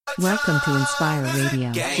Welcome to Inspire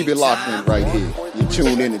Radio. Keep it locked in right here. You're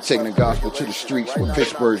tuned in and taking the gospel to the streets with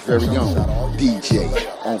Pittsburgh's very own DJ,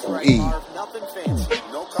 Uncle E. Nothing fancy,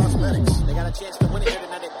 no cosmetics. They got a chance to win it here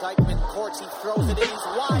tonight at Dykeman Courts. He throws it in, he's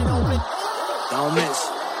wide open. Don't miss.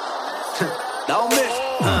 Don't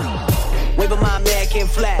miss. Wave of my American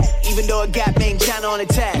flag, even though it got main China on the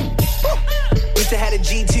tag. Used to have a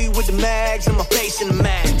GT with the mags and my face in the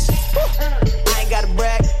mags. I ain't gotta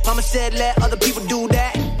brag. Mama said let other people do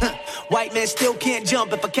that. White man still can't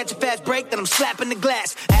jump. If I catch a fast break, then I'm slapping the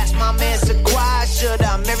glass. Asked my man Sequoia, should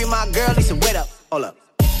I marry my girl? He said, wait up, hold up.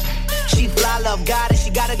 She fly, love God, and she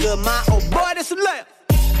got a good mind. Oh boy, that's a layup.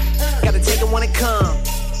 Gotta take it when it comes.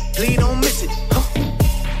 Please don't miss it.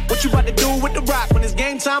 What you about to do with the rock when it's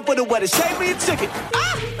game time for the weather? Save me a ticket.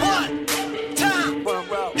 One time.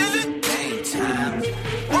 Is it game time?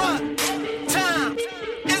 One time.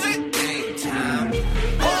 Is it game time?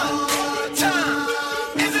 One time.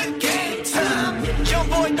 Is it game time? Young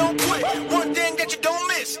boy, don't quit. One thing that you don't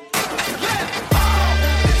miss.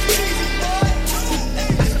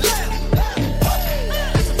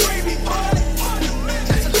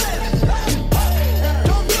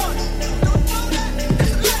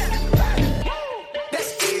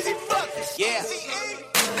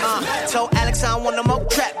 Told Alex I don't want no more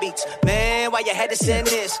trap beats. Man, why you had to send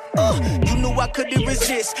this? You knew I couldn't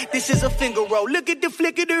resist. This is a finger roll. Look at the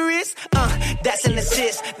flick of the wrist. That's an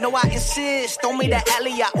assist. No, I insist. Throw me that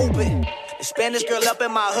alley, I open. The Spanish girl up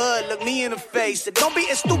in my hood, look me in the face. Said, don't be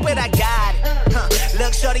as stupid, I got it.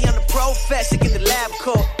 Look, shorty on the professor, get the lab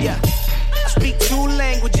coat. Yeah. I speak 2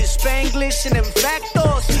 languages, Spanglish and them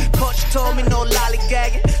factors. Coach told me no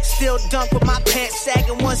lollygagging. Still dunk with my pants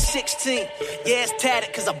sagging 116. Yeah, it's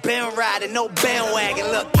tatted cause I've been riding, no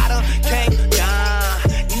bandwagon. Look, I done came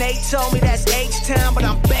down. Nate told me that's H-Town, but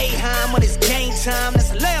I'm Bayheim when it's game time.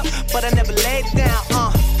 That's a layup, but I never laid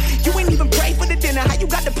down. You ain't even pray for the dinner. How you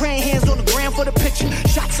got the praying hands on the ground for the picture?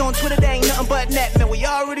 Shots on Twitter, they ain't nothing but net. Man, we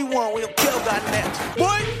already won, we'll kill God next.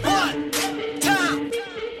 Boy, one time.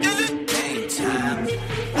 Is it game time?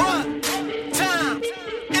 One time.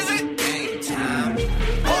 Is it game time?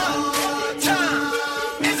 One time.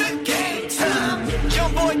 Is it game time?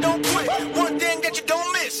 Young boy, don't quit. One thing that you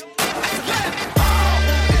don't miss.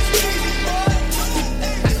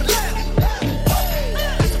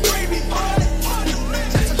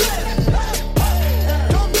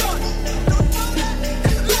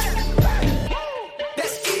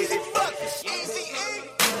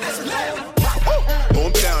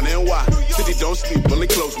 Don't sleep, only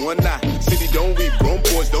close one eye. City don't weep, grown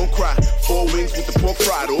boys don't cry. 4 wings with the pork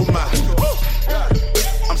fried, oh my.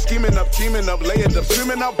 I'm scheming up, teaming up, laying up,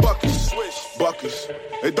 screaming out buckets. Buckets.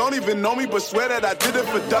 They don't even know me, but swear that I did it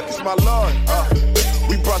for duckets, my lord.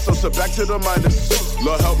 We brought Sosa back to the minus.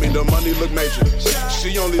 Lord help me, the money look major.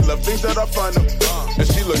 She only love things that are fun. And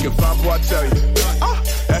she looking fine, boy, I tell you.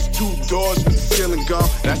 That's 2 doors with the ceiling gone.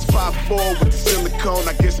 That's 5'4" with the silicone.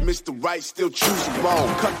 I guess Mr. Right still choosing wrong.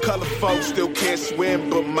 Cut color folks still can't swim,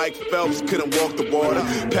 but Mike Phelps couldn't walk the water.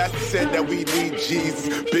 Pastor said that we need Jesus.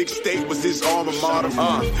 Big State was his alma mater.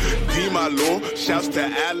 D my Lord, shouts to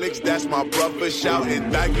Alex, that's my brother. Shouting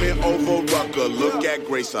Dykeman over Rucker. Look at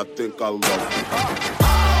Grace, I think I love her.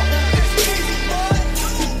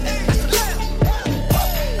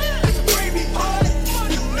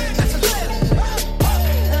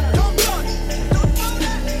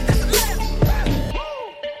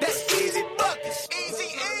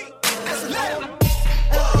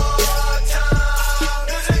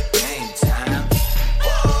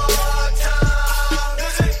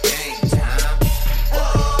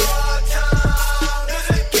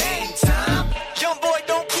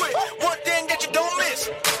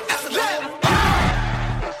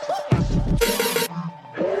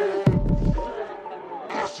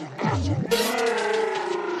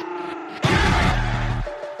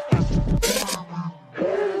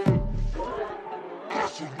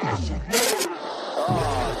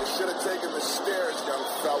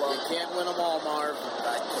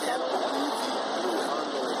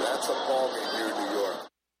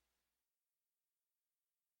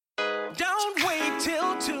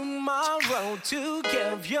 To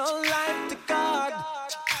give your life to God.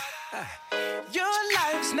 Your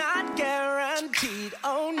life's not guaranteed.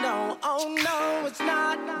 Oh no, it's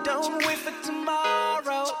not. Don't wait for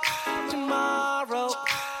tomorrow. Tomorrow.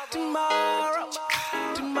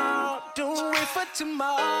 Don't wait for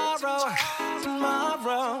tomorrow.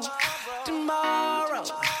 Tomorrow.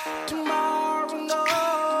 No.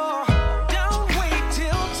 Don't wait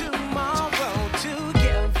till tomorrow to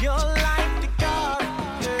give your life to God.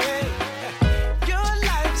 Your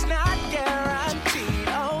life's not guaranteed.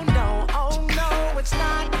 Oh no, it's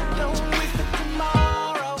not.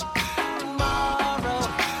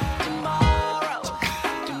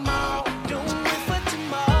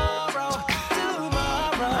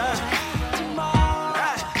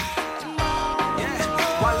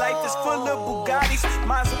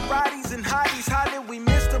 Maseratis and hotties, how did we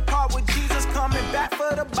miss the part with Jesus coming back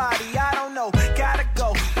for the body? I don't know, gotta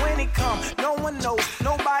go. When he come, no one knows.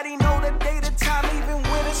 Nobody know the day, the time, even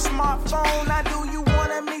with a smartphone. Now do you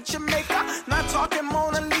wanna meet your maker? Not talking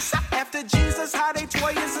Mona Lisa. After Jesus, how they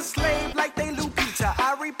toy is a slave like they Lupita.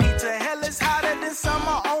 I repeat, to hell is hotter than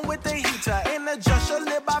summer on with the heater. In the just shall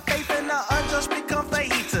live by faith and the unjust become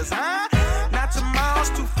fajitas, huh? Not tomorrow's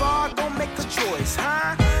too far, go make a choice,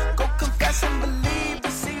 huh? Go confess and believe,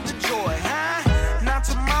 receive the joy, huh? Not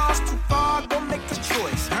tomorrow's too far, go make the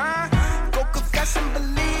choice, huh? Go confess and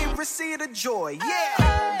believe, receive the joy, yeah.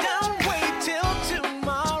 Don't wait till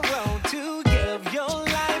tomorrow to give your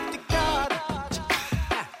life to God.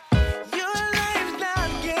 Your life's not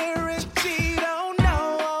guaranteed. Oh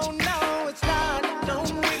no, it's not.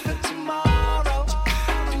 Don't wait for tomorrow.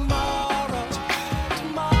 Tomorrow.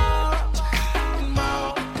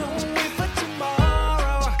 Don't wait for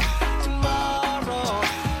tomorrow.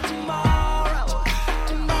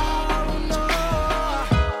 No.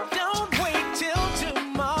 Don't wait till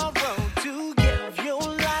tomorrow to give your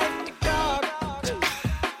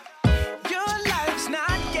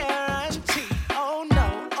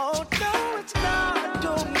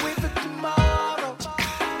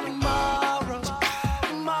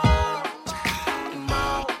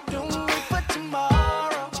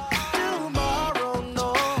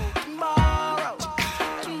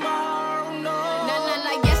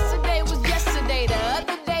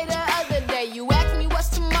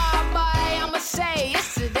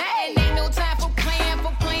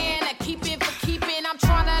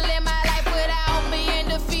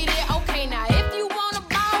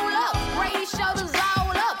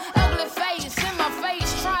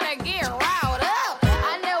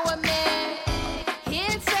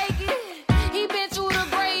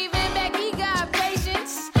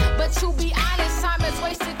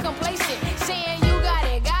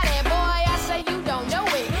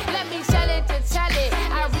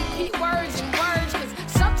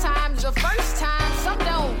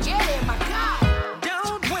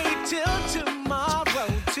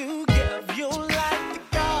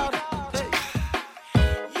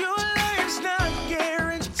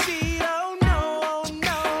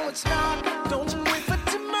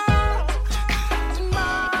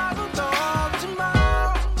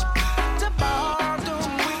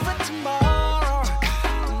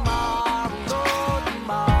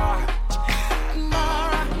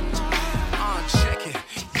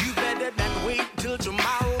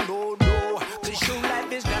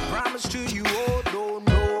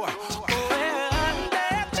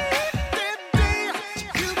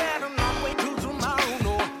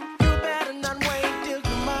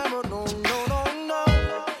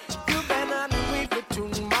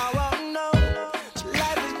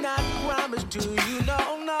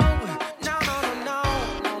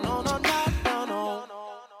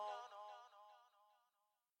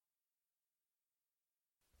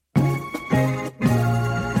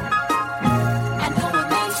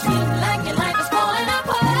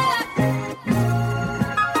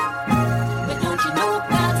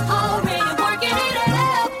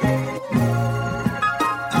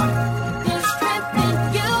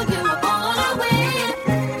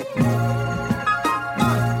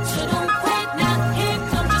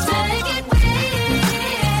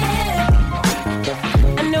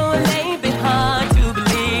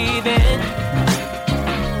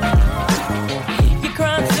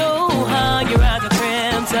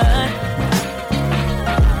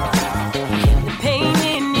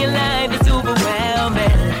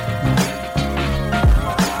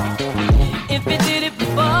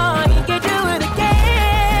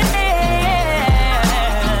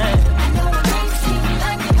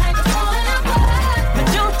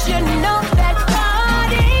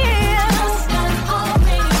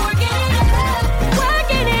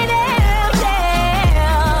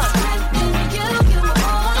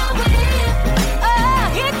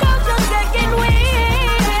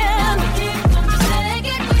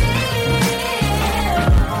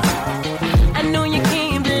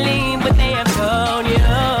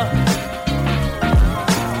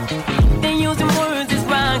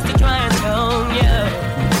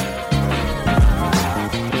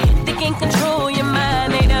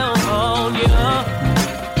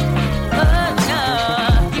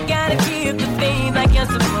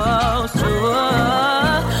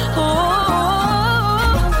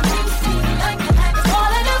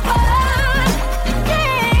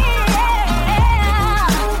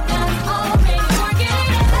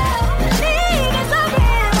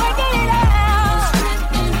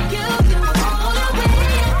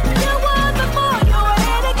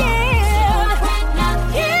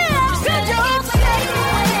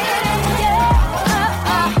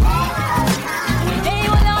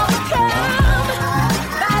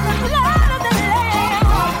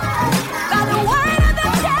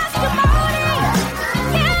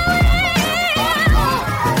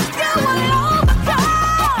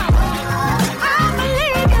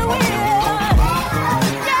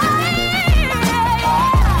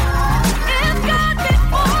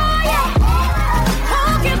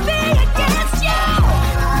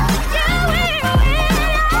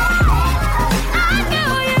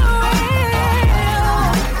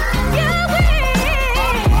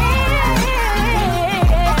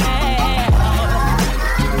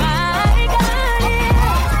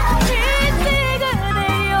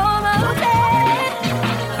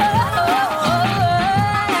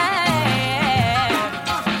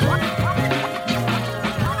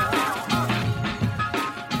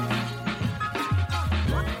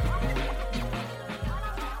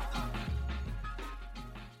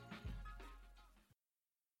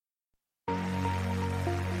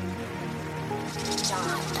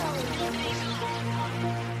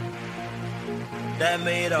That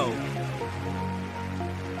me though.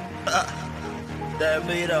 That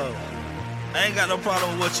me though. I ain't got no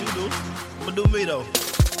problem with what you do. But do me though.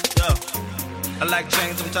 Yeah. I like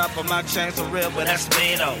chains on top of my chains for real, but that's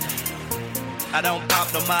me though. I don't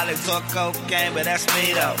pop no mollies or cocaine, but that's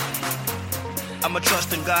me though. I'ma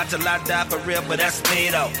trust in God till I die for real, but that's me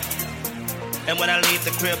though. And when I leave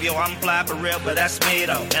the crib, yo, I'm fly for real, but that's me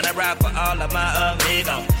though. And I ride for all of my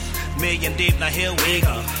amigos. Million deep, now here we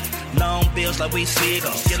go. Long bills like we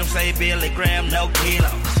seagulls. Get them say Billy Graham, no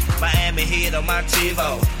kilos. Miami Heat on my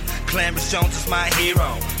TiVo. Clarence Jones is my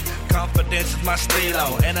hero. Confidence is my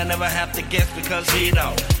stilo. And I never have to guess because he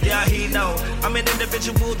know. Yeah, he know. I'm an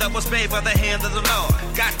individual that was made by the hand of the Lord.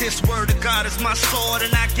 Got this word of God as my sword.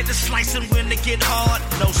 And I get to slicing when they get hard.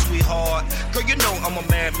 No, sweetheart. Girl, you know I'm a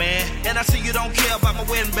madman. And I see you don't care about my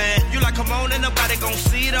wedding band. You like, come on, and nobody gon'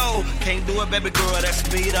 see though. Can't do it, baby girl, that's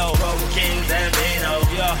me though. Roll Kings and Vino.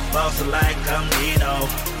 Yeah, boss like I'm Nino.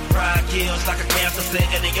 Pride kills like a cancer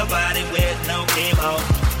sitting in your body with no chemo.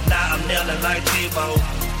 Now I'm kneeling like Tebow.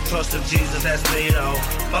 Trust in Jesus, that's me though.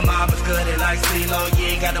 My mama's good at like CeeLo.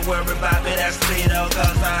 You ain't gotta worry about me, that's me though.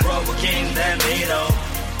 Cause I roll with Kings and Vino.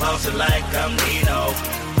 Bossing like I'm Nino.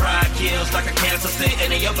 Pride kills like a cancer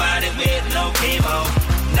sitting in your body with no chemo.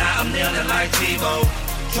 Now I'm kneeling like Tebow.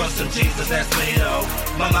 Trust in Jesus, that's me though.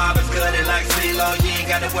 My mama's good at like CeeLo. You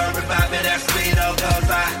ain't gotta worry about me, that's me though.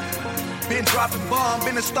 Cause I been dropping bomb,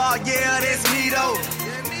 been a star, yeah, that's me though.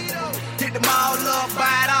 Hit them all up,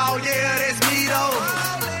 buy it all, yeah, that's me though.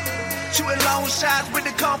 Shooting long shots with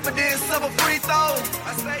the confidence of a free throw.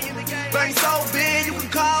 Bang so big, you can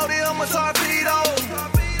call them a torpedo.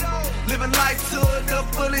 Living life to the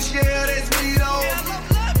fullest, yeah, that's me though.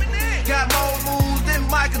 Got more moves than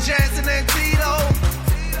Michael Jackson and Tito.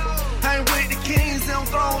 Hang with the kings and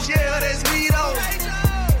thrones, yeah, that's me though.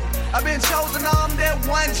 I've been chosen, I'm that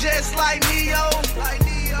one just like Neo.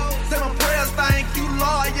 Say my prayers, thank you,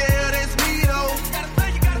 Lord, yeah, that's me though.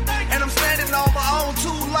 And I'm standing on my own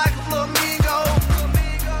too like a flamingo.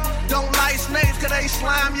 Don't like snakes cause they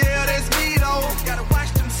slime, yeah, that's me though.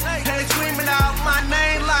 And they screaming out my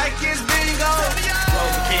name like it's bingo.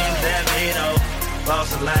 Roll Kings and Vino.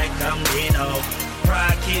 Bossing like I'm Nino.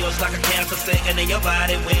 Pride kills like a cancer sitting in your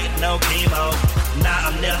body with no chemo. Now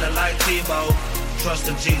I'm kneeling like Tebow. Trust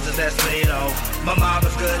in Jesus, that's me though. My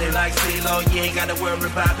mama's good at like CeeLo. You ain't gotta worry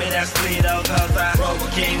about me, that's me though. Cause I roll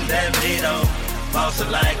with Kings and Vino.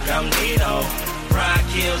 Bossing like I'm Nino. Pride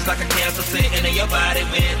kills like a cancer sitting in your body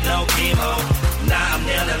with no chemo. Now I'm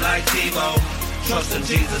kneeling like Tebow. Trust in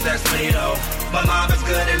Jesus, that's me though. My mama's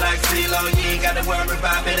good at like CeeLo. You ain't gotta worry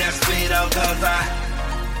about me, that's me though. Cause I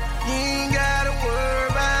you ain't gotta worry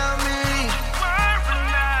about me.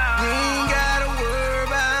 You ain't gotta worry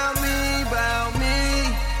about me, about me.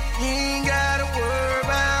 You ain't gotta worry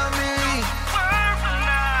about me.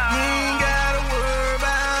 You ain't gotta worry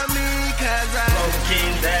about me, cause I roll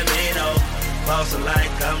Kings and Vino. Bossing like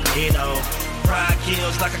I'm Nino. Pride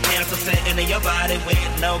kills like a cancer sitting in your body with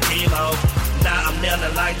no chemo. Now I'm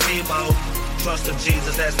kneeling like Tebow. Trust in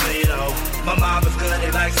Jesus, that's me though. My mama's good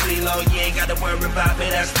at like CeeLo. You ain't gotta worry about me,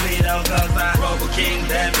 that's me though. Cause I roll with Kings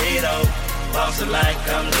and Vino. Bossing like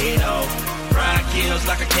I'm Nino. Pride kills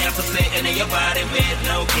like a cancer sitting in your body with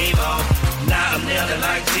no chemo. Now I'm kneeling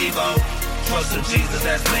like Tebow. Trust in Jesus,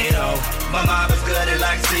 that's me though. My mama's good at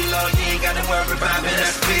like CeeLo. You ain't gotta worry about me,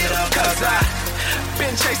 that's me though. Cause I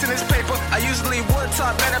been chasing this paper. I usually would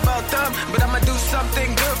talk bad about them, but I'ma do something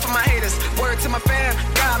good for my haters. Word to my fam,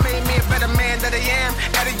 God made me a better man than I am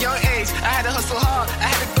at a young age. I had to hustle hard, I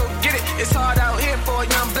had to go get it. It's hard out here for a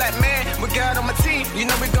young black man. With God on my team, you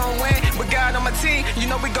know we gon' win. With God on my team, you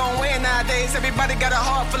know we gon' win. Nowadays, everybody got a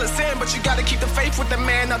heart full of sin, but you gotta keep the faith with the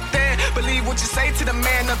man up there. Believe what you say to the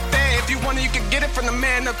man up there. If you want it, you can get it from the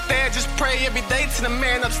man up there. Just pray every day to the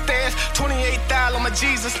man upstairs. 28,000 on my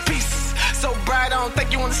Jesus piece. So bright, I don't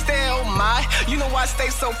think you understand, oh my. You know why I stay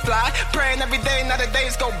so fly. Praying every day, now the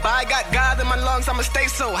days go by. Got God in my lungs, I'ma stay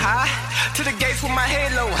so high. To the gates with my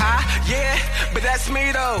halo high, yeah. But that's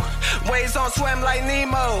me though. Waves on swim like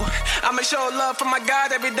Nemo. I'ma show love for my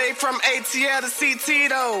God every day from ATL to CT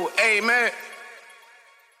though. Amen.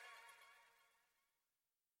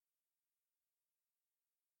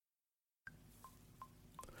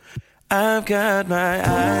 I've got my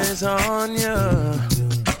eyes on you.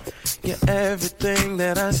 You're everything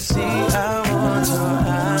that I see. I want your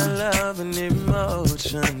high love and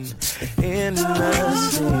emotion in the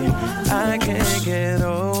sea. I can't get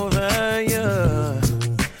over you.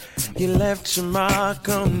 You left your mark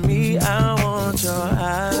on me. I want your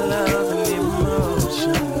high love and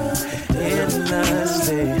emotion in the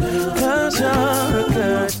sea. 'Cause you're a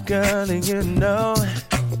darling, you know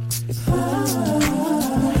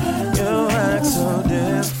you act so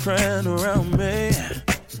different around me.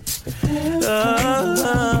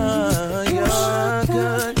 Oh, you're a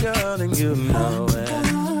good girl and you know it.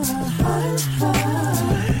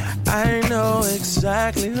 I know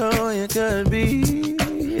exactly who you could be,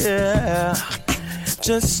 yeah.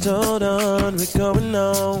 Just hold on, we're going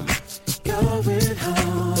home. Going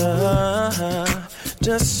home.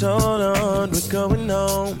 Just hold on, we're going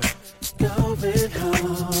home. Going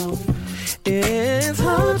home. It's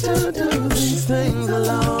hard to do these things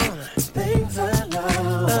alone. Things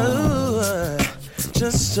alone. Oh,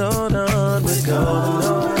 just hold on, we're going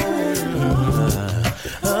home.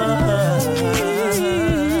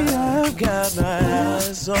 I've got my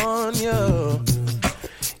eyes on you.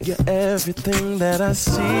 You're everything that I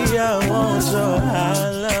see. I want your high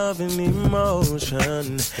love and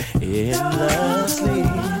emotion endlessly.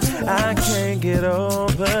 I can't get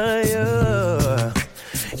over you.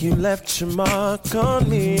 You left your mark on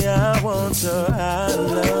me. I want your high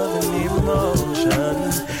love and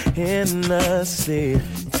emotion endlessly.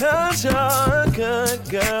 'Cause you're a good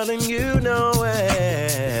girl and you know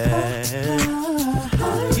it.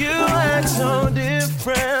 You act so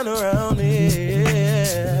different around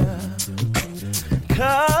here.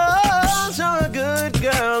 'Cause you're a good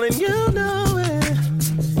girl and you know it.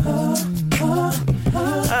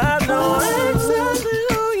 I know exactly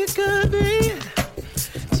who you could be.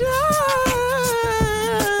 Just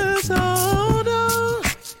hold on,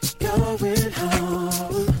 going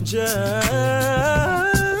home. Just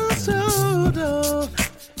hold on,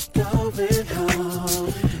 going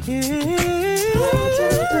home.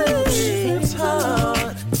 It's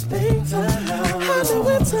hard, things are hard. I know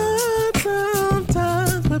it's hard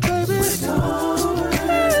sometimes, but baby,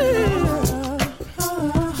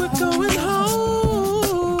 we're going home.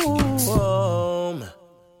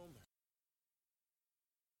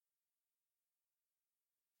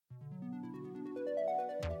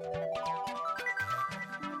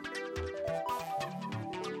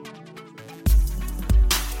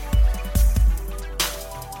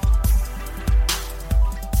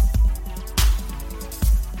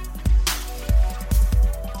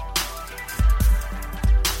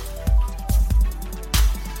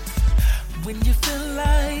 When you feel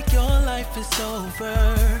like your life is over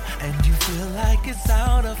and you feel like it's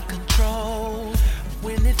out of control,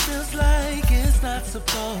 when it feels like it's not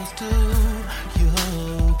supposed to,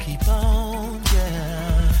 you'll keep on,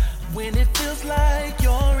 yeah. When it feels like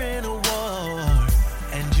you're in a war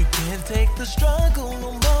and you can't take the struggle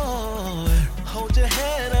no more, hold your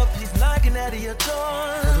head up, he's knocking at your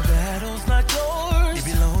door. For the battle's not yours, it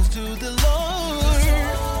belongs to the Lord.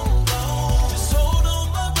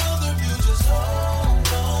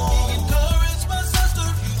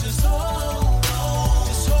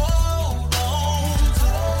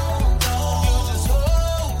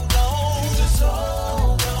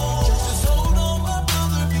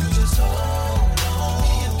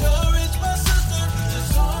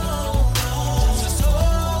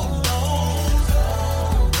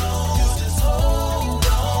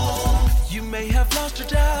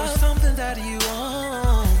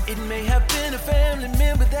 It may have been a family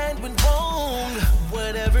member that went wrong.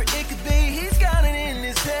 Whatever it could be, he's got it in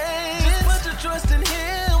his hands. Just put your trust in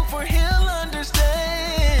him, for he'll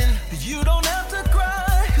understand. You don't have to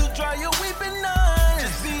cry, he'll dry your weeping eyes.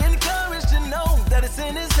 Just be encouraged to know that it's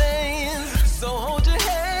in his hands. So hold your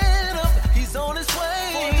head up, he's on his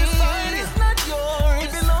way. For this fight is not yours,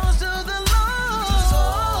 it belongs to the Lord. Just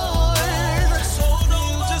hold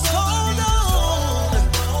on, just hold on.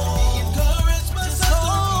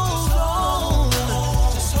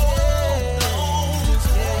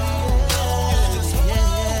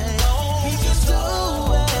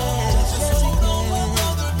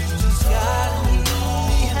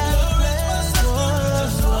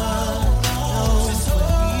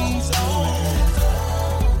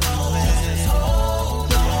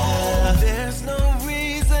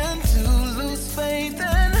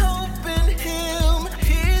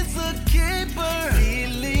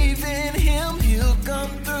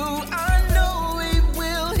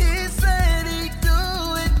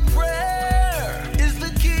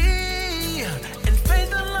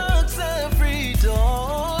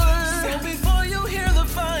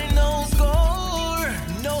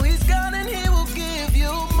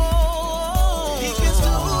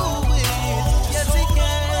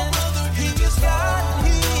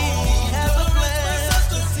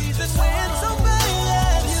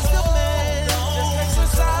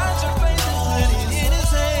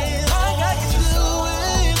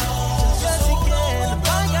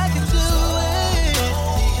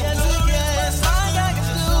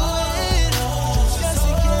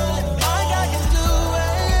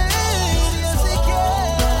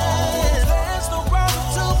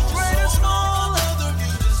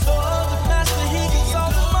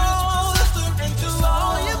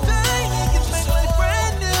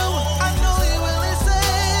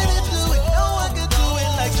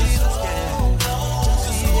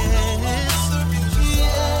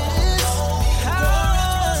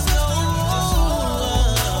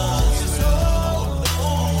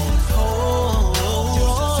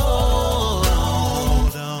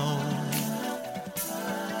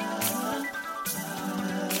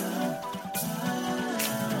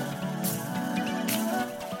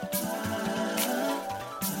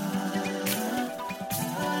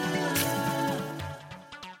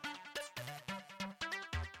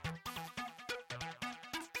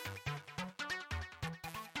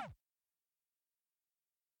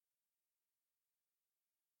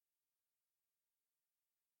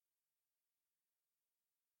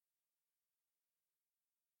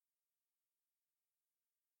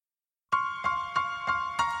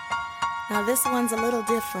 Now this one's a little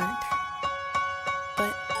different,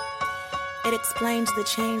 but it explains the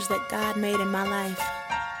change that God made in my life.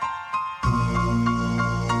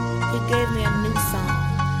 He gave me a new song.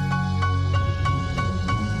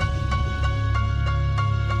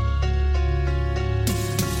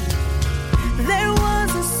 There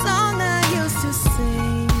was a song I used to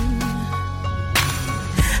sing.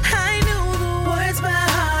 I knew the words by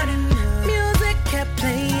heart and music kept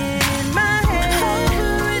playing in my head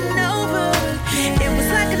over and over again. It was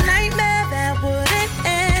like a nightmare that wouldn't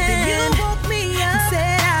end. Then you woke me up and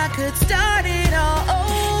said I could start it all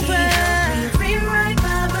over. He helped me rewrite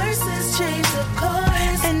my verses, change the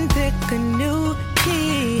chorus, and pick a new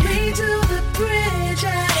key. Redo the bridge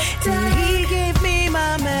and he gave me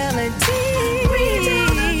my melody.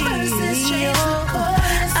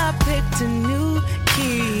 I picked a new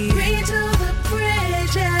key. Redo the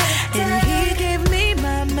bridge and he gave me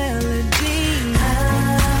my melody.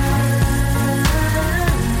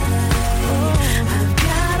 I've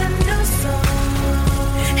got a new song.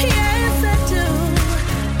 Yes, I do.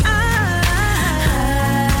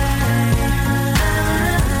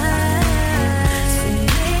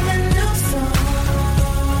 Singing a new song.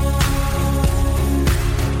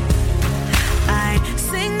 I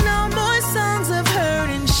sing no more songs of hurt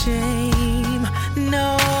and shame.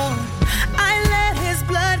 No, I let his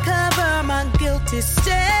blood cover my guilty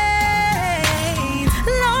stains.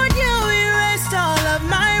 Lord, you erased all of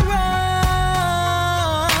my wrong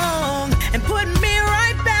and put me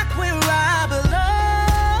right back where I belong.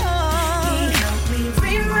 He helped me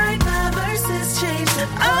rewrite my verses, change the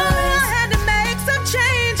chorus. Oh, I had to make some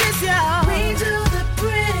changes, y'all. Redo the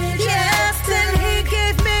bridge. Yes, then he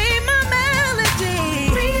gave me my melody.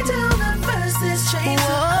 Redo the verses, change the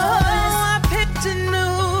chorus. I picked a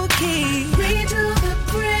new key. Redo the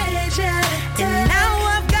bridge, and now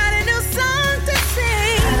I've got a new song to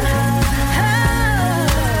sing.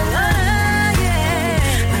 Yeah.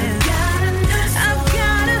 I've got a new song.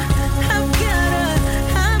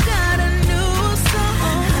 I've got a new song.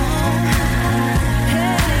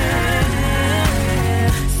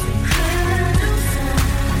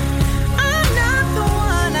 I'm not the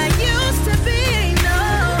one I used to be, no.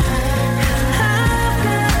 I've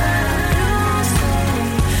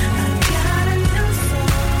got a new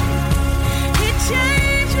song. He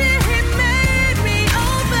changed me, he made me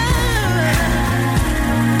over.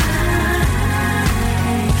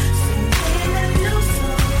 Sing a new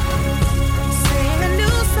song. Sing a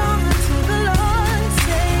new song unto the Lord.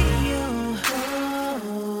 Say you.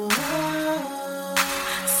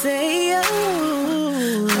 Say you.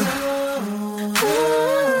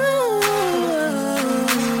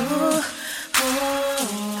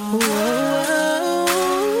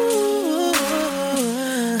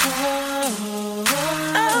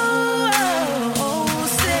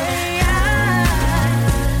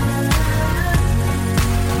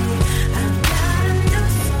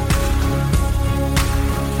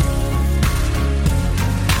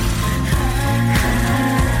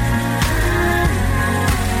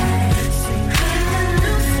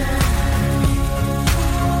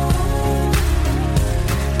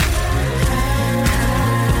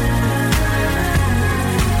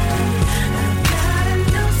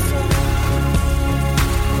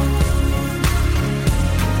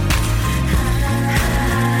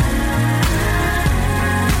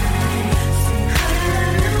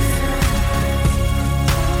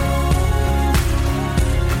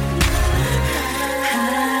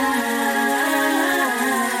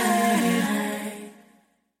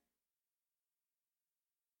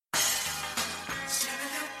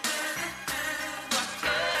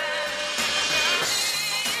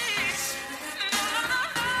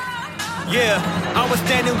 Yeah, I was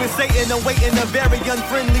standing with Satan awaiting a very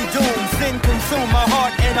unfriendly doom. Sin consumed my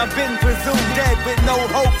heart and I've been presumed dead with no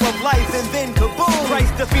hope of life, and then kaboom!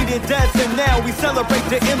 Christ defeated death and now we celebrate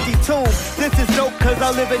the empty tomb. This is dope cause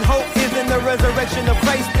our living hope is in the resurrection of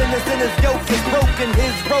Christ, and the sinner's yoke is broken.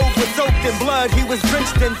 His robe was soaked in blood, he was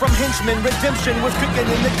drenched in from henchmen. Redemption was cooking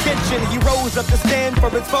in the kitchen. He rose up to stand for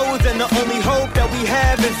his foes, and the only hope that we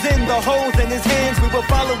have is in the holes in his hands. We were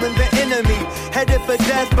following the enemy, headed for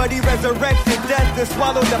death, but he resurrected death and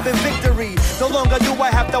swallowed up in victory. No longer do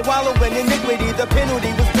I have to wallow in iniquity. The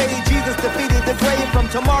penalty was paid. Jesus defeated the grave from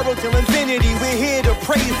tomorrow till infinity. We're here to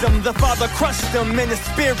praise him. The Father crushed him and his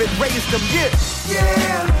spirit raised him.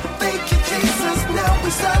 Yeah, thank you Jesus. Now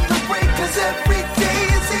we celebrate cause every day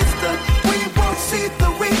is Easter. We won't see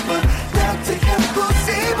the reaper. Now to him who's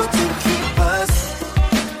able to keep us,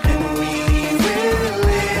 and we will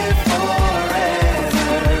live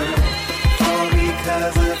forever, all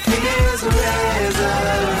because of his resurrection.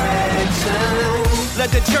 Let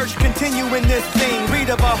the church continue in this thing. Read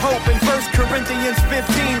of our hope in 1 Corinthians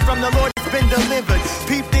 15. From the Lord it's been delivered.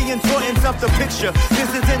 Peep the importance of the picture. This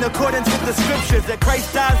is in accordance with the scriptures that Christ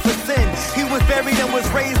died for sin. He was buried and was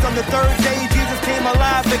raised on the third day. Jesus came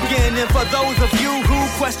alive again. And for those of you who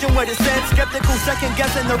question what it said, skeptical, second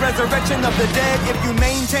guessing the resurrection of the dead, if you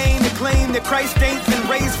maintain the claim that Christ ain't been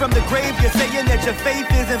raised from the grave, you're saying that your faith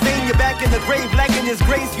is in vain. You're back in the grave, lacking his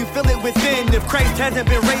grace, you feel it within. If Christ hasn't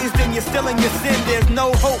been raised, then you're still in your sin. There's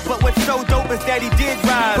no hope, but what's so dope is that he did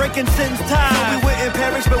rise, breaking sin's ties. So we wouldn't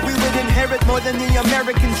perish, but we would inherit more than the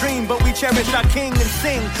American dream. But we cherish our king and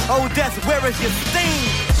sing, oh death, where is your sting?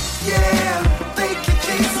 Yeah, thank you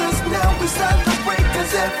Jesus, now we celebrate,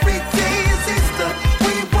 cause every day is Easter.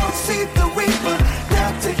 We won't see the reaper,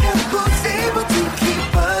 now to him who's able to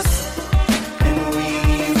keep us, and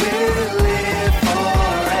we will live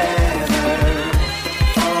forever,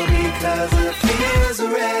 all because of his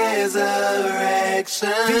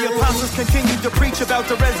resurrection. The apostles continued to preach about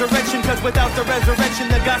the resurrection, cause without the resurrection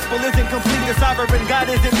the gospel isn't complete. The sovereign God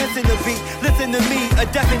isn't missing a beat. Listen to me, a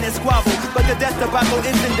definite squabble, but the death debacle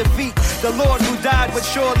isn't defeat. The Lord who died would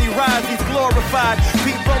surely rise, he's glorified.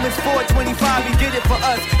 Read Romans 4:25, he did it for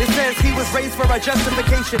us. It says he was raised for our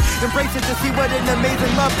justification. Embrace it to see what an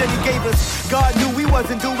amazing love that he gave us. God knew we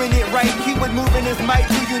wasn't doing it right. He would move in his might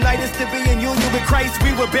to unite us to be in union with Christ.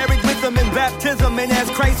 We were buried with him in baptism, and as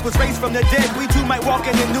Christ was raised from the dead, we too might walk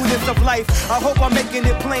in the newness of life. I hope I'm making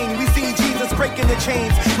it plain. We see Jesus breaking the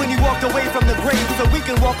chains when he walked away from the grave, so we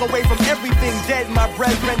can walk away from everything dead, my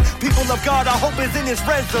brethren. People of God, our hope is in his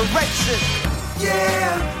resurrection.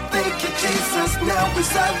 Yeah, thank you Jesus, now we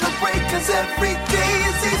celebrate, cause every day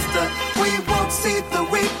is Easter. We won't see the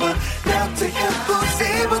reaper, now to him who's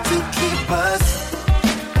able to keep us,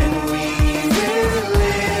 and we will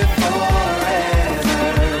live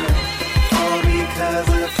forever, all because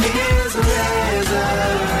of his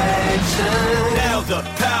resurrection. Now the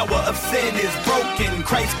power of sin is broken.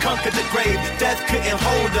 Christ conquered the grave, death couldn't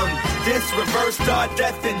hold him. This reversed our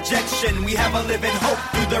death injection. We have a living hope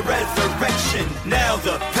through the resurrection. Now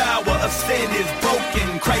the power of sin is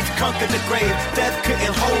broken. Christ conquered the grave, death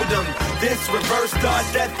couldn't hold him. This reversed our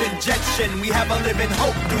death injection. We have a living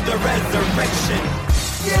hope through the resurrection.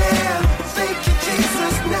 Yeah, thank you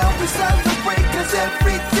Jesus, now we celebrate, cause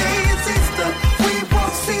every day is Easter. We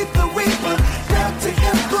won't see the reaper, now to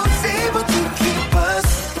him who's able to keep us,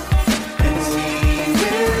 and we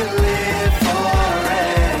will live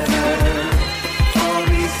forever, all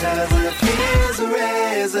because of his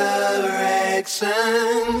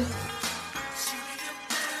resurrection.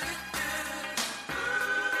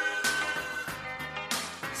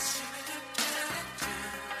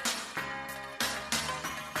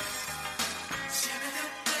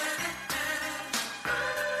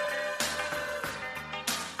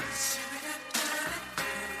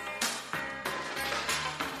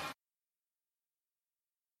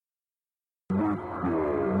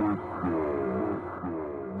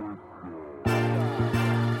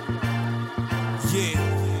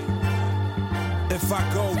 If I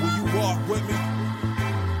go, will you walk with me?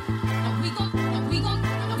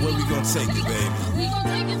 Where we gonna take it, baby?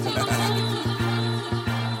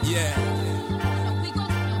 Yeah.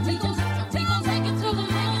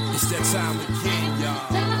 It's that time again, y'all.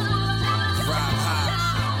 Ride high.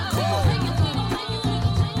 Come on.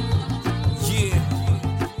 Yeah.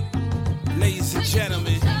 Ladies and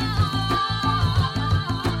gentlemen,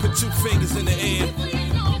 put 2 fingers in the air.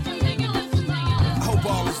 I hope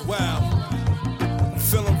all is well.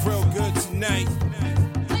 Feeling real good tonight.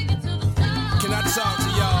 Can I talk to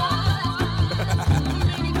y'all?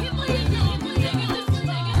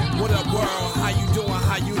 What up, world? How you doing?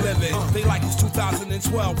 How you living? They like it's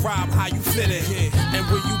 2012. Rob, how you feeling? And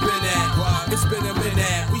where you been at? It's been a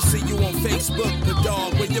minute. We see you on Facebook. The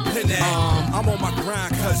dog, where you been at? I'm on my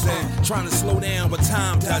grind, cousin. Trying to slow down, but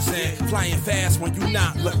time doesn't. Flying fast when you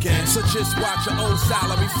not looking. So just watch your old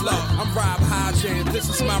salary flow. I'm Rob Hodgin. This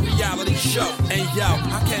is my reality show. And yo,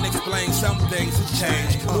 I can't explain some things have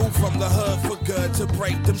changed. Moved from the hood for good to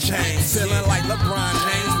break them chains. Feeling like LeBron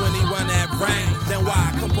James when he won that ring. Then why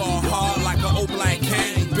I come ball hard like an old black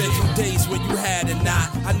king? Been 2 days when you had it not.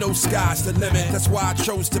 I know sky's the limit. That's why I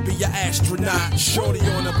chose to be an astronaut. Shorty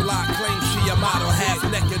on the block claims she a model. Half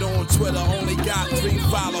naked on Twitter, only got 3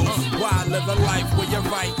 follows. Why live a life where you're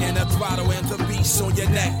right in a throttle and the beast on your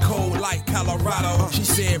neck cold like Colorado? She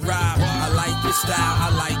said, Rob, I like your style, I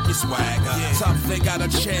like your swagger. Tough, they got a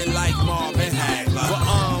chin like Marvin Hagler. But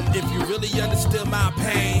If you really understood my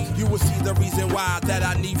pain, you would see the reason why that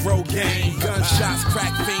I need Rogaine. Gunshots,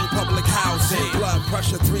 crack fiend, public housing. Blood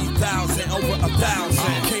pressure 3,000, over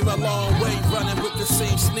 1,000. Came a long way running with the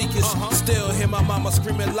same sneakers. Still hear my mama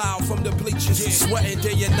screaming loud from the bleachers. Sweating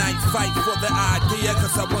day and night, fight for the idea.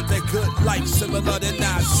 Cause I want that good life similar to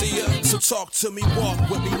Nicaea. So talk to me, walk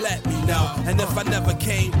with me, let me know. And if I never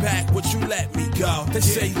came back, would you let me go? They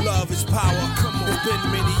say love is power. It's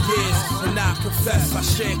been many years, and I confess I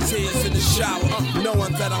shed tears in the shower,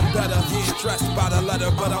 knowing that I'm better. Stressed by the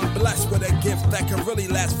letter, but I'm blessed with a gift that can really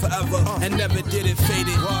last forever. And never did it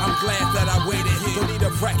faded. I'm glad that I waited. Don't need a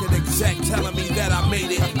record exec telling me that I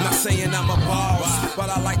made it. Not saying I'm a boss, but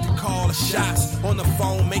I like to call the shots on the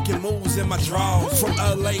phone, making moves in my drawers. From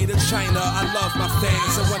LA to China, I love my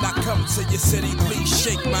fans. And when I come to your city, please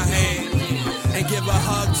shake my hand and give a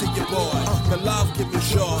hug to your boy. The love give me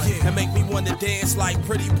joy and make me want to dance like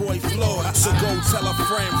Pretty Boy Floyd. So go tell a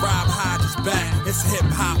friend Rob Hodge is back. It's hip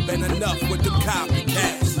hop and enough with them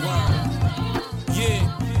copycats. Yeah,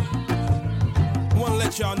 I wanna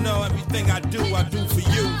let y'all know everything I do for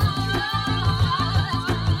you.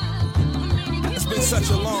 It's been such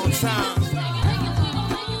a long time.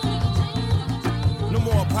 No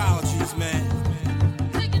more apologies, man.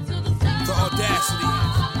 For Audacity,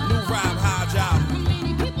 new Rob Hodge album.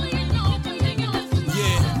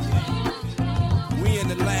 Yeah, we in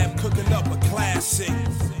the lab cooking up a classic.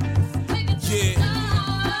 Yeah.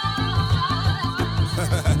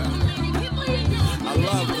 I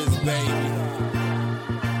love this, baby.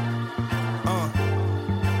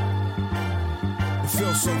 It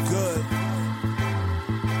feels so good.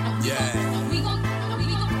 Yeah.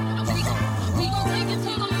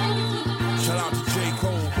 Shout out to J.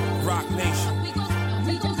 Cole, Rock Nation.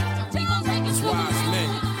 It's Wise Men.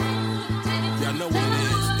 Y'all know what it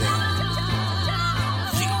is, damn.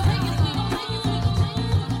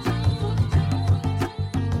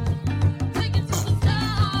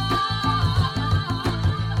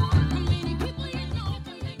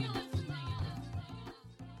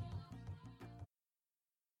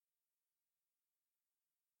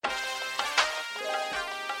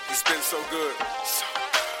 He's been so good.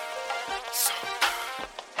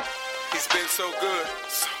 He's been so good.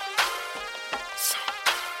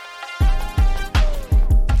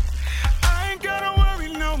 I ain't gotta worry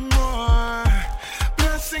no more.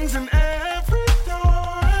 Blessings in every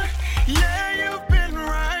door. Yeah, you've been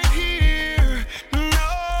right here.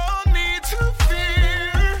 No need to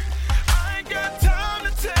fear. I ain't got time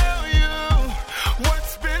to tell you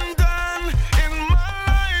what's been done in my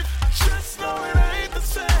life. Just know it ain't the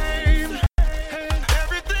same.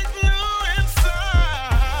 Everything's new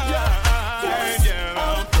inside. Yeah,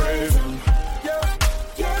 I'm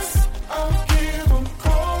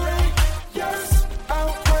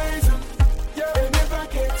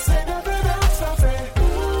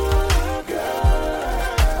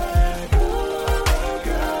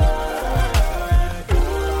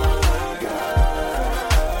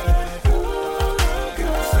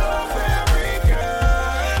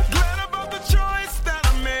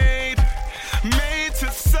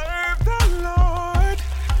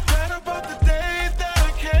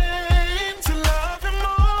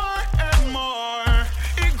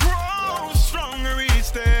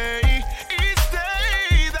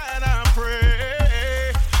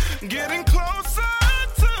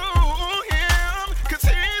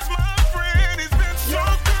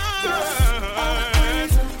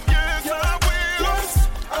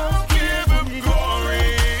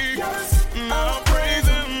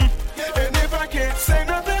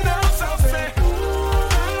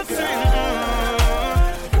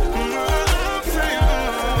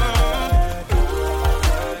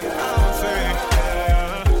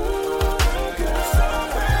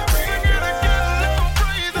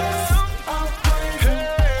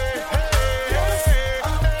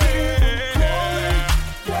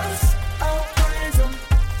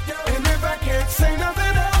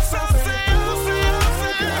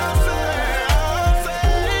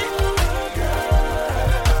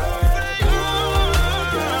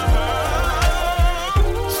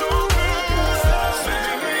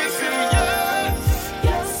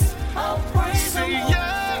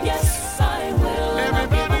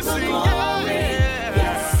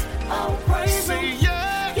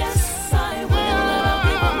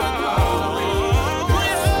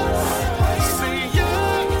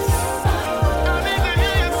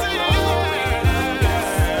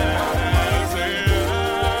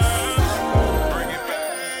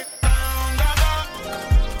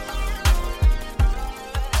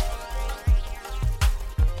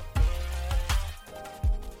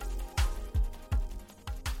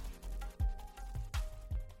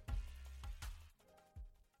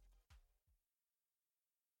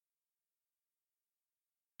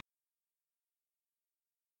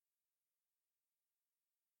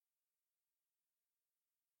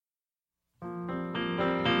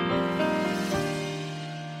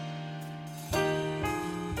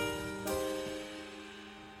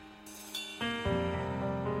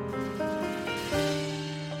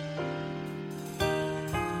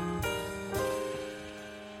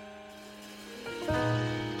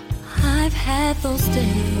I've had those days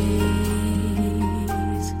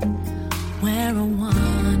where I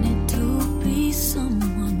wanted to be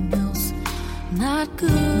someone else, not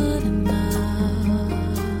good enough,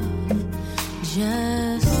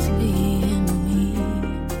 just being me.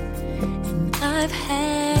 And I've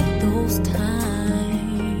had those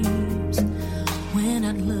times when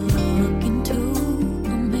I'd look into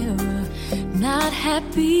a mirror, not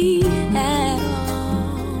happy at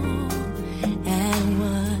all at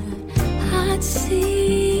what I'd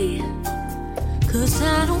see, 'cause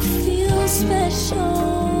I don't feel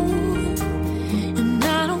special and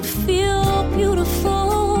I don't feel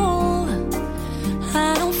beautiful.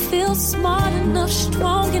 I don't feel smart enough,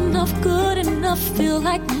 strong enough, good enough, feel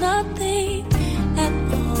like nothing at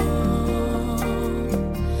all.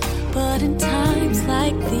 But in times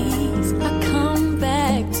like these, I come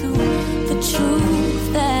back to the truth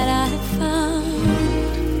that I found.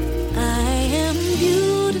 I am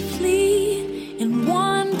beautifully and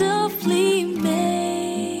wonderfully made.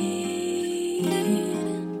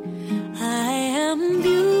 I am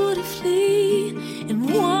beautifully and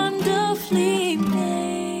wonderfully made.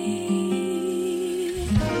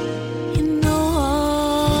 You know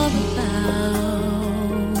all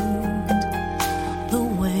about the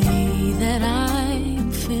way that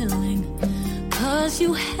I'm feeling, 'cause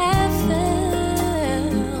you have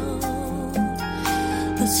felt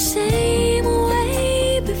the same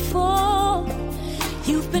way before.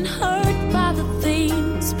 You've been hurt by the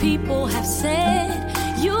things people have said.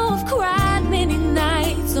 You've cried many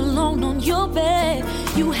nights alone on your bed.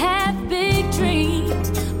 You have big dreams,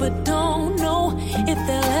 but don't know if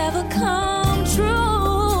they'll ever come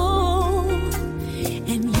true.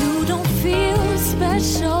 And you don't feel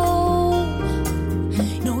special.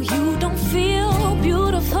 No, you don't feel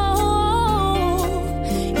beautiful.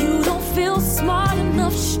 You don't feel smart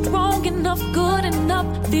enough, strong enough, good enough,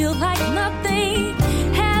 feel like nothing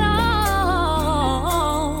at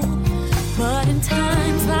all. But in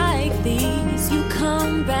times like these, you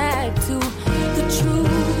come back to the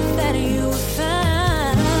truth that you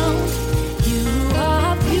found. You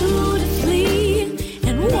are beautifully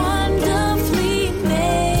and wonderfully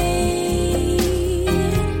made.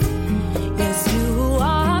 Yes, you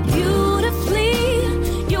are beautifully,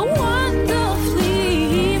 you're wonderfully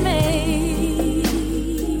made.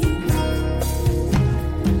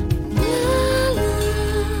 La, la,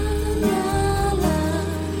 la,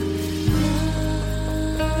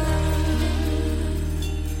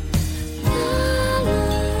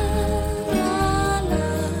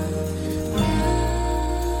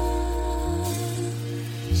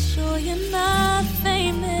 sure you're not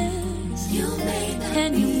famous,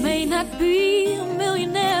 and you may not be a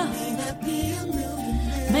millionaire,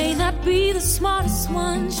 may not be the smartest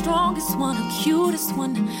one, strongest one, or cutest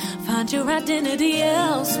one. Find your identity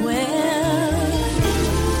elsewhere,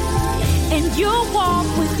 and you'll walk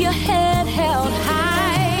with your head held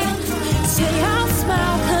high. Say I'll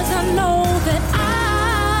smile 'cause I know that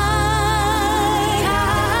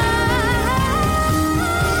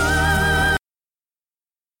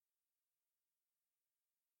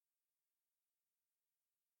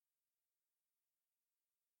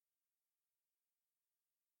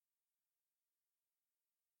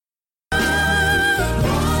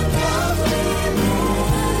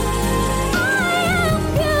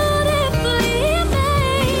beautifully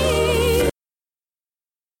made.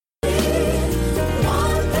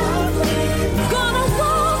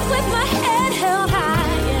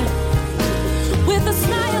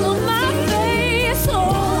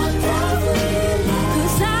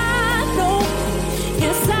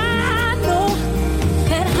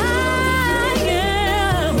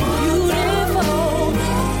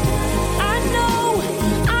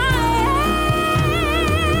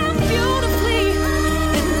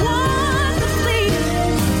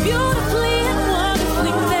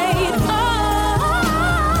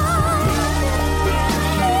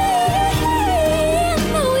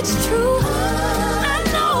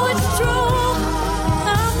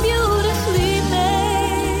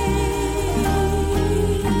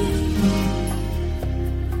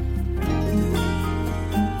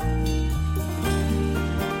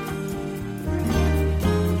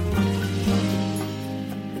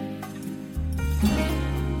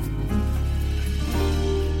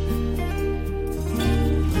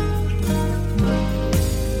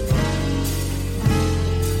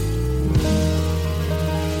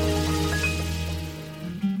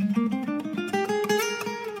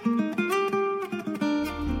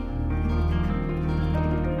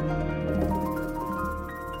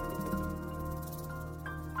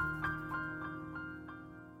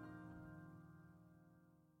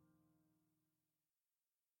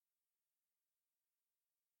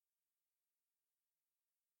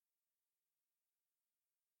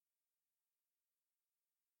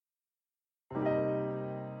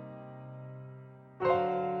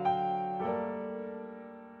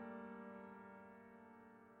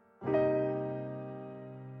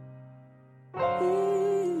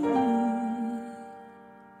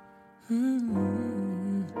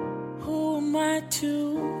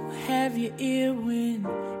 to have your ear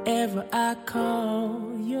whenever I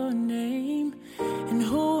call your name? And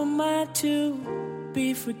who am I to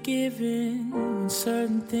be forgiven when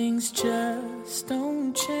certain things just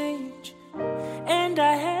don't change? And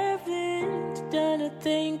I haven't done a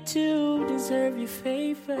thing to deserve your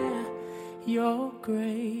favor, your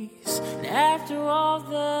grace. And after all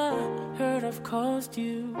the hurt I've caused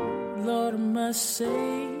you, Lord, I must say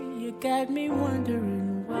you got me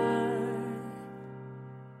wondering why.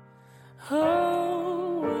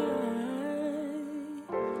 Oh, why?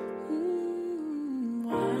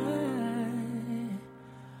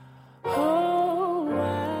 Oh,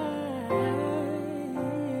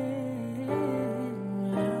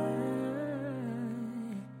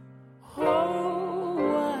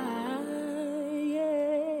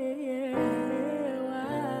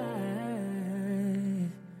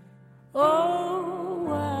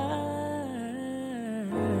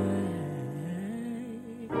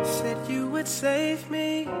 save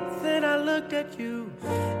me, then I looked at you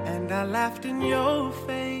and I laughed in your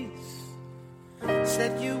face.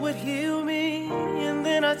 Said you would heal me, and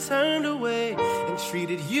then I turned away and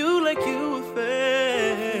treated you like you were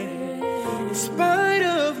fair. In spite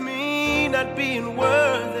of me not being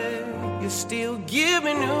worthy, you still give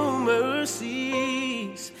me new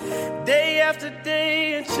mercies. Day after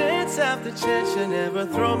day and chance after chance, you never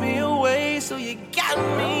throw me away. So you got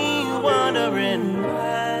me wondering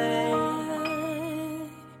why.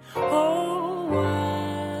 Oh,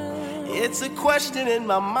 why? It's a question in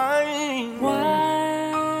my mind.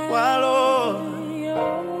 Why, Lord?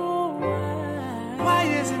 Why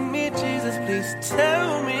is it me, Jesus? Please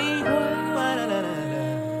tell me why.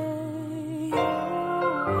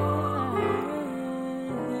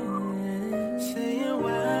 Saying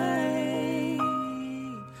why?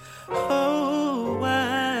 Oh, why?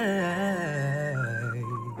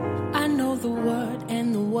 I know the what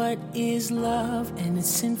and the what is love, and it's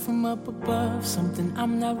sent from up above, something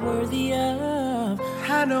I'm not worthy of.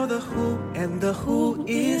 I know the who, and the who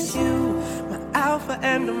is you, my Alpha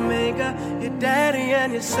and Omega, your daddy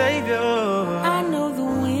and your savior. I know the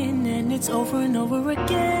when, and it's over and over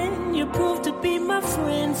again. You proved to be my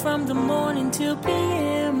friend from the morning till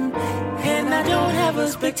PM. And I don't have a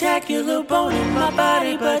spectacular bone in my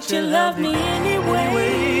body, but you love me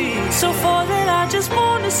anyway. So for that I just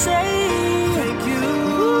want to say thank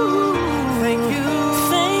you, thank you,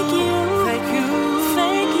 thank you, thank you,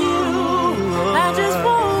 thank you. I just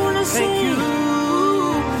want to say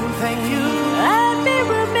thank you. I'd be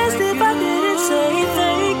remiss if I didn't say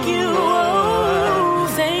thank you. Oh,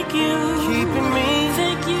 thank you. Keeping me,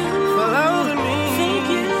 thank you. For loving me, thank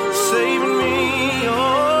you. Saving me,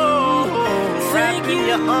 oh, wrapping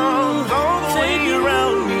your arms all the way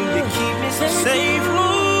around me. You keep me so safe,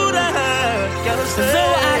 Lord, I gotta say.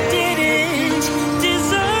 Though I didn't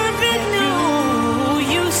deserve it, no,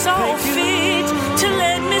 you saw fit to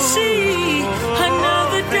let me see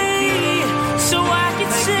another day, so I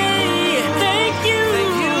could say thank you,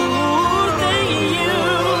 thank you,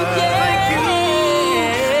 yeah.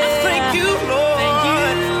 Thank you, Lord. Thank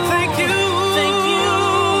you, thank you,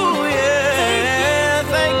 yeah.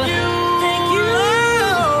 Thank you,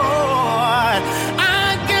 Lord. I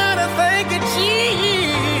gotta thank you,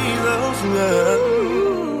 Jesus.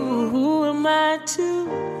 Who am I to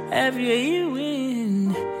have you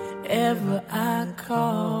whenever I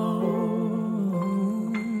call?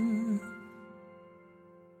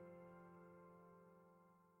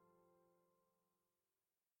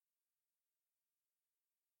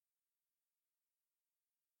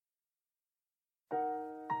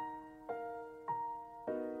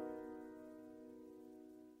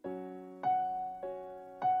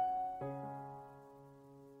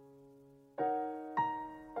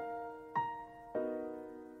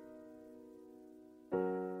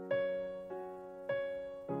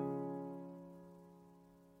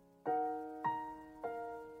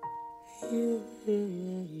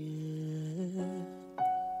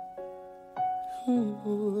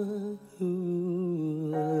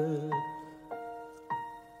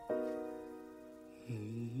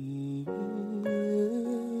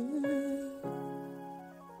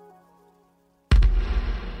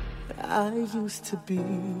 I used to be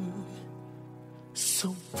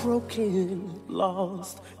so broken,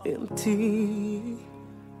 lost, empty.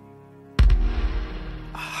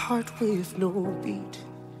 A heart with no beat,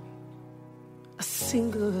 a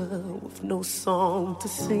singer with no song to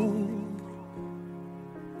sing.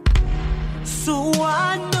 So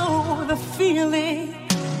I know the feeling,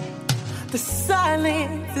 the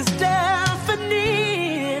silence is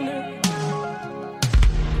deafening.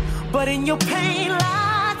 But in your pain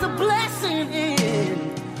lies a blessing,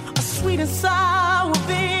 a sweet and sour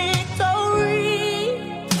victory.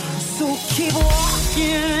 So keep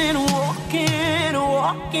walking, walking,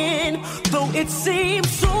 walking, though it seems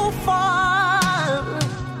so far.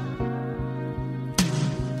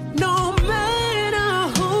 No matter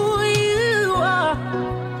who you are,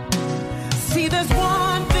 see there's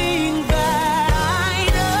one thing that I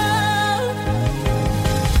know.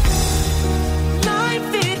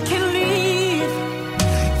 Life, it can leave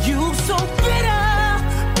you so bitter,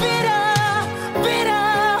 bitter, bitter,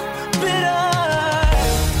 bitter.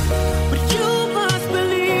 But you must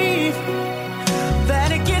believe that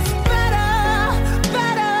it gets better,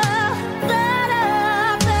 better, better,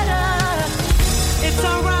 better. It's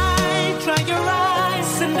alright, dry your eyes,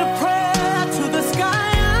 send a prayer to the sky.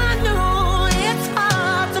 I know it's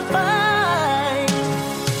hard to find,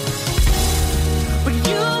 but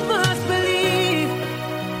you must believe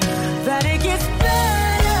that it gets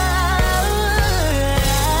better.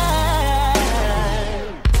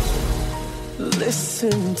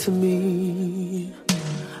 Listen to me.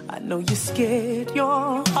 I know you're scared,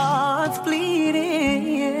 your heart's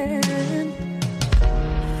bleeding.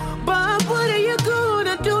 But what are you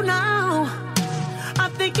gonna do now? I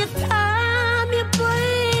think it's time you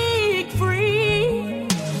break free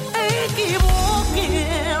and keep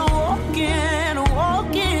walking, walking,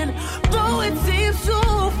 walking, though it seems so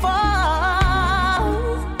far.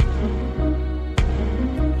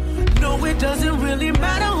 No, it doesn't really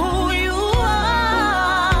matter who you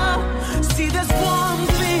are. See, there's one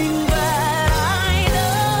thing that I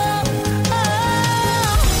know.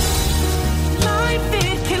 Life,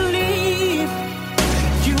 it can leave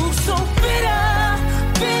you so bitter,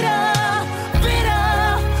 bitter, bitter,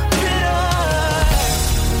 bitter.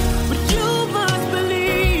 But you must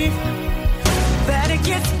believe that it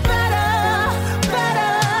gets better,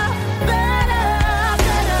 better, better,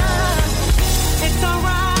 better. It's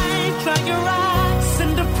alright, dry your eyes,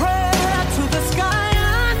 send a prayer to the sky.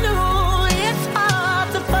 I know it's hard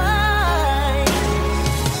to find,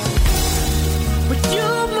 but you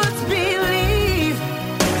must believe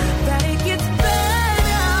that it gets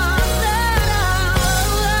better, better.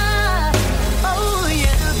 Oh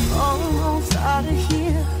yeah, almost out of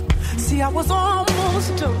here. See, I was almost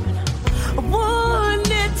done. I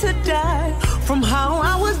wanted to die from how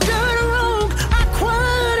I was done wrong. I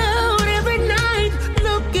cried out every night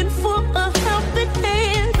looking for a helping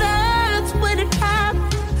hand. That's when it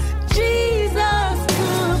happened. Jesus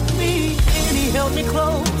took me and he held me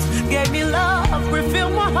close, gave me love,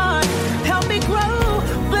 refilled my heart, helped me grow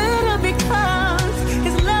better because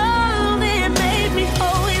his love, it made me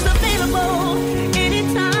whole. He's available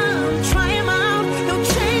anytime. Try him out, he'll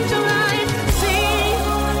change your life. See,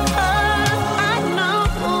 I know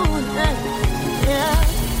that, yeah,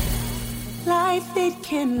 life, it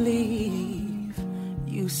can leave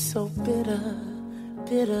you so bitter,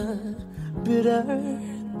 bitter, bitter,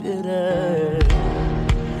 bitter.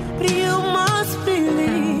 But you must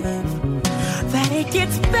believe that it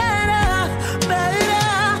gets better,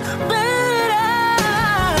 better, better.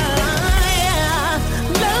 Yeah.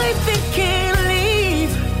 Life, it can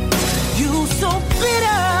leave you so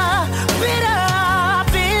bitter, bitter,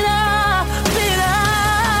 bitter, bitter.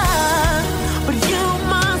 But you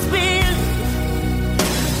must believe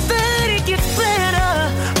that it gets better,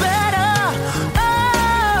 better.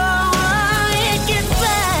 Oh, it gets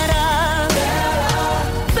better,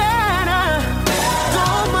 better, so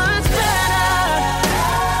much better,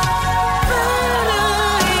 better.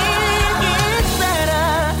 It gets better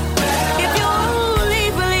if you only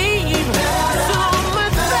believe. So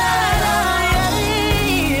much better,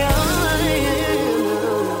 yeah.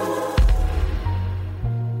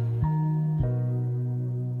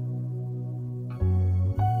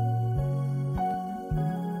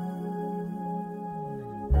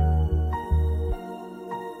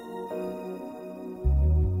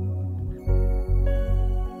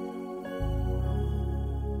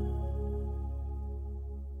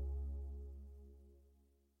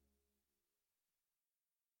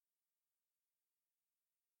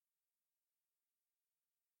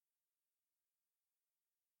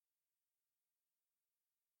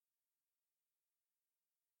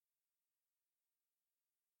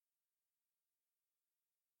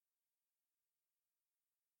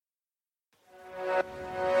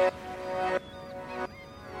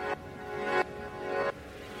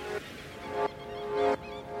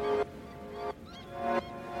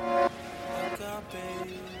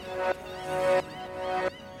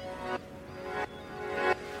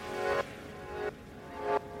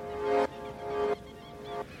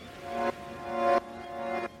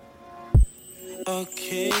 A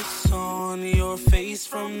kiss on your face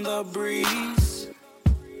from the breeze.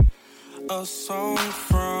 A song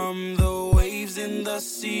from the waves in the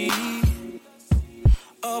sea.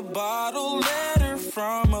 A bottle letter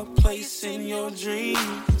from a place in your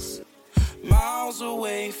dreams. Miles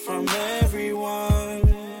away from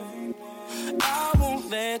everyone. I won't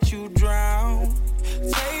let you drown.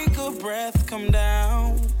 Take a breath, come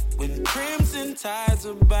down. When crimson tides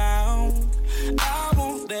abound, I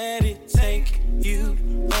won't let it take you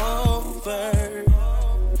over.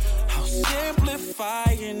 I'll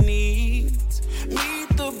simplify your needs.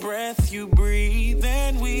 Meet the breath you breathe,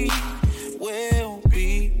 and we will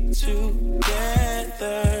be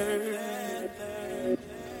together.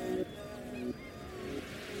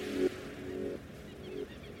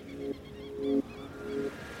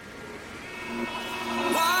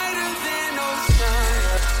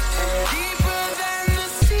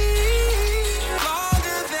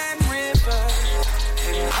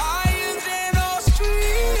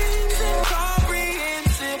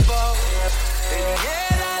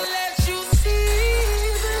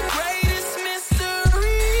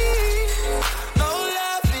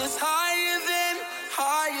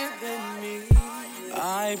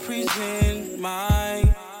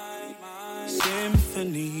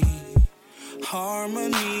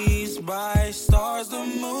 Harmonies by stars, the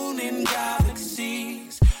moon, and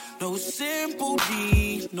galaxies. No simple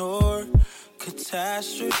deed nor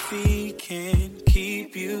catastrophe can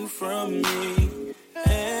keep you from me.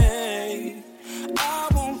 Hey, I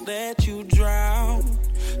won't let you drown.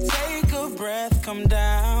 Take a breath, come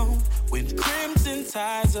down. When crimson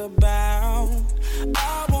tides abound,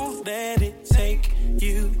 I won't let it take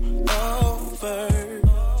you over.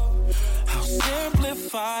 I'll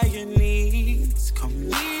simplify your needs. Come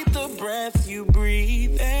meet the breath you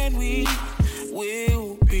breathe, and we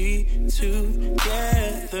will be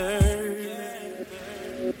together.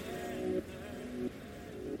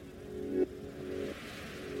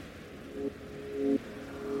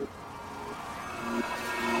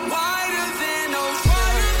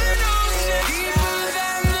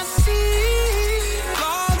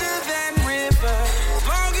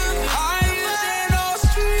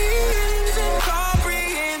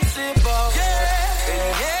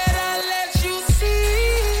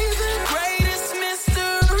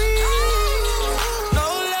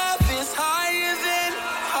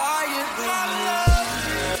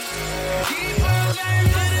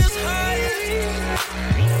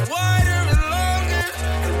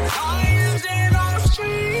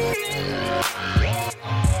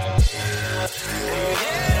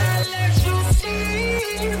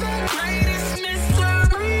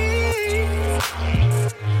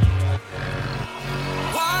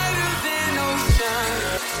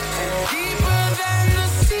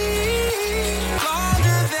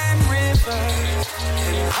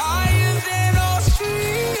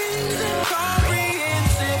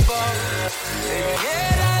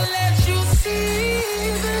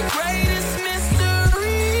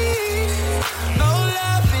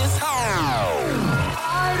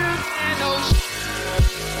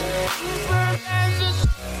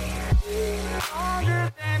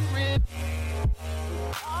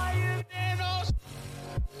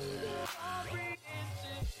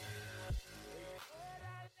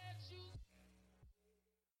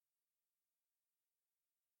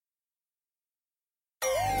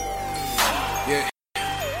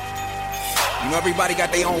 Everybody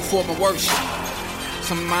got their own form of worship.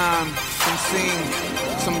 Some mime, some sing,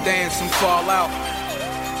 some dance, some fall out.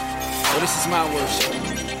 Well, this is my worship.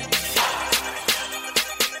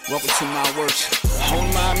 Welcome to my worship.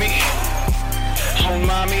 Don't mind me,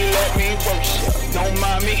 let me worship. Don't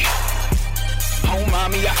mind me,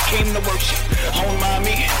 I came to worship. Don't mind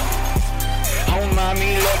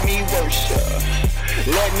me, let me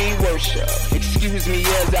worship. Excuse me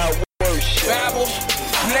as I worship. Babble,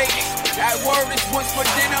 late. That word is once for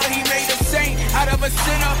dinner. He made a saint out of a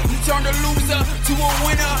sinner. He turned a loser to a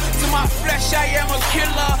winner. To my flesh, I am a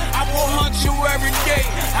killer. I will hunt you every day.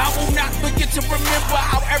 I will not forget to remember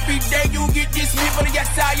how every day you get dismembered.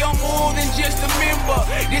 Yes, I am more than just a member.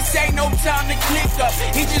 This ain't no time to click up.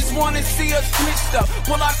 He just wanna see us twitched up.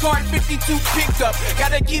 Pull our card 52 pickup.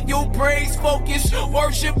 Gotta keep your praise focused.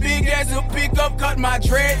 Worship big as a pickup. Cut my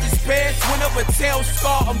dreads this past winter, but tail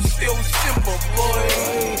scar, I'm still simple, boy.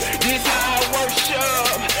 This how I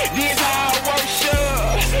worship. This how I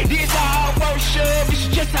worship. This how I worship. This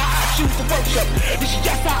is just how I choose to worship. This is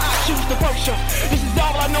just how I choose to worship. This is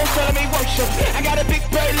all I know, so let me worship. I got a big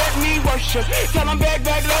prayer, let me worship. Tell them back,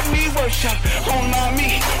 let me worship. Don't mind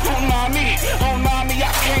me,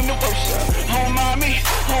 I came to worship. Don't mind me,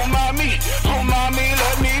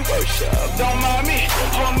 let me worship. Don't mind me,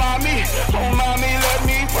 let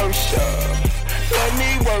me worship. Let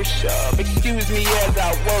me worship. worship. Excuse me as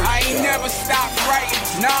I worship. I ain't never stopped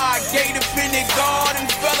writing. Nah, I gave up in the God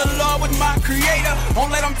and fell in love with my creator.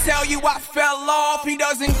 Won't let him tell you I fell off. He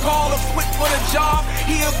doesn't call or quit for the job.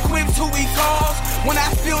 He equips who he calls. When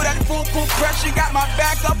I feel that full pressure, got my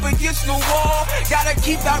back up against the wall. Gotta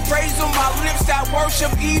keep that praise on my lips, that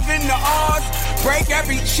worship even the odds. Break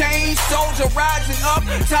every chain, soldier rising up.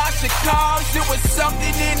 Tasha Cobbs, it was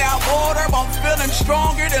something in that water. I'm feeling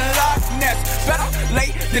stronger than Loch Ness. Better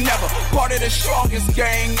late than never. Part of the strongest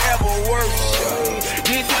gang ever. Worship.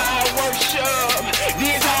 This how I worship.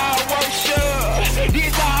 This how I worship.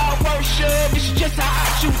 This how I worship. This is just how I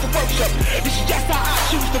choose to worship. This is just how I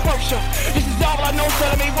choose to worship. This is all I know,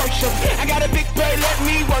 tell me worship. I got a big prayer, let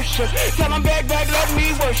me worship. Tell them back, let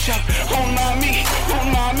me worship. On my me, on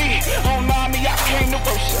my me, on my me, I came to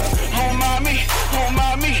worship. On my me, on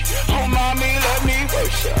my me, on my me, let me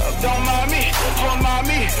worship. Don't mind me, on my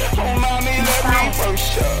me, on my me, let me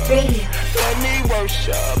worship. Let me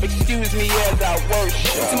worship. Excuse me as I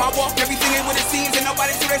worship. To my walk, everything ain't what it seems, and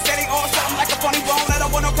nobody see they say they all something like a funny bone. I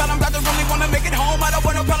don't want no problem, I just really wanna make it home. I don't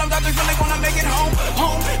want no problem, I just really wanna make it home.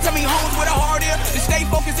 Home, tell me home's where the heart is. To stay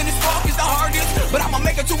focused in this walk is the hardest, but I'ma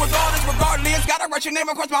make it to regardless. Gotta write your name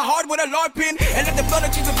across my heart with a Lord pen, and let the blood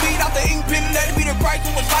of Jesus bleed out the ink pen. Let it be the Christ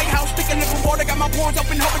who was lighthouse, sticking in the water. Got my pores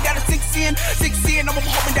open, hoping that it sinks in. I'm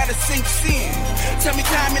hoping that it sinks in. Tell me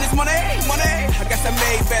time and it's money. I guess I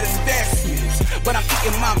made better investments, but I'm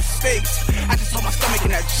eating my mistakes. I just hold my stomach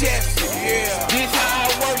in that chest. Yeah. This how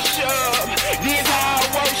I worship. This how I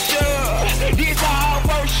worship. This how I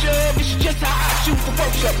worship. This is just how I choose to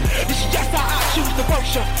worship. This is just how I choose to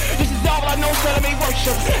worship. This is all I know, tell me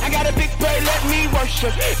worship. I got a big prayer, let me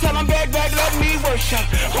worship. Tell them back, let me worship.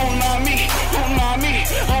 On my me, on my me,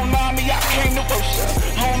 on my me, I came to worship.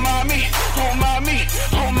 On my me, on my me,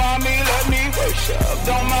 on my me, let me worship.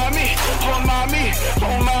 Don't mind me, on my me,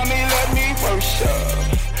 on my me, let me worship.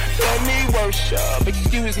 Let me worship.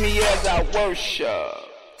 Excuse me as I worship.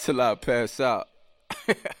 Till I pass out.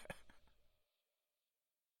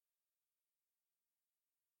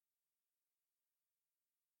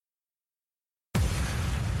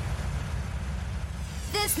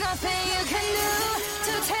 There's nothing you can do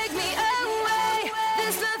to take me away.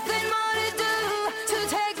 There's nothing more to do to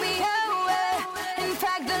take me away. In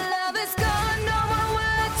fact, the love is gone, no more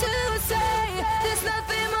word to say. There's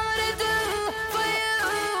nothing more to do for you.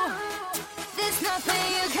 There's nothing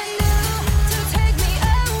you can do to take me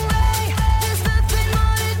away. There's nothing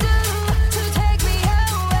more to do to take me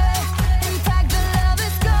away. In fact, the love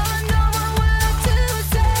is gone, no more word to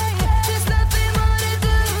say. There's nothing more to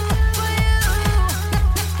do for you.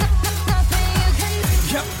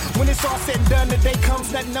 Yep, when it's all said and done, the day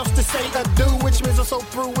comes, nothing else to say or do. Which means I'm so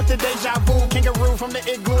through with the deja vu. Kangaroo from the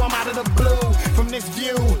igloo, I'm out of the blue. From this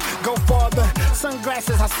view, go farther.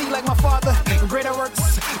 Sunglasses, I see like my father. Greater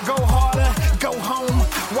works, go harder. Go home,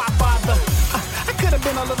 why bother? I could have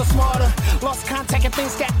been a little smarter. Lost contact and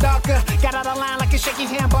things got darker. Got out of line like a shaky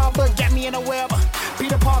hand barber. Got me in a web.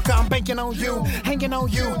 Peter Parker, I'm banking on you, hanging on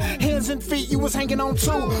you. Hands and feet, you was hanging on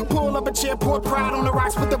too. Pull up a chair, pour pride on the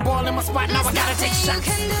rocks, put the ball in my spot. Now I gotta take shots.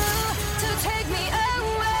 There's nothing you can do to take me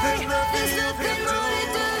away. There's nothing more to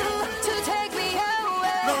do to take me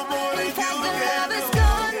away. No more than you can do. The love is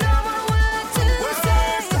gone, no more word to say.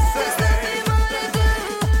 There's nothing more to do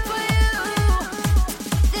for you.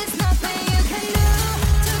 There's nothing you can do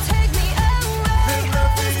to take me away.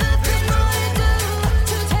 There's nothing more to do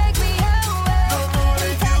to take me away. No more than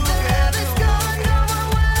you can do. The love is gone, no more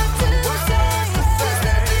word to say. There's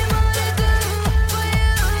nothing more to do for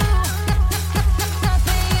you.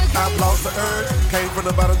 I've lost the urge, came from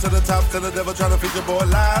the bottom to the top, to the devil trying to feed your boy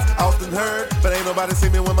lies. Often heard, but ain't nobody see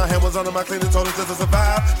me when my hand was under my cleaning toilet just to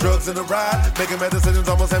survive. Drugs in the ride, making bad decisions,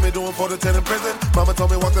 almost had me doing 4 to 10 in prison. Mama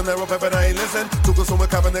told me walk the narrow path, but I ain't listen. To consume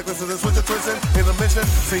with copper necklaces and switch a twisting. In a mission,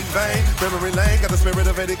 seem vain, memory lane, got the spirit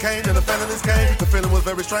of Eddie Kane, and the felonies came. The feeling was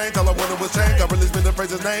very strange, all I wanted was change. I released me to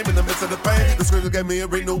praise his name in the midst of the pain. The scripture gave me a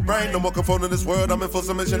renewed brain, no more conforming in this world, I'm in full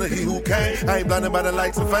submission to he who came. I ain't blinded by the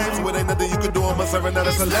lights and fame, so it ain't nothing you can do, I'm a servant, not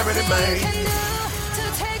a celebrity, man. To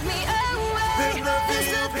take me away. There's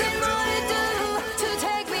nothing more to do to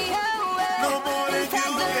take me away. No more than you can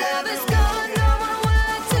do. The love is gone, no more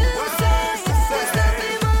word to say. There's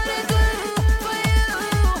nothing more to do for you.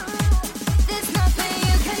 There's nothing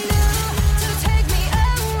you can do to take me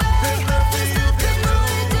away. There's nothing more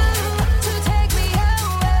to do to take me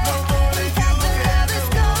away. No more than you can do. The love is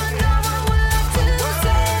gone, no more word to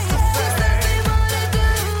say. There's nothing more to do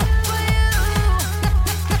for you.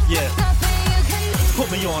 Yeah. Nothing you can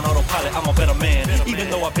Put me on autopilot, I'm a better man. Even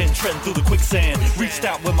though I've been treading through the quicksand. Reached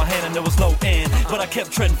out with my hand and there was no end. But I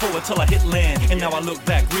kept treading forward till I hit land. And now I look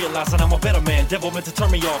back, realizing I'm a better man. Devil meant to turn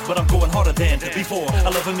me off, but I'm going harder than before. I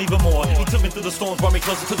love him even more. He took me through the storms, brought me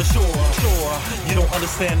closer to the shore. You don't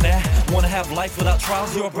understand that. Wanna have life without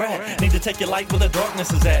trials, you're a brat. Need to take your light where the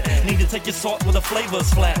darkness is at. Need to take your salt where the flavor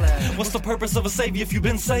is flat. What's the purpose of a savior if you've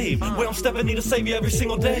been saved? Where I'm stepping, need a savior every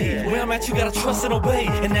single day. Where I'm at, you gotta trust and obey.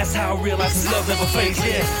 And that's how I realize his love never fades.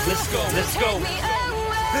 Yeah, let's go, let's go.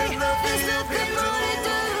 There's nothing you can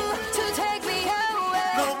do to take me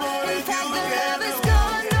away. No more than you can do. Love is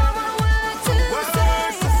gone, no more words to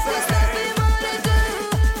say. There's nothing more to do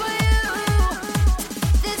for you.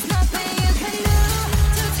 There's nothing you can do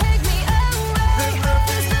to take me away.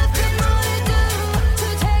 There's nothing you can do to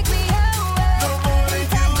take me away. No more than you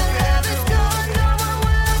can do. Love is gone, no more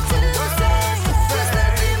words to say. There's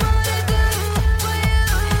nothing more to do for you.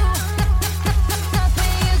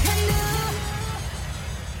 Nothing you can do.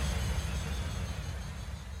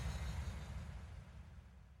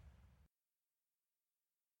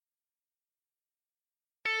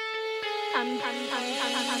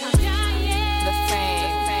 The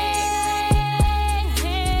fame.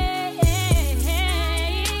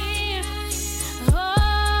 Oh,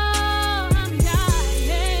 I'm dying.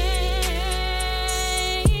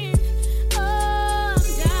 Oh, I'm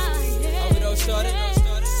dying. Overdose started,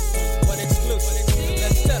 but exclusive.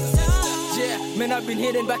 Let's tell them. Yeah, man, I've been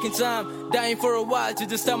hidden back in time, dying for a while to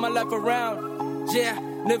just turn my life around. Yeah,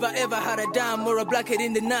 never ever had a dime or a blackhead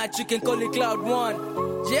in the night. You can call it cloud one.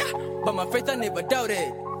 Yeah, but my faith I never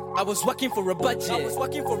doubted. I was working for a budget.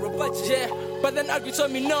 Yeah, but then Agri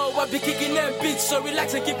told me no. I be kicking them beats, so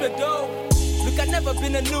relax and keep it dough. Look, I never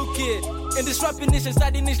been a new kid. In this rapping niche and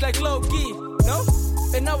starting niche like low key. No,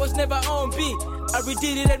 and I was never on beat. I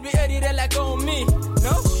redid it and re-edited it like on me.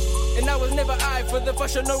 No. And I was never eye for the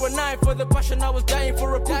passion or an eye for the passion. I was dying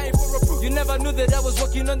for a proof. You never knew that I was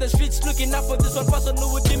walking on the streets looking up for this one person who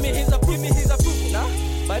would give me his approof. Nah,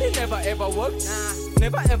 but it never ever worked.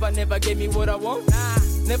 Never gave me what I want.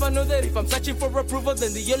 Never knew that if I'm searching for approval,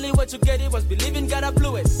 then the only way to get it was believing God. I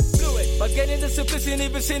blew it. But getting the simplicity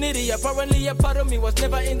vicinity, apparently a part of me was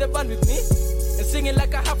never in the band with me. And singing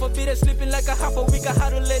like a half a beat and sleeping like a half a week. I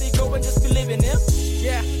had to let it go and just believe in him.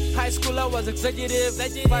 Yeah, high school I was executive.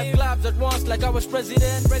 5 clubs at once like I was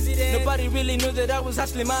president. Nobody really knew that I was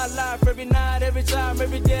hustling my life. Every night, every time,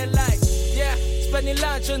 every day like. Yeah, spending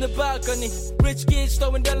lunch on the balcony. Rich kids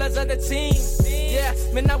throwing dollars at the team. Yeah,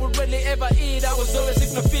 man, I would rarely ever eat. I was always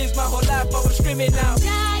hypnotized my whole life. I was screaming out.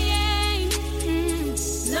 Dying,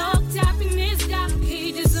 locked up in this dark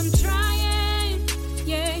cages. I'm trying,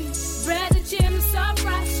 yeah. Brother Jim, so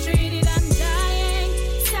frustrated. I'm dying,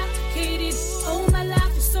 suffocated. Oh, my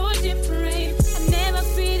life is so different. I never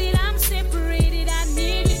feel it. I'm separated. I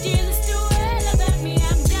need you, Jesus, to elevate me.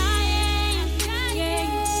 I'm dying, yeah.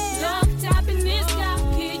 Locked up in this dark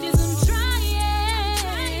cages. I'm trying,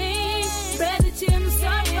 Brother Jim, so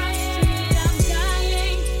frustrated. I'm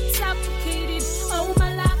dying, suffocated. Oh, my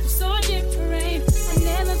life is so different. I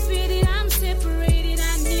never feel it. I'm separated. I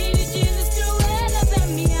need you, Jesus, to elevate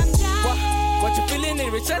me. I'm What you feeling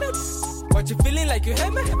in return? What you feeling like you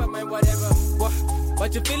hate me? Whatever.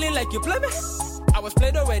 What you feeling like you play me? I was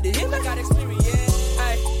played already, hit me. I got experience.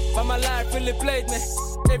 Ay, but my life really played me.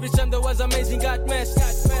 Every time there was amazing, got messed.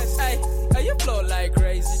 Ay, you flow like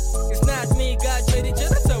crazy. It's not me, God made it,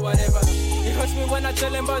 just so whatever. It hurts me when I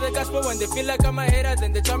tell them about the gospel. When they feel like I'm a hater,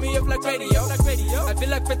 then they turn me off like radio. I feel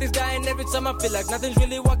like faith is dying every time I feel like nothing's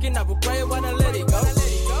really working. I will cry when I let it go.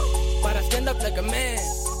 But I stand up like a man.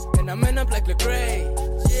 And I man up like Lecrae.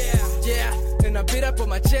 Yeah, and I beat up on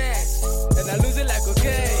my chest. And I lose it like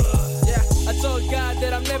okay. Yeah, I told God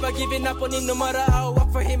that I'm never giving up on him no matter how I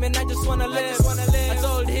work for him and I just wanna live. I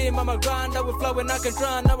told him I'm a grind, I will flow and I can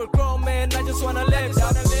run, I will grow, man, I just wanna live.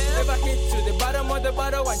 Never hit to the bottom of the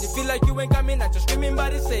bottle when you feel like you ain't coming, I just screaming by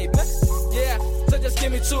the save, man. Yeah, so just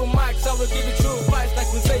give me 2 mics, I will give you true vibes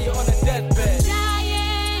like we say you on a deathbed.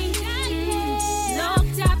 dying,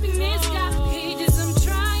 locked up in this dark cages. I'm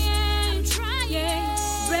trying, yeah.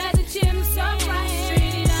 Brother Jim, so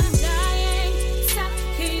frustrated. I'm dying,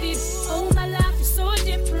 suffocated. Oh, my life is so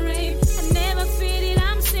different. I never feel it.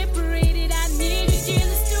 I'm separated. I need you,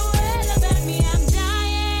 Jesus, to elevate me. I'm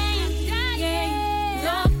dying, yeah.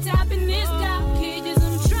 Locked up in this dark cages.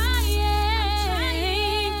 I'm trying,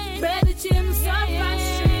 Brother Jim, so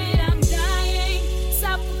frustrated. I'm dying,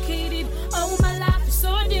 suffocated.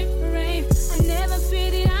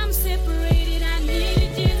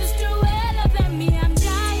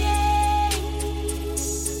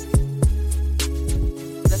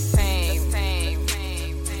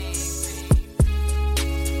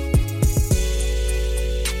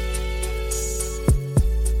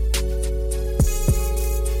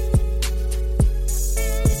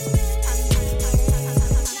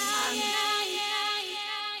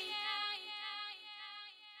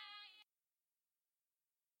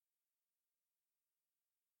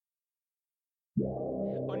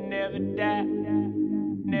 will never die,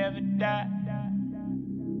 never die,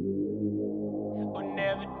 will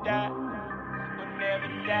never die, will never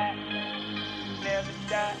die, never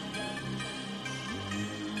die,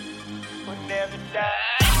 will never die.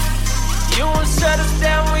 You won't shut us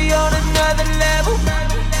down, we on another level.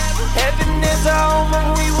 Heaven is our home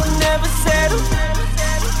and we will never settle.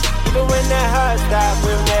 Even when that heart stops,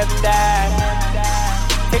 we'll never die.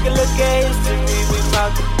 Take a look at history, we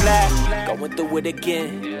multiply. Going through it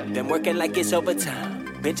again, been working like it's overtime.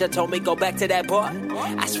 Bitch, I told me go back to that bar.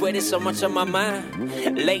 I swear there's so much on my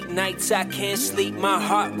mind. Late nights I can't sleep, my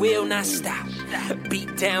heart will not stop.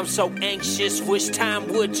 Beat down so anxious, wish time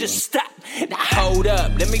would just stop. Now hold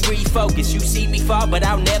up, let me refocus. You see me fall, but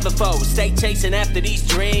I'll never fold. Stay chasing after these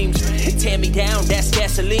dreams. Tear me down, that's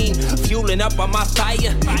gasoline. Fueling up on my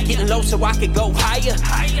fire. Getting low so I can go higher.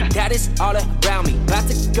 That is all around me, about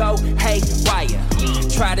to go haywire.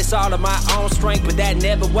 Try this all on my own strength, but that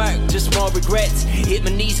never worked. Just more regrets. Hit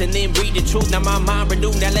my knees and then read the truth. Now my mind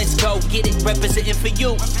renewed, now let's go get it. Representing for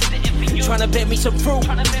you. Tryna bet me some fruit.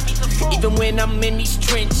 Even when I'm in these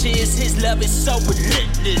trenches, his love is so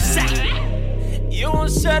relentless. You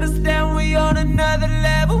won't shut us down, we on another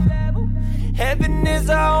level. Heaven is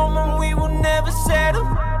our home and we will never settle.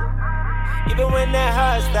 Even when that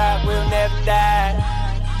heart stops, we'll never die.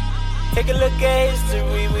 Take a look at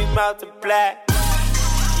history, we multiply.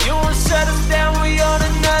 You won't shut us down, we on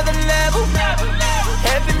another level.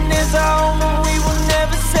 Heaven is our home and we will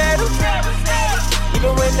never settle.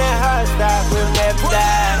 Even when that heart stops, we'll never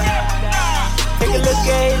die. Take a look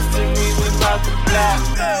at history, we multiply.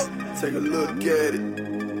 Take a look at it.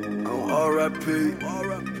 On R.I.P.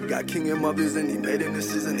 Got King in my business and he made it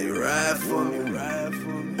decision. They ride for me.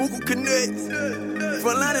 Buku connects.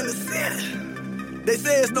 Frontline in the city. They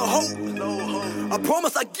say it's no hope. I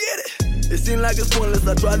promise I get it. It seems like it's pointless.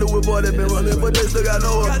 I tried to avoid it, been running, but they still got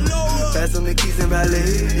no up. Pass them the keys and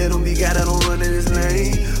valet. Let them be God, I don't run in this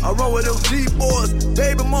lane. I run with them G-boys,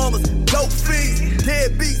 baby mamas, dope fiends,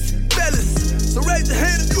 deadbeats, fellas. So raise your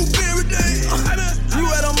hand if you been redeemed. You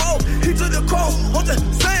at a mall, he took the cross on the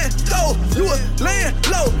sand, though. You was laying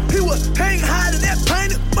low, he was hanging high in that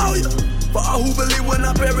painted motor. For all who believe when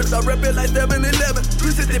I perish, I rep it like 7-11,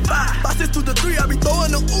 365. By 6 to the 3, I be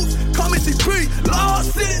throwing the oops. Call me C3, Lord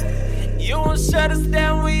City. You won't shut us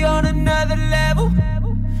down, we on another level.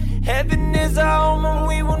 Heaven is our home and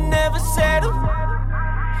we will never settle.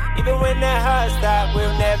 Even when that heart stops,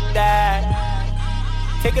 we'll never die.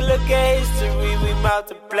 Take a look at history, we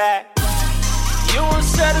multiply. You won't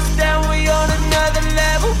shut us down, we on another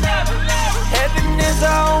level. Heaven is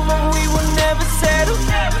our home and we will never settle.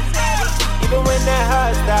 Even when that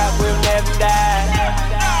heart stops, we'll never die.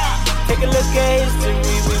 Take a look at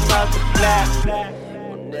history, we multiply.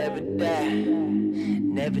 We'll never die,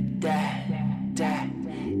 never die, die,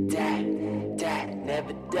 die, die,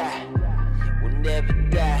 never die. We'll never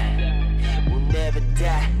die, we'll never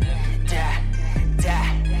die, die,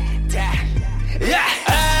 die, die. Yeah!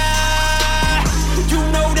 You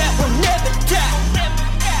know that we'll never die.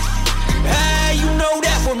 You know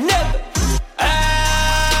that we'll never.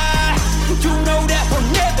 You know that we'll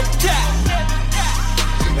never die.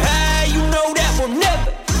 You know that we'll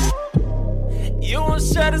never. You won't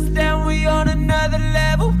shut us down, we on another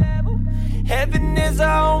level. Heaven is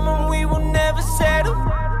our home and we will never settle.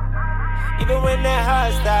 Even when that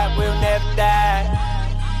heart stops, we'll never die.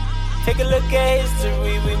 Take a look at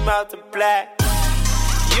history, we multiply.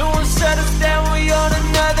 You won't shut us down, we on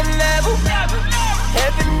another level.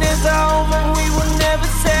 Heaven is our home and we will never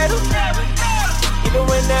settle. Even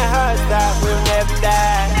when that heart stops, we'll never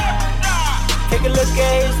die. Take a look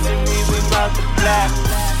at history, we multiply.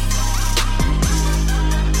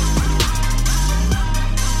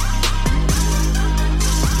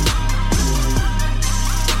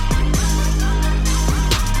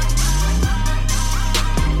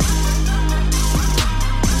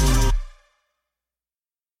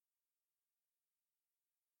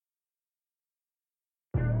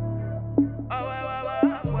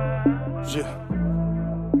 Yeah.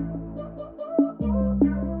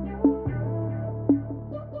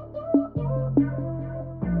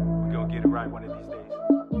 We gonna get it right one of these days.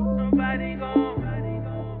 Somebody gon'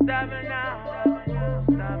 stop it now.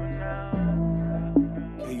 Stop it now.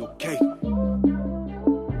 Hey, okay.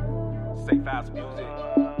 Safe house music.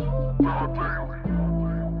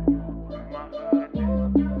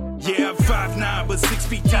 Yeah, I'm 5'9", but 6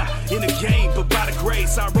 feet deep in the game, but by the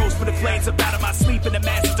grace, I rose from the flames up out of my sleep, and the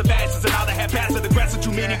masses of ashes, and all I have passed of the grass, the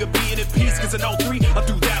true meaning of being in peace, cause in 03, I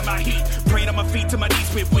threw down my heat, praying on my feet till my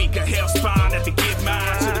knees went weak, a hell spawn had to give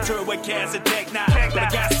mine, to the turd with cast and tech 9, but I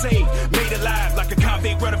got saved, made alive, like a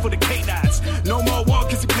convict running for the K9s, no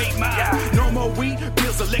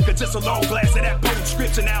so long, blasted that potent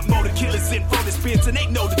scripture. Now more the killers in for the spits, and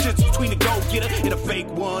ain't no difference between a go-getter and a fake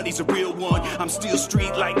one. He's a real one. I'm still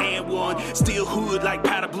street like and1, still hood like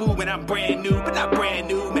powder blue, and I'm brand new, but not brand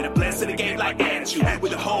new. Man, I'm blessed in the game like attitude,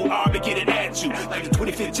 with the whole army getting at you, like the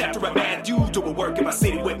 25th chapter of Matthew. Doing work in my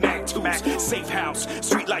city with Mac 2s. Safe house,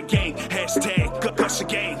 street like gang, hashtag Gusher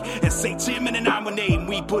gang. And St. Tim and I'm a name.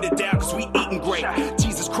 We put it down cause we eating great.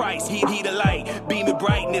 Jesus Christ, he the light, beaming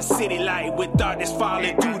bright in this city light, with darkness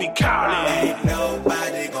falling through the calling. Ain't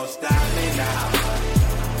nobody gonna stop me now.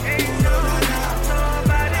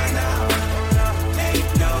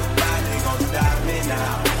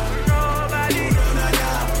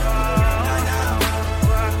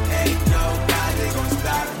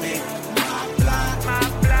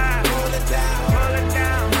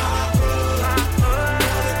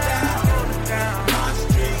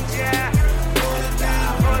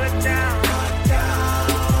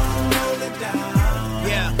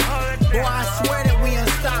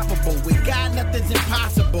 Nothing's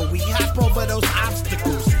impossible. We hop over those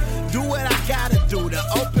obstacles. Do what I gotta do to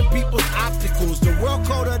open people's obstacles. The world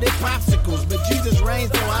colder than popsicles, but Jesus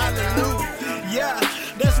reigns, so hallelujah. Yeah,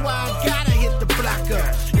 that's why I gotta hit the block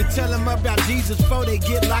up and tell them about Jesus before they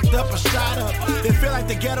get locked up or shot up. They feel like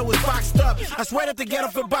the ghetto is boxed up. I swear that the ghetto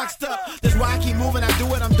feel boxed up. That's why I keep moving. I do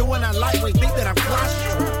what I'm doing. I lightweight think that I'm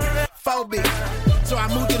claustrophobic. So I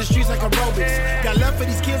move to the streets like aerobics. Got love for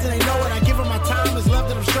these kids and they know it. I give them my time, it's love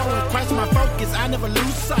that I'm showing. Christ my focus, I never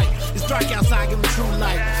lose sight. It's dark outside, give them true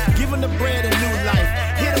light. Give them the bread and new life.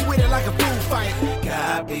 Hit them with it like a food fight.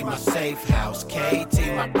 God be my safe house,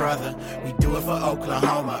 KT my brother. We do it for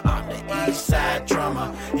Oklahoma. I'm the east side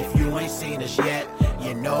drummer. If you ain't seen us yet,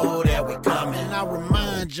 you know that we coming. I'll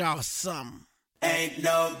remind y'all something. Ain't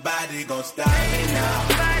nobody gonna stop me now.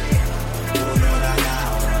 Oh, no, no, no.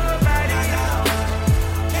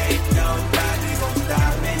 Nobody gon'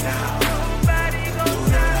 stop me now. Nobody gon'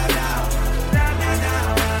 stop me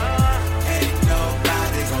now. Ain't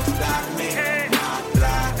nobody gon' stop me. My block,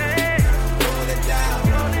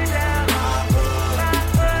 hold it down.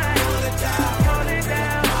 My hood, hold it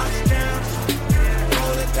down. My streets,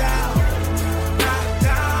 hold it down.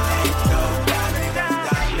 Ain't nobody gon'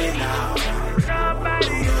 stop me now.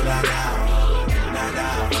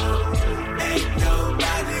 Ain't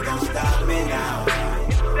nobody gon' stop me now.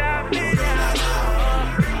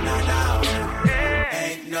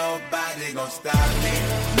 Nobody gon' stop me.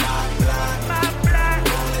 My block,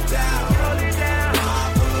 hold it down. My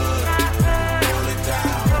hood,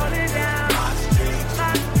 hold it down. My streets,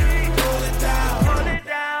 hold it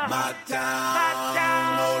down. My town,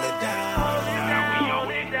 hold it down. We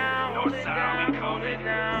own it. North side we call it.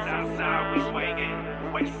 South side we swinging.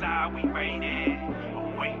 West side we raiding.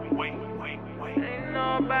 Wait. Ain't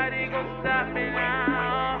nobody gon' stop me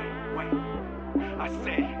now. I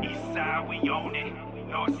said east side we own it.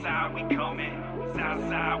 North side we coming, south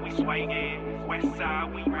side we swinging, west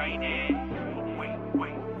side we raining. Wait.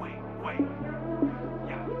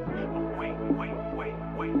 Yeah.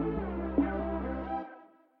 Wait.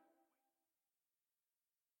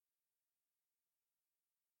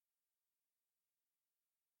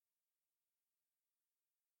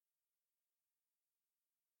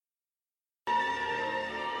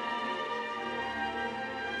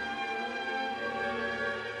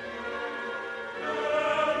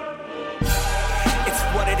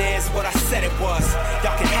 What I said it was.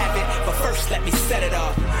 Y'all can have it, but first let me set it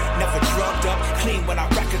up. Never drugged up, clean when I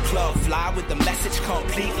wreck a club. Fly with the message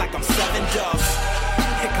complete like I'm 7 doves.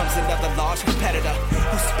 Here comes another large competitor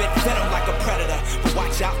who spit venom like a predator. But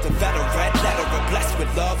watch out, the veteran, letterer, blessed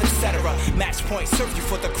with love, etc. Match point, serve you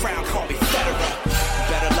for the crown, call me Federer.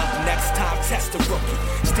 Better luck next time, test a rookie.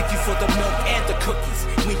 Stick you for the milk and the cookies.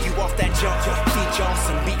 Wean you off that junk, feed y'all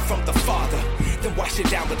some meat from the father. Then wash it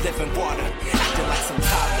down with living water, acting like some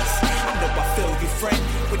toddlers. I know I feel you, friend,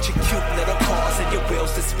 with your cute little cars and your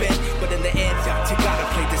wheels to spin. But in the end, you gotta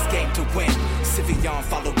play this game to win. Civion,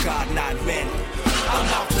 follow God, not men. I'm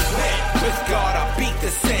out to win. With God, I beat the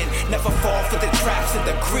sin. Never fall for the traps and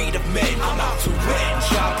the greed of men. I'm out to win.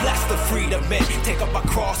 God bless the freedom men. Take up my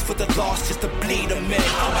cross for the lost just to bleed them in.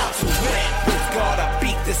 I'm out to win. With God, I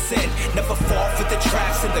beat the sin. Never fall for the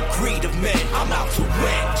traps and the greed of men. I'm out to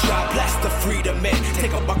win. God bless the freedom men.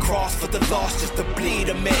 Take up my cross for the lost just to bleed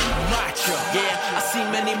them in. Macho. Yeah, I see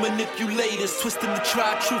many manipulators twisting the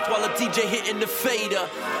tri-truth while a DJ hitting the fader.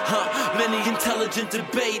 Many intelligent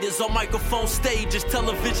debaters on microphone stages,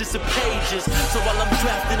 televisions and pages. So while I'm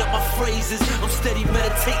drafting up my phrases, I'm steady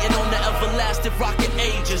meditating on the everlasting rocket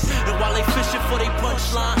ages. And while they they fishing for their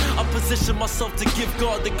punchline. I position myself to give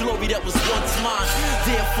God the glory that was once mine.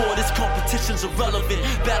 Therefore, this competition's irrelevant.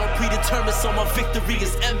 Battle predetermined, so my victory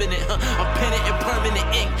is imminent. I'm pennant in permanent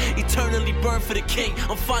ink, eternally burned for the king.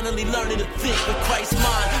 I'm finally learning to think with Christ's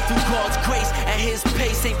mind. Through God's grace, at his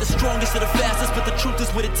pace. Ain't the strongest or the fastest, but the truth is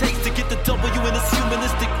what it takes to get the W in this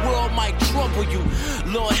humanistic world might trouble you.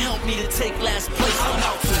 Lord, help me to take last place. I'm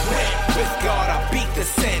out to win. With God, I beat the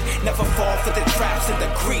sin. Never fall for the traps and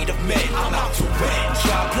the greed of men. I'm out to win.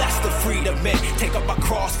 God bless the freedom men. Take up my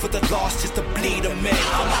cross for the lost just to bleed a man.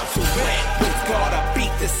 I'm out to win. With God, I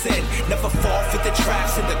beat the sin. Never fall for the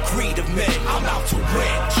traps and the greed of men. I'm out to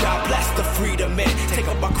win. God bless the freedom men. Take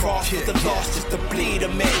up my cross for the lost just to bleed a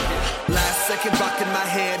man. Last second rocking my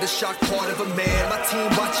hand, the shock part of a man. My team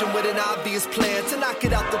watching with an obvious plan to knock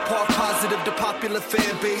it out the park, positive to popular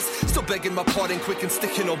fan base. Still begging my pardon quick and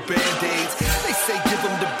sticking on band-aids. They say give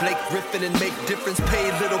them to Blake Griffin and make difference.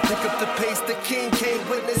 Pay little, pick up the pace, the king can't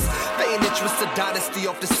witness. Paying interest to dynasty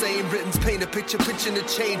off the same writtens. Paint a picture, pitching a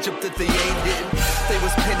change up that they ain't hitting. They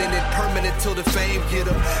was pinning it permanent till the fame get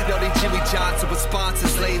them. Now they Jimmy Johnson with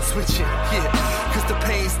sponsors, lane switching. Yeah, cause the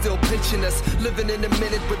pain's still pinching us. Living in the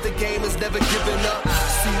minute, but the game is never giving up.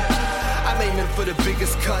 See, I'm aiming for the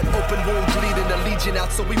biggest cut. Open wound bleeding, a legion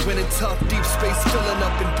out, so we winning tough. Deep space filling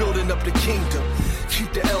up and building up the kingdom.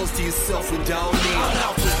 Keep the L's to yourself and down need. I'm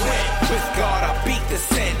out to win. With God, I beat the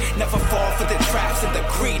sin. Never fall for the traps and the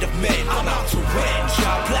greed of men. I'm out to win.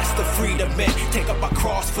 God bless the freedom men. Take up my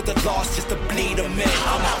cross for the lost just to bleed a man.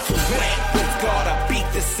 I'm out to win. With God, I beat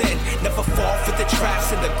the sin. Never fall for the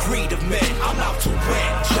traps and the greed of men. I'm out to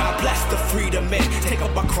win. God bless the freedom men. Take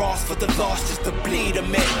up my cross for the lost just to bleed a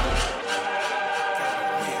man.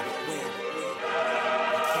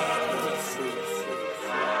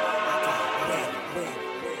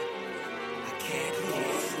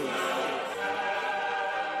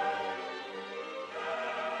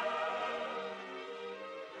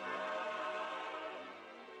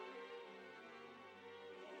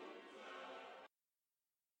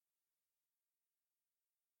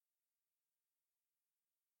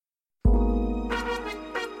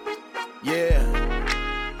 Yeah,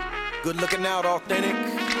 good looking out, authentic.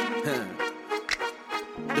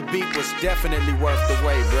 The beat was definitely worth the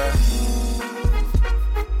wait, bruh.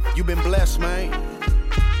 You been blessed, man.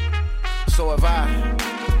 So have I.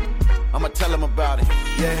 I'ma tell him about it.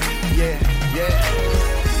 Yeah.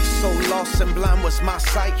 So lost and blind was my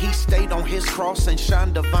sight. He stayed on his cross and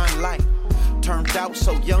shined divine light. Turned out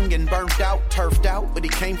so young and burnt out, turfed out, but he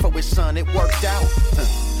came for his son, it worked out.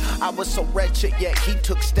 I was so wretched, yet he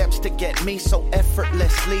took steps to get me so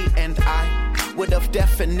effortlessly. And I would have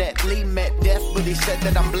definitely met death, but he said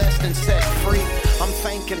that I'm blessed and set free. I'm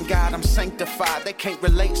thanking God, I'm sanctified. They can't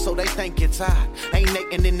relate, so they think it's I. Ain't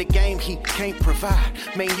making in the game, he can't provide.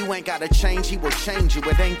 Man, you ain't gotta change, he will change you,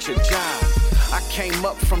 it ain't your job. I came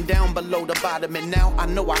up from down below the bottom, and now I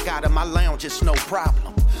know I got in my lounge, it's no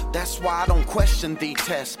problem. That's why I don't question the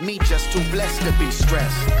test. Me just too blessed to be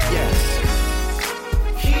stressed, yes.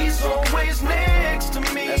 He's always next to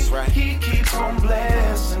me. That's right. He keeps on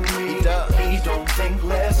blessing me. He does. He don't think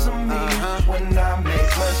less of me when I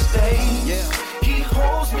make mistakes. Yeah. He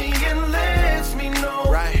holds me and lets me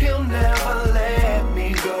know he'll never let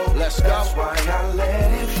me go. Let's go. That's why I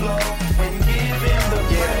let it flow and give him the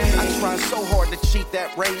praise. I tried so hard to cheat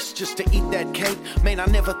that race just to eat that cake. Man, I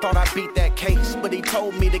never thought I'd beat that case, but he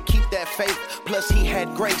told me to keep that faith. Plus he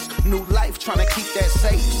had grace, new life, trying to keep that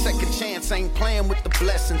safe. Second chance, ain't playing with the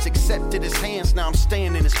blessings. Accepted his hands, now I'm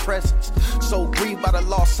staying in his presence. So grieved by the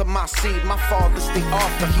loss of my seed. My father's the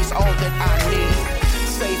author, he's all that I need.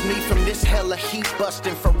 Save me from this hella heat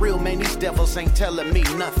busting. For real, man, these devils ain't telling me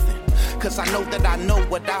nothing. Cause I know that I know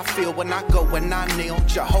what I feel when I go and I kneel.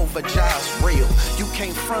 Jehovah Jireh's real. You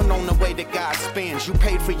can't front on the way that God spends. You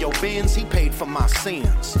paid for your bins, he paid for my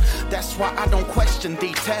sins. That's why I don't question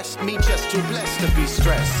the test. Me just too blessed to be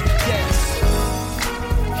stressed. Yes.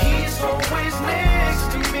 He's always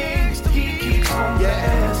next to me. He keeps on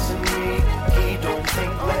blessing me. He don't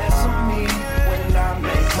think less of me when I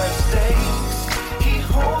make mistakes. He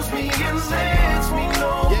holds me and lets me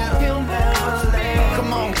know he'll never let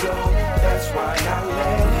me go. That's why I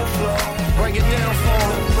let it flow. Bring it down for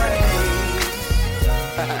him.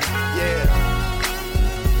 Yeah.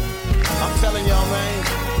 I'm telling y'all, man.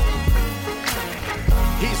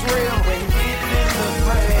 He's real. When giving the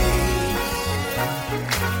praise,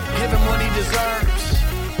 give him what he deserves.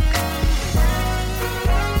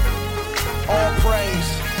 All praise,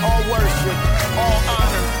 all worship, all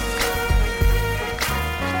honor.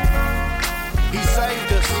 He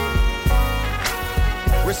saved us.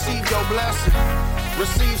 Receive your blessing.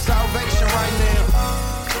 Receive salvation right now.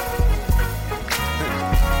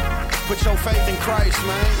 Put your faith in Christ,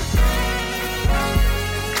 man.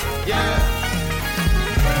 Yeah.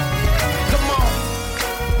 Come on.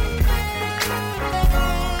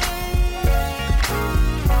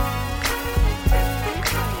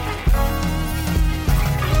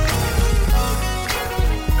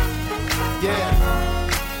 Yeah.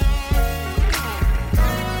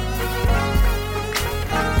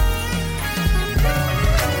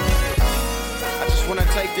 I just want to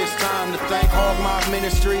take this time to thank Hog Mob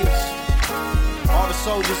Ministries, all the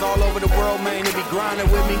soldiers all over the world, man. They be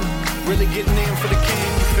grinding with me, really getting in for the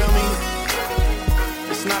king, you feel me?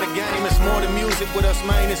 It's not a game, it's more than music with us,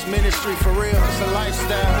 man. It's ministry for real, it's a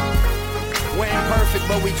lifestyle. We ain't perfect,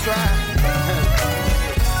 but we try.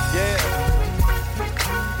 Yeah.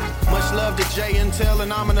 Much love to Jay Intel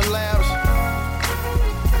and I'm in the labs.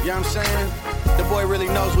 You know what I'm saying? The boy really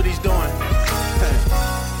knows what he's doing.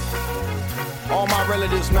 All my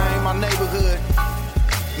relatives, man, my neighborhood.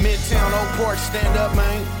 Midtown, Oak Park, stand up,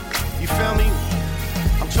 man. You feel me?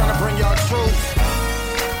 I'm trying to bring y'all truth.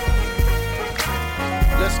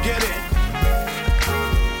 Let's get it.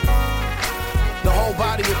 The whole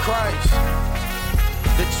body of Christ.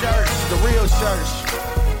 The church, the real church.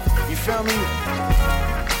 You feel me?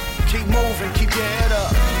 Keep moving, keep your head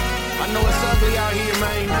up. I know it's ugly out here,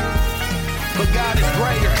 man, but God is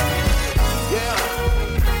greater. Yeah.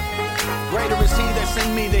 Greater is he that's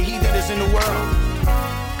in me than he that is in the world.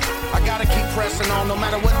 I gotta keep pressing on no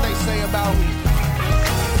matter what they say about me.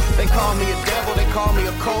 They call me a devil, they call me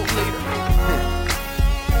a cult leader.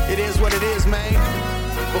 It is what it is, man.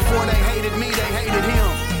 Before they hated me, they hated him.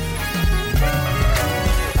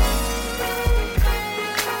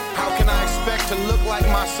 How can I expect to look like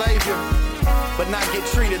my Savior, but not get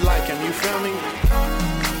treated like him, you feel me?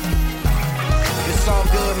 It's all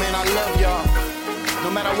good, man, I love y'all. No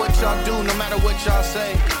matter what y'all do, no matter what y'all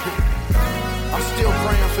say, I'm still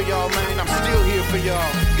praying for y'all, man. I'm still here for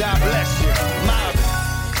y'all. God bless you. Marvin.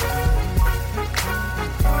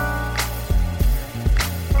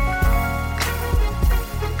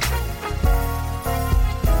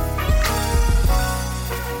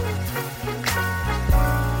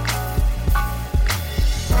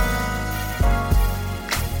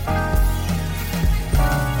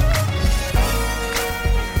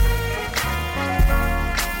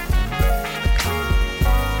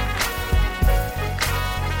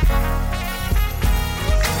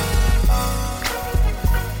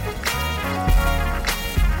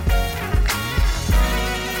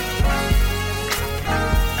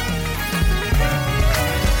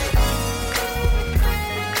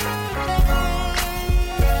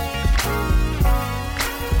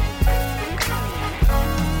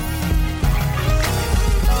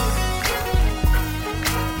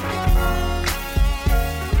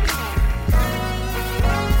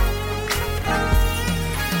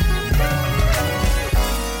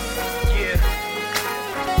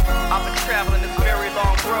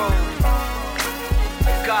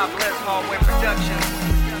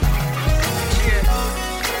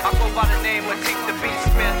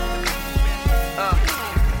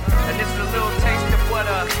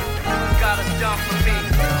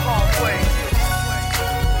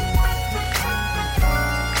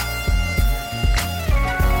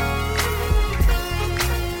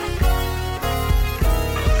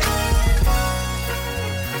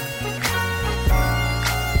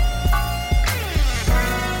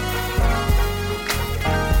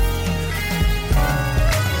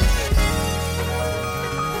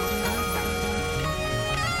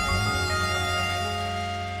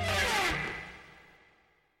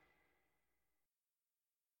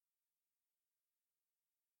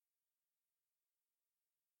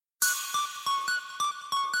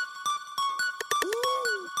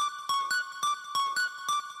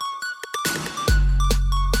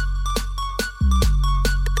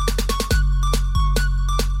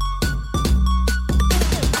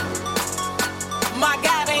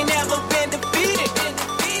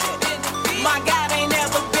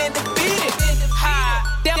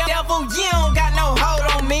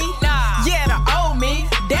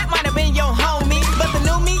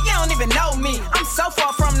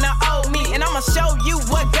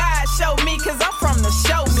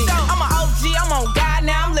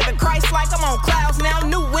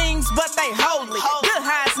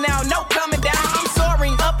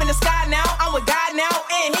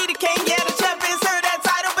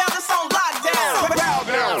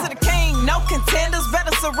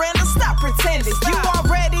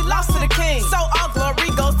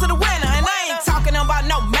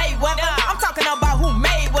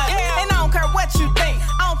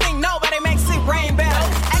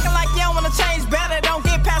 Change better, don't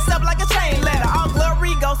get passed up like a chain letter. All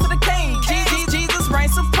glory goes to the king.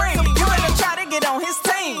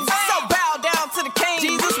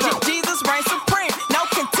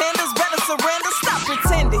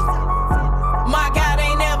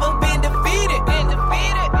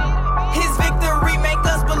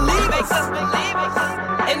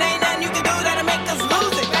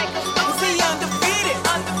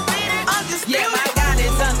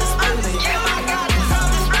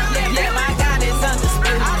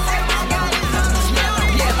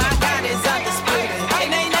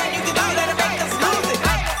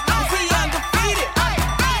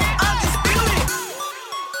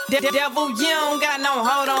 Devil, you don't got no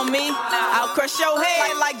hold on me. I'll crush your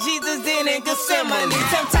head like Jesus did in Gethsemane.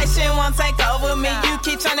 Temptation won't take over me. You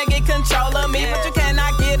keep trying to get control of me, but you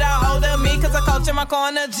cannot get a hold of me, cause I coach in my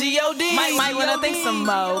corner, G.O.D. Might wanna think some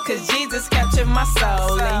more, cause Jesus captured my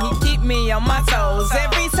soul, and he keep me on my toes.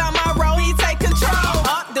 Every time I roll, he take control.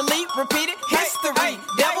 Up, delete, repeat it, history.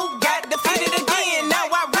 Devil got defeated again. Now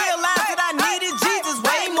I realize that I needed Jesus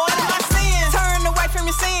way more than my sins. Turn away from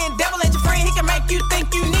your sin. Devil ain't your friend, he can make you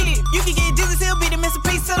think you need it. You can get Jesus, he'll be the missing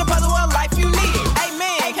piece to the puzzle of life you need it.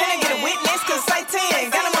 Amen. Can I get a witness? Cause Satan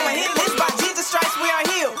got him on my hit list. By Jesus stripes we are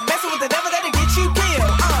healed. Messing with the devil, that'll get you killed.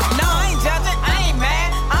 No, I ain't judging, I ain't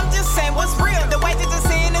mad. I'm just saying what's real. The wages of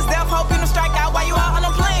sin is death. Hoping to strike out while you out on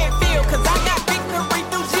the playing field. Cause I got victory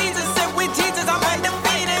through Jesus, and with Jesus I'm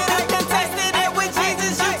undefeated, uncontested, and with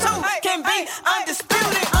Jesus you too can be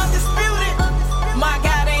undisputed, undisputed. My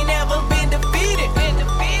God ain't never been defeated.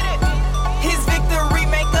 His victory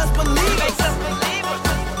make us believe it.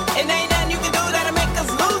 And ain't nothing you can do that'll make us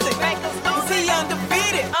lose it. Cause he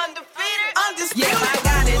undefeated, undisputed. Yeah, my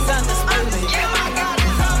God is undisputed. Yeah, my God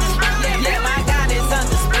is undisputed. Yeah, my God is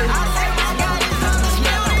undisputed.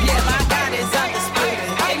 Yeah, my God is undisputed.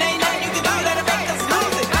 And ain't nothing you can do that'll make us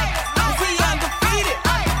lose it. Cause he undefeated,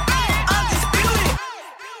 undisputed.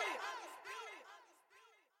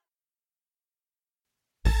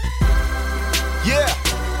 Yeah.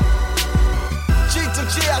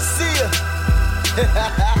 G2G, I see ya.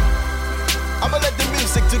 I'ma let the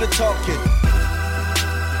music do the talking.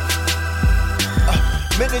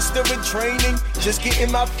 Ministering training, just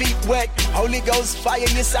getting my feet wet. Holy Ghost fire,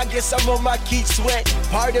 yes, I guess I'm on my key sweat.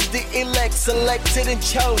 Part of the elect, selected and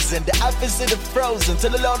chosen. The opposite of frozen, to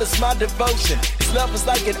the Lord is my devotion. His love is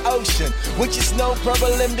like an ocean, which is no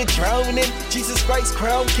problem to drown in. Jesus Christ,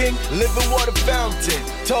 crown king, living water fountain.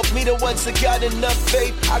 Taught me that once I got enough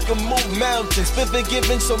faith, I can move mountains. Been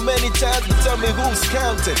forgiven so many times, but tell me who's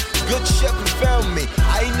counting. Good shepherd found me,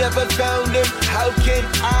 I ain't never found him. How can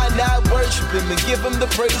I not worship him and give him the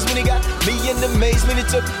praise when he got me in amazement? He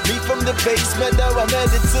took me from the basement, now I'm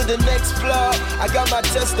headed to the next floor. I got my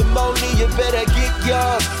testimony, you better get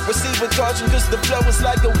yours. Receive with caution, cause the flow is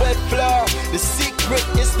like a wet floor. The secret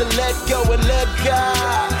is to let go and let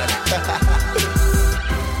God.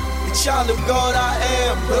 The child of God I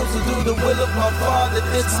am, those who do the will of my Father,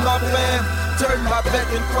 it's my fam. Turn my back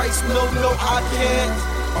in Christ, no, I can't.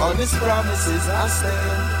 On his promises I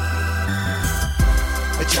stand.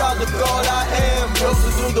 A child of God I am, those who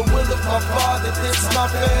do the will of my Father, it's my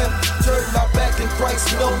fam. Turn my back in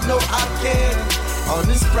Christ, no, I can't. On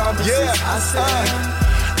his promises I stand.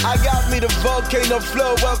 I got me the volcano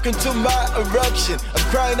flow, welcome to my eruption. I'm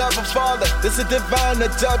crying out for Father, this is divine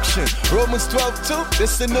adoption. Romans 12:2,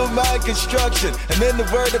 this is a new mind construction. And then the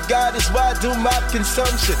word of God is why I do my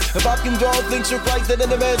consumption. If I can do all things through Christ, then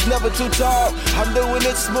the man's never too tall. I'm doing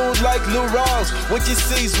it smooth like Lou Rawls. What you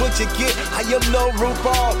see is what you get, I am no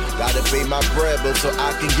RuPaul. Gotta pay my bread bill so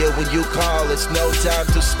I can get when you call. It's no time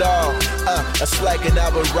to stall. A slacking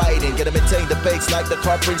out with writing. Gotta maintain the pace like the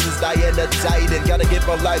car princess Diana Titan. Gotta give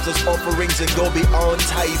my life those offerings and go beyond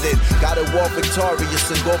tithing. Gotta walk victorious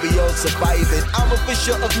and go beyond surviving. I'm a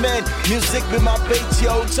fisher of men, music be my bait,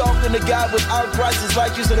 yo. Talking to God without prices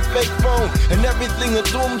like using a fake phone. And everything I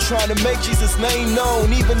do, I'm trying to make Jesus' name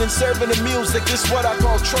known. Even in serving the music, this what I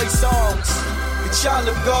call Trey songs. The child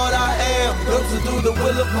of God I am, those who do the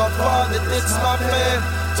will of my Father, it's my fam.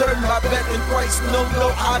 Turn my back in Christ, no,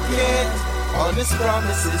 I can't. On his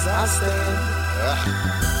promises I stand.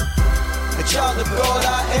 A child of God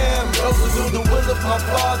I am, those who do the will of my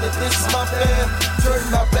Father, this is my fam. Turn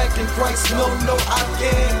my back in Christ, no, I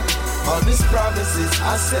can't. On his promises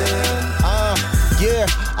I stand. Yeah,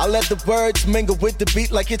 I let the words mingle with the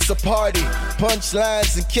beat like it's a party.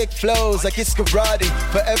 Punchlines and kick flows like it's karate.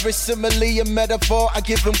 For every simile and metaphor, I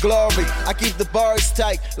give him glory. I keep the bars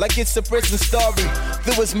tight like it's a prison story.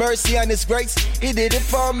 Through his mercy and his grace, he did it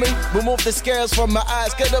for me. Remove the scales from my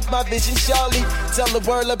eyes, cut up my vision surely. Tell the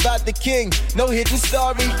world about the king, no hidden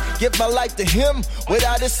story. Give my life to him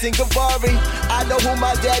without a single worry. I know who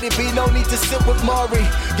my daddy be, no need to sip with Maury.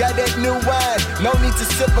 Got that new wine, no need to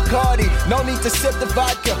sip Bacardi. No need to sip the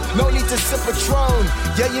vodka, no need to sip Patron.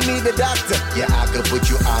 Yeah, you need a doctor, yeah, I could put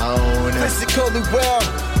you on. Physically well,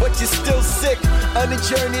 but you're still sick. On a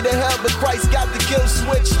journey to hell, but Christ got the kill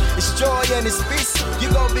switch. It's joy and it's peace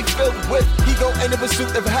you gon' be filled with. He gon' end in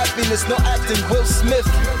pursuit of happiness, no acting Will Smith.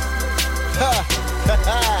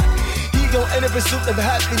 He gon' end in pursuit of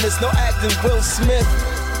happiness, no acting Will Smith.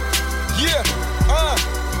 Yeah,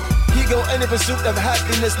 he gon' end in pursuit of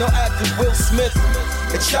happiness, no acting Will Smith.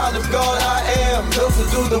 A child of God I am, those who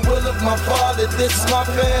do the will of my Father, this is my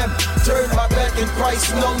fam. Turn my back in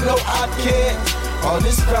Christ, no, I can't. On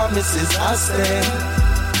His promises I stand.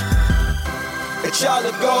 A child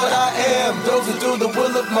of God I am, those who do the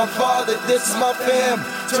will of my Father, this is my fam.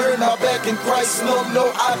 Turn my back in Christ,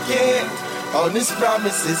 no, I can't. On His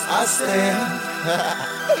promises I stand.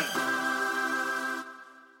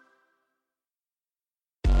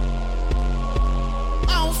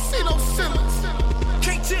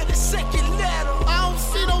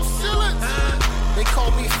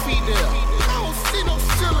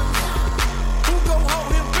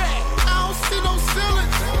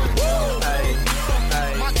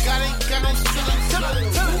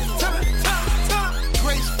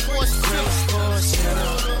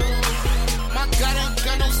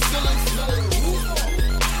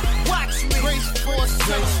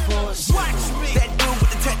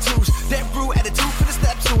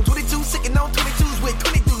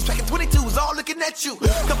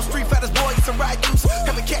 Couple street fighters, boys, some ride use.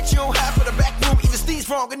 Come and catch you on high for the back room. Even Steve's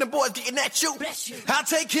wrong and the boys getting at you. I'll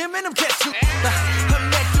take him and them catch you. Her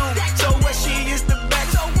neck dude, so what she is the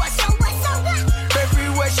best. So what?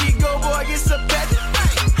 Everywhere she go, boy, it's a bet.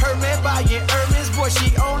 Her man buying Hermes, boy,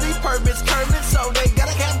 she only permits Kermit. So they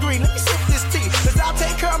gotta have green. Let me sip this tea. Cause I'll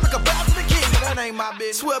take her, make a bow to the king. That ain't my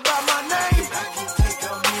bitch. Swear by my name.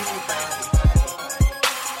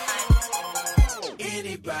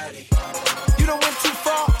 Anybody. You don't went too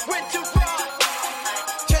far.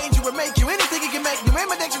 Change you and make you anything it can make you. Aim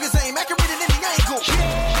that you can say accurate in any angle.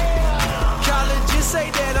 Yeah. Colleges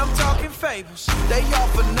say that I'm talking fables. They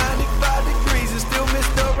offer 95 degrees and still miss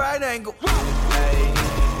the right angle. Hey.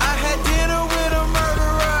 I had dinner with a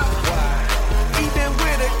murderer. Even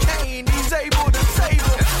with a cane, he's able to save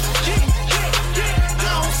him.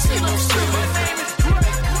 I don't see no ceiling. My name is Greg.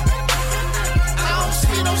 I don't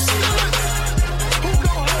see no ceiling. Who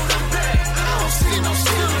gon' hold him back? I don't see no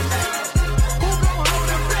ceiling. Who gon' hold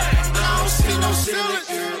him back? I don't see no ceiling.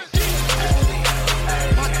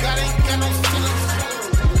 My God ain't got no ceiling.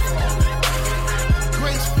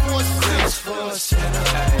 Grace for a sinner.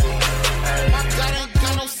 My God ain't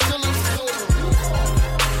got no ceiling.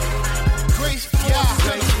 Grace for a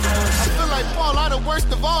sinner. I feel like Paul, I the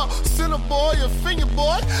worst of all. Sinner boy, a finger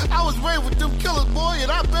boy. I was raised with them killers, boy,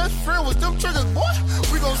 and our best friend was them triggers, boy.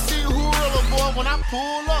 We gon' see who realer, boy, when I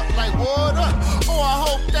pull up, like, what up? Oh, I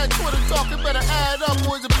hope that Twitter talking better add up,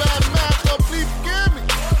 boys, a bad man, so please forgive me.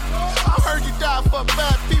 I heard you die for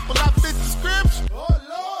bad people, I fit the scripture.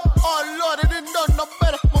 Oh, Lord, I didn't know no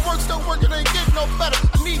better. My work's don't work, it ain't getting no better.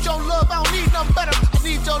 I need your love, I don't need nothing better. I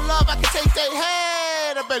need your love, I can take their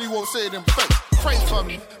head. I bet he won't say it in face. Pray for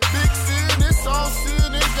me. Big sin, it's all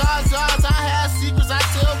sin in God's eyes. I have secrets, I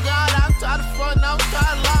tell God. I'm tired of front, I'm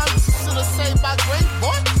tired of lying. Should have saved by grace,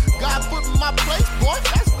 boy. God put me in my place, boy.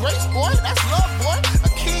 That's grace, boy. That's love, boy. A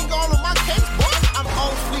king all in my case, boy. I'm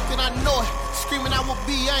on fleek and I know it. Screaming I will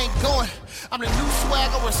be, I ain't going. I'm the new swag,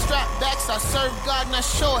 I wear strap backs. I serve God and I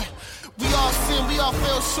show it. We all sin, we all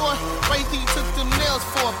fell short. Right thing took them nails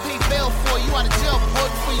for, pay bail for. You out of jail, boy,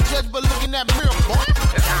 before you judge, but look in that mirror, boy.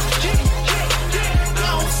 I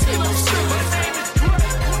don't see no ceiling.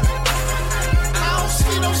 I don't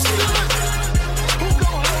see no ceiling. Who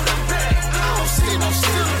gon' hold him back? I don't see no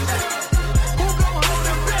ceiling. Who gon' hold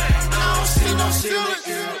him back? I don't see no ceiling.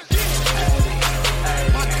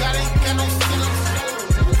 My God ain't got no ceiling.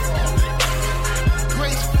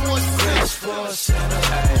 Grace for a sinner.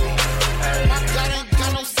 My God ain't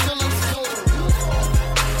got no ceiling.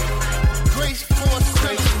 Grace for a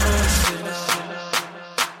sinner.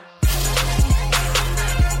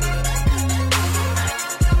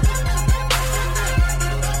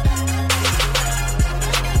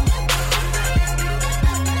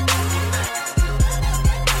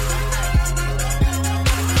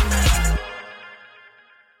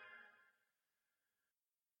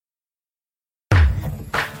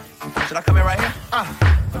 Should I come in right here?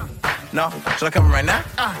 No? Should I come in right now?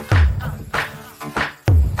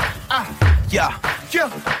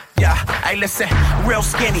 Yeah, hey listen, real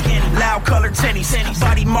skinny, loud colored tennies,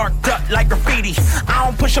 body marked up like graffiti. I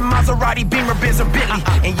don't push a Maserati, Beamer, Benz, or Bentley.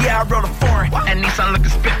 And yeah, I rode a foreign, and Nissan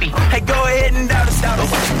looking spiffy. Hey, go ahead and doubt us,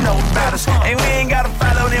 what you know about us. And we ain't gotta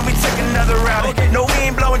follow, then we took another route. No, we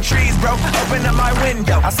ain't blowing trees, bro, open up my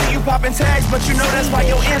window. I see you popping tags, but you know that's why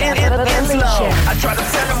your end's low. I try to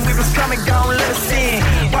tell them we was coming, gon' let us in.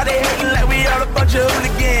 Why they hating like we all a bunch of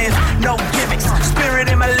hooligans? No gimmicks,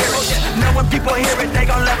 spirit in my lyrics. Know when people hear it, they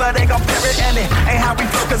gon' love it, they gon' fear it. And it ain't how we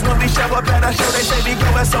feel, cause when we show up at our show, they say we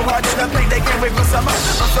going so hard that I think they can't wait for some up.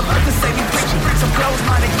 On some others say we preaching, some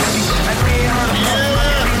close-minded goofy, like we ain't heard of money.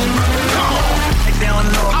 They don't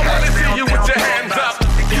know. I wanna see you with your hands up.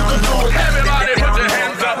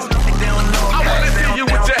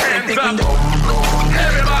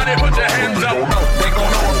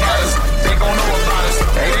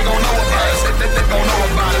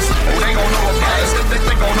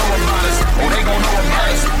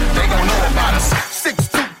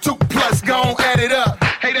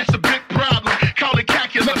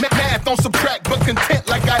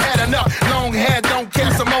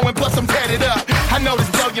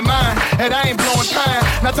 your mind, and I ain't blowing time.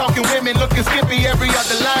 Not talking women looking skimpy every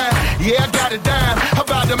other line. Yeah, I got a dime,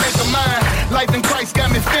 about to make a mine. Life in Christ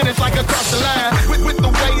got me finished like across the line. With the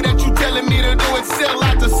way that you telling me to do it, sell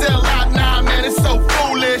out to sell out. Nah, man, it's so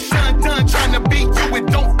foolish. Done trying to beat you, it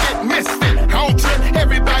don't get misfit. I don't trip,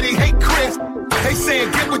 everybody hate Chris. They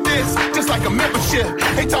saying get with this, just like a membership.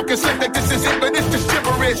 They talking slick that this is it, but it's just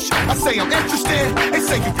gibberish. I say I'm interested, they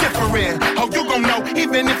say you different. How you gon' know,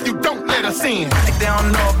 even if you don't let us in? They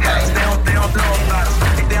don't know about us, they don't know about us.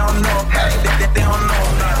 They don't know about us, they don't know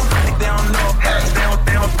about us. They don't know about us,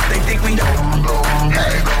 they think we know.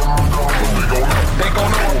 They gon'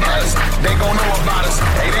 know about us, they gon' know about us.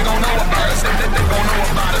 Hey, they gon' know about us, they gon' know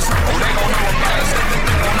about us. Oh, they gon' know about us,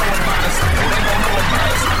 they gon' know about us. Oh, they gon' know about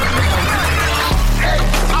us, they gon' know about us.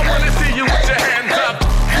 I wanna see you with your hands up.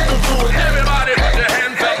 Everybody put your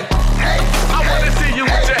hands up. I wanna see you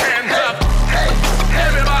with your hands up.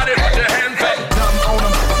 Everybody put your hands up.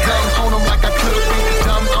 Dumb on them like I could be.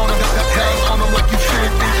 Dumb on them like you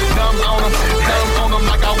should be. Dumb on them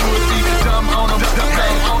like I would be. Dumb on them,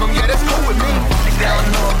 yeah, that's cool with me. They don't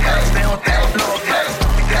know about us, they don't know about us.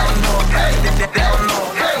 They don't know about us, they don't know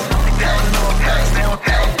about us. They don't know about us,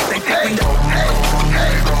 they think we know.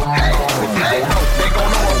 They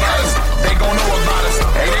gon' know about us. They gon' know about us.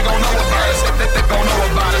 Hey, they gon' know about us. They gon' know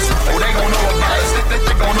about us. Oh, they gon' know about us. They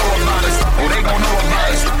gon' know about us. Oh, they gon' know about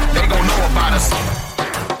us. They gon' know about us.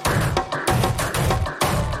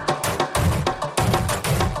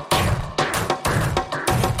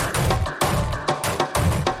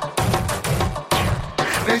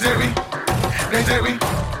 They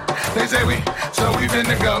say we, so we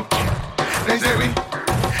finna go. They say we,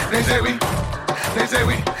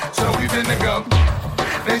 so we finna go.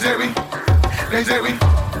 They say we,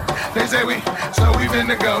 so we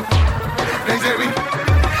finna go. They say we,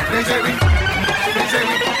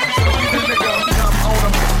 so we finna go.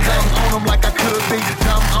 Dumb on them like I could be.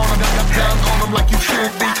 Dumb on them like you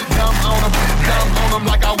should be. Dumb on them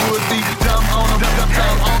like I would be. Dumb on them,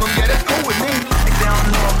 yeah, that's cool with me. They don't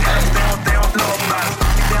know about us, they don't know about us.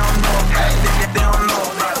 They don't know about us, they don't know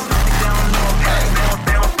about us. They don't know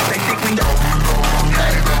about us, they think we know.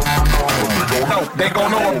 They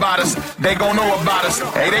gon' know about us. They gon' know about us.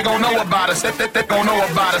 Hey, they gon' know about us. They gon' know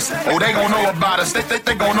about us. Oh, they gon' know about us.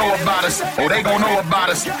 They gon' know about us. Oh, they gon' know about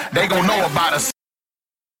us. They gon' know about us.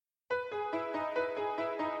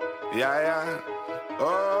 Yeah.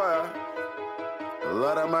 Oh, yeah.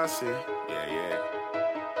 Lord of mercy. Yeah.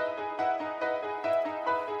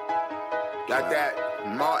 Got that,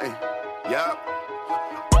 Martin. Yup.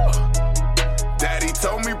 Daddy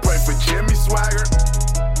told me pray for Jimmy Swagger.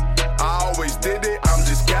 I always did it, I'm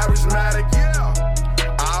just charismatic. Yeah.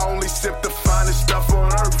 I only sip the finest stuff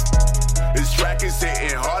on earth. This track is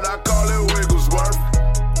hitting hard, I call it Wigglesworth.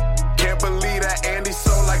 Can't believe that Andy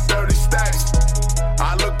sold like 30 stacks.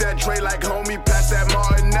 I looked at Dre like homie, pass that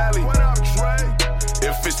Martinelli. What up, Dre?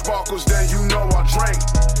 If it sparkles, then you know I'll drink.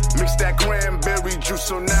 Mix that cranberry juice,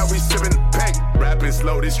 so now we sipping pink. Rapping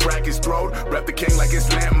slow, this track is throwed. Rap the king like it's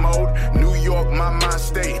lamp mode. New York, my mind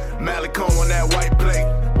state. Malicone on that white plate.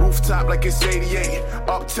 Rooftop like it's 88.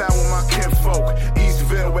 Uptown with my kinfolk.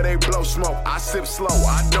 Eastville where they blow smoke. I sip slow,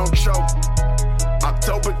 I don't choke.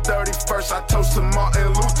 October 31st, I toast to Martin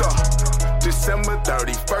Luther. December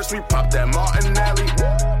 31st, we pop that Martinelli.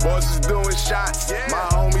 Boys is doing shots, my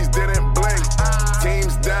homies didn't blink.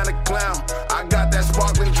 Teams down the clown, I got that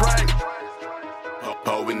sparkling drink.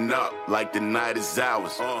 Pulling up like the night is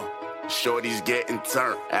ours. Shorty's getting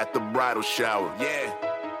turned at the bridal shower. Yeah,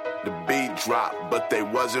 the beat dropped, but they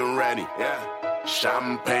wasn't ready. Yeah,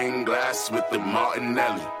 champagne glass with the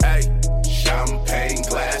Martinelli. Hey, champagne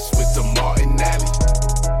glass with the Martinelli.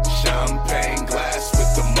 Champagne glass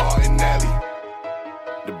with the Martinelli.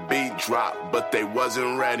 The beat dropped, but they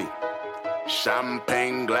wasn't ready.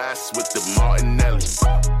 Champagne glass with the Martinelli.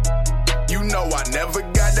 You know I never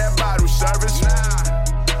got that bottle service.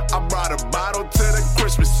 I brought a bottle to the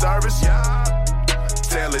Christmas service.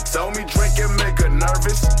 Taylor told me drink and make her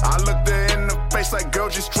nervous. I looked her in the face like, girl,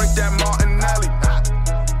 just drink that Martinelli.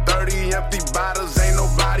 30 empty bottles, ain't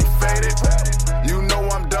nobody faded. You know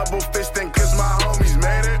I'm double fisting cause my homies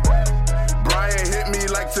made it. Brian hit me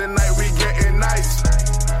like tonight we getting nice.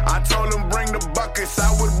 I told him bring the buckets,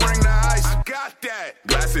 I would bring the ice. I got that.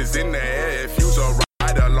 Glasses in the air if you's alright.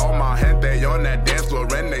 Along my gente on that dance floor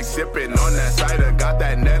and they sipping on that cider. Got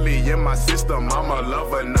that Nelly in my system, I'm a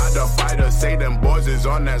lover, not a fighter. Say them boys is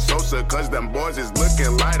on that Sosa cause them boys is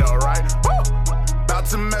looking light, alright. About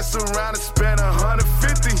to mess around and spend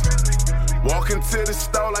 150. Walking to the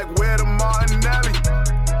store like where the Martinelli.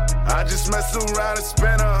 I just mess around and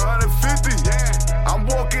spend 150. I'm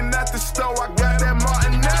walking at the store, I got that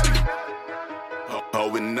Martinelli.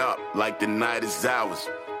 Pulling up like the night is ours.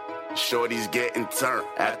 Shorty's getting turned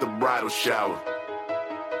at the bridal shower.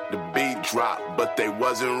 The beat dropped, but they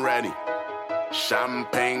wasn't ready.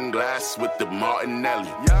 Champagne glass with the Martinelli.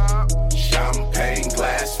 Champagne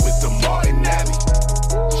glass with the Martinelli.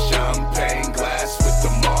 Champagne glass with the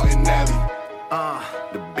Martinelli.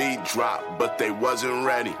 The beat dropped, but they wasn't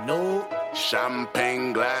ready. No.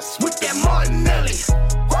 Champagne glass with the Martinelli.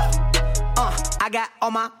 I got all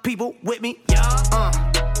my people with me.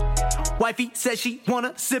 Wifey says she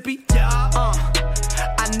wanna sippy.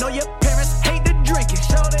 I know your parents hate to drink it.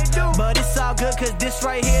 Sure they do. But it's all good cause this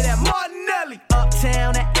right here, that Martinelli.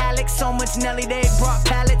 Uptown at Alex, so much Nelly, they brought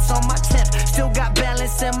pallets on my temp. Still got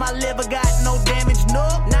balance in my liver, got no damage, no,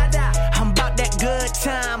 nada. I'm about that good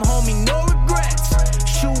time, homie, no regrets.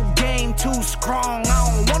 Shoe game too strong, I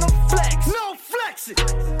don't wanna flex. No flexing.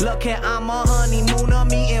 Look here, I'm a honeymooner,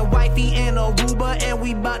 me and wifey in Aruba, and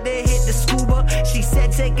we bout to hit the scuba. She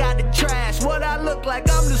said take out the trash, what I look like,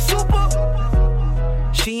 I'm the super.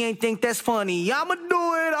 She ain't think that's funny, I'ma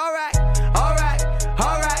do it, alright, alright,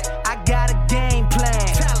 alright. I got a game plan,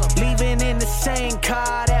 leaving in the same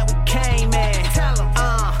car that we came in.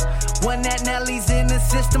 When that Nelly's in the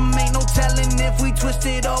system, ain't no telling if we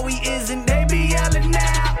twisted or we isn't. They be yelling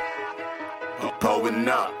now. Pulling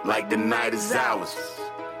up like the night is ours.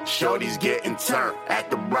 Shorty's getting turned at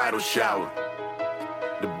the bridal shower.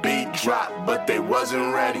 The beat dropped, but they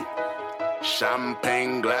wasn't ready.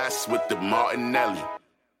 Champagne glass with the Martinelli.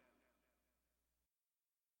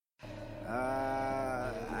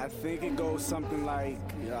 I think it goes something like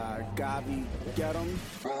Gavi, get 'em.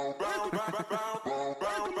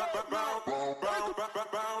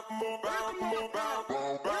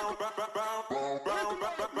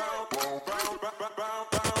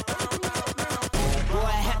 Boy,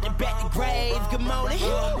 I have to back the grave, good morning.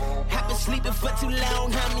 I've been sleeping for too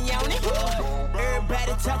long, homie on it.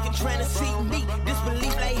 Everybody talking, trying to see me.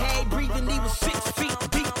 Disbelief like, hey, breathing, he was 6 feet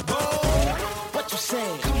deep. Whoa, what you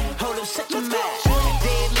saying? Hold up, shut your mouth.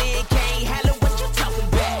 Dead man can't holler what you talking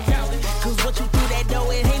about. Cause what you through that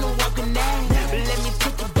door, it ain't no walking now. But let me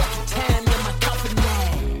take you back in time in my coffin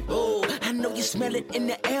now. Oh, I know you smell it in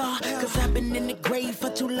the air. Cause I've been in the grave for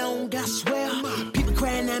too long, I swear. People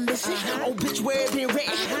crying, I'm missing. Oh, bitch, where it been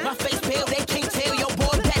written? My face pale, they can't tell your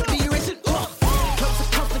boy back to be risen. Close to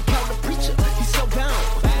comfort, call the preacher. He's so gone.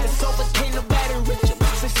 It's over, can't nobody reach him.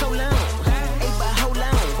 Say so long. Hey, but hold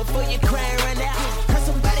on before you cry and run out. Cause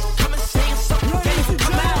somebody come and say something.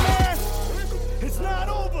 Come out. It's not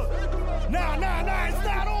over. Nah, it's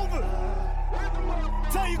not over.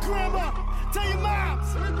 Tell your grandma, tell your moms,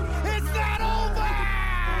 it's not over.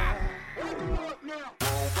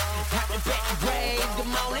 I've been back to grave,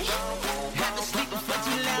 good morning. I've been sleeping for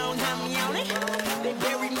too long, I'm on it. They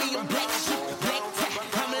buried me in black suit, black tie.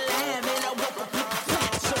 I'm alive and I woke up with the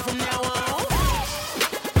flat. So from now on,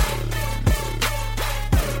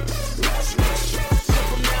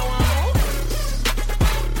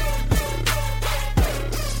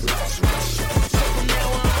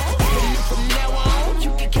 from now on,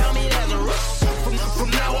 you can call me Lazarus. From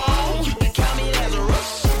now on, you can call me Lazarus.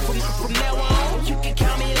 From now on, you can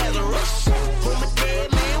call me Lazarus. From a dead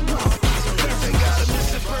man walk. They got a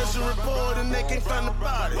missing person report and they can't find the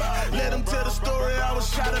body. Let them tell the story, I was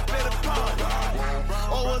shot up at a party.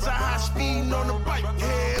 Or was I high speeding on the bike?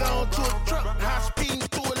 Head on to a truck, high speeding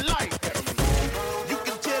through a light. You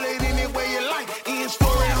can tell it any way you like. In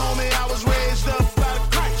story, homie, I was raised up by the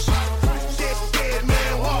Christ. Dead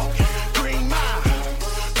man walk, green mile.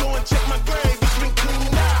 Go and check my grave, it's been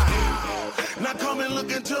cleaned out. Now come and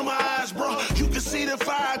look into my eyes, bro. You can see the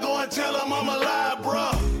fire, go and tell them I'm alive,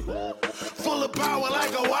 bro. Full of power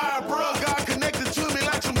like a wire, bro. God connected to me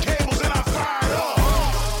like some cables and I fired up.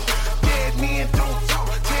 Dead men don't talk,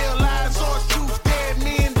 tell lies or truth. Dead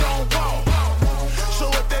men don't walk. So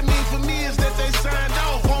what that means for me is that they signed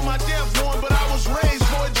off on my death warrant, but I was raised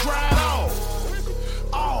for it dried off.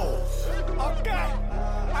 Okay,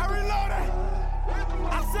 I reloaded.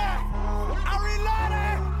 I said, I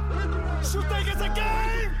reloaded. You think it's a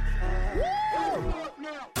game?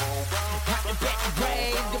 I've been back to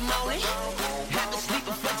grave, good morning. I've been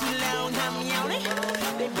sleeping for too long, I'm on it.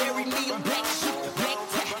 They buried me in black suit, black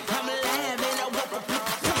tie. I'm alive and I woke up with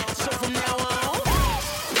the flat. So from now on,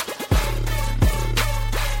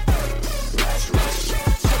 so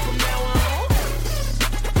from now on,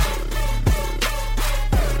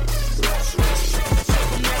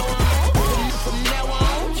 from now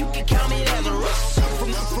on, you can call me Lazarus.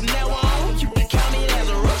 From now on, you can call me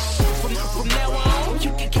Lazarus. From now on,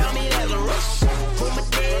 you can call me Lazarus. From a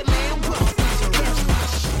dead man walk.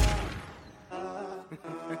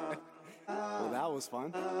 Well, that was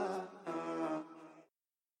fun.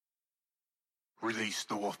 Release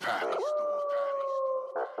the wolf pack.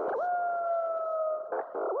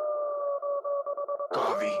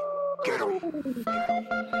 Garvey, get him.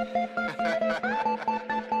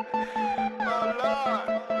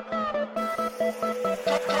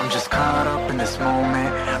 I'm just caught up in this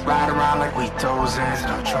moment, ride around like we dozing.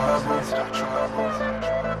 No trouble.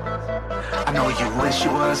 I know you wish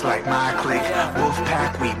you was like my clique.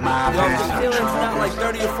 Wolfpack, we mobbing. Yo, the ceiling's not like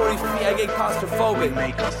 30 or 40 feet. I get claustrophobic.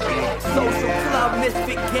 Social club,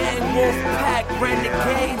 misfit gang, Wolfpack,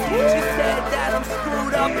 renegades. You said that I'm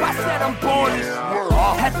screwed up. I said I'm born to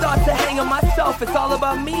had thoughts of hanging myself. It's all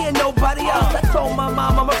about me and nobody else. I told my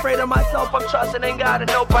mom I'm afraid of myself. I'm trusting in God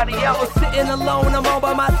and nobody else. Sitting alone, I'm all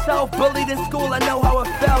by myself. Bullied in school, I know how it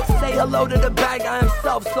felt. Say hello to the bad guy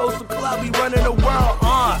himself. Social club, we running the world.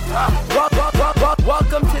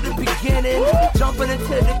 Welcome to the beginning. Jumping into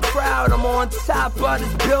the crowd, I'm on top of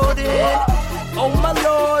this building. Oh my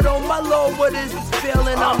lord, what is this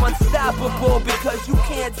feeling? I'm unstoppable because you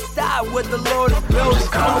can't stop what the Lord is building.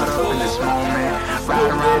 Just caught up in this moment, ride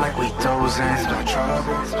around like we dozing. No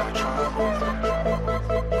trouble.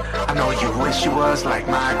 I know you wish you was like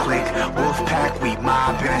my clique. Wolfpack, we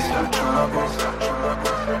mobbing. No trouble.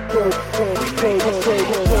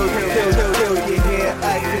 Till you hear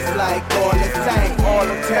us, it's like all the same. All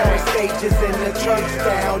the terror stages in the church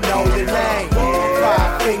down, know the name.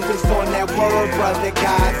 5 fingers on that word, brother,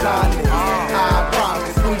 God's on it. I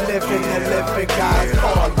promise we live in the living God's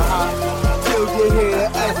calling. Till you hear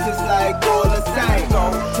us, it's like all the same.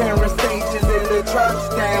 Terror stages in the church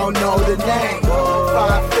down, know the name.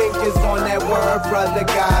 5 fingers on that word, brother,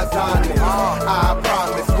 God's on it. I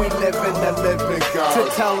promise we live in the living God. To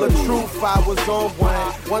tell the truth, I was on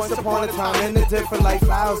one. Once upon a time in a different life,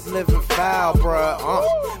 I was living foul, bruh.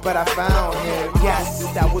 But I found him. Yes,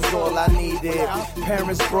 that was all I needed.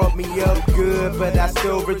 Parents brought me up good, but I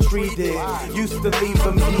still retreated. Used to leave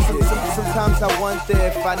them easy. Sometimes I wonder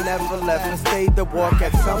if I never left and stayed to walk.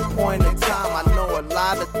 At some point in time, I know a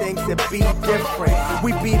lot of things that be different.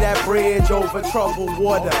 We be that bridge over troubled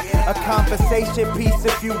water. A conversation piece,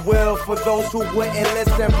 if you will, for those who wouldn't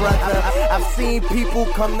listen, brother. I've seen people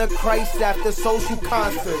come to Christ after social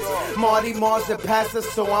concerts. Marty Mars and Pastor,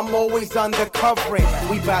 so I'm always undercovering.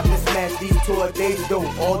 We bout to smash these tour days though,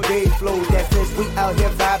 all day flow. That since we out here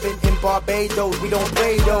vibing in Barbados, we don't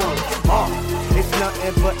play those. It's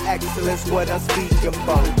nothing but excellence what I'm speaking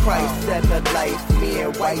about. Christ said the life, me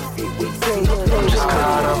and wifey, we see. I'm just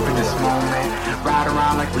caught up in this moment, ride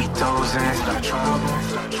around like we dozing. No trouble.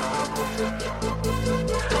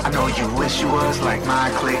 I know you wish you was like my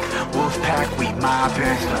clique. Wolfpack, we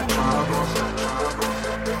mobbing. No trouble.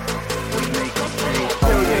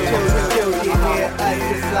 Till you hear us,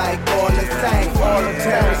 it's like all the same. All the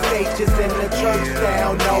terror stages in the church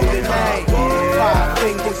down, know the name. 5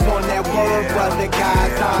 fingers on that word, brother,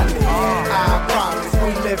 God's on it. I promise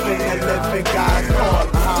we live in the living God's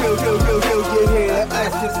calling. Till you hear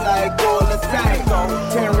us, it's like all the same.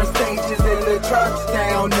 Terror stages in the church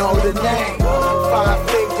down, know the name. 5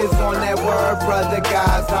 fingers on that word, brother,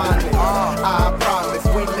 God's on it. I promise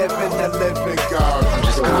we live in the living God. I'm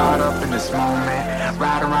just caught up in this moment,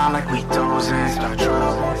 ride around like we dozing. No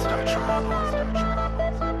trouble.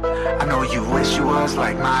 I know you wish you was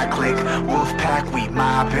like my clique. Wolfpack, we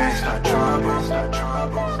mobbing. No trouble.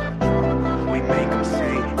 We make them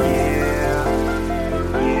say, yeah,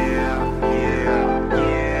 yeah, yeah,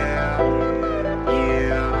 yeah, yeah,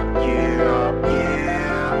 yeah,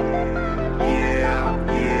 yeah,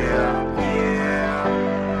 yeah, yeah.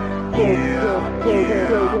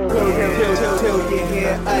 Till you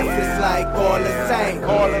hear us, it's like all the same.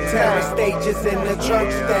 All the terror stages in the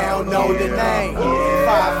church down, know the name.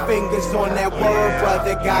 5 fingers on that word,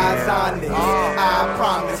 brother, God's on it. I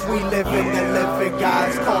promise we live in the living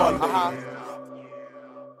God's calling.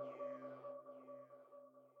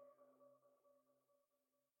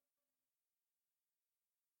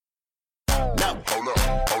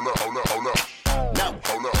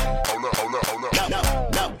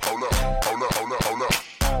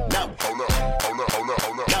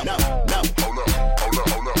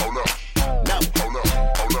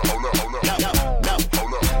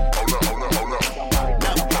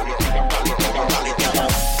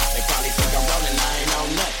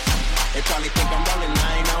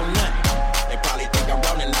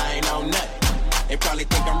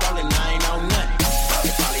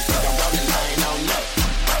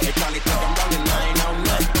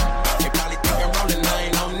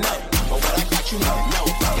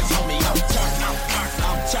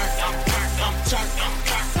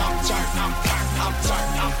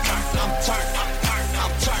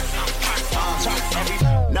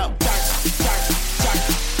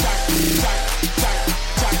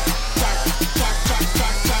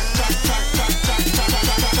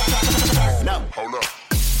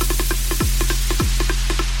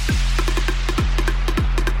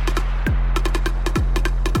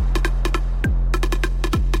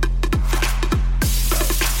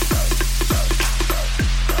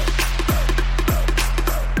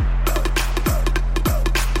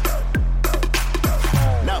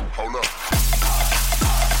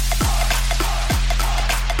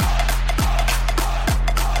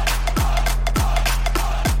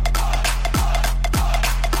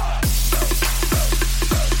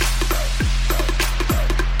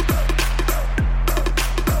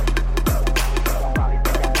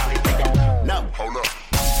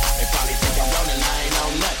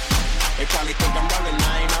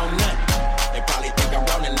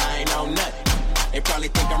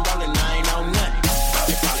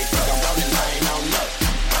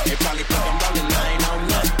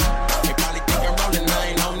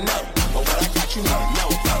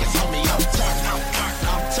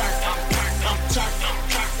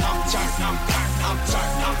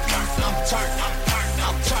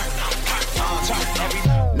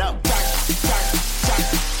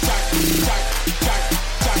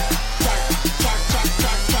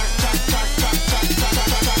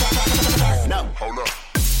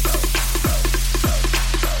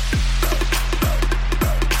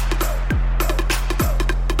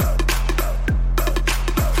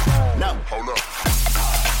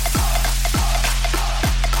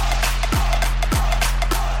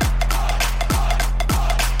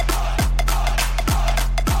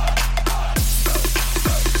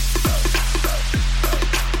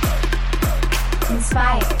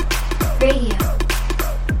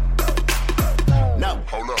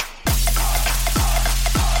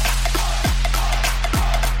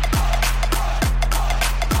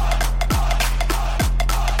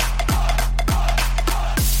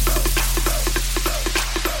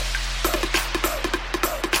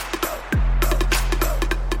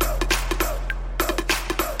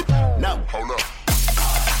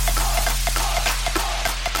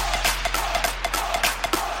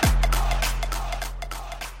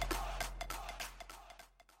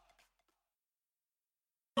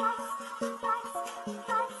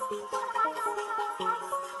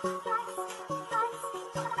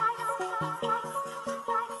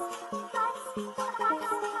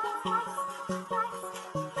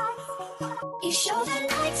 You show the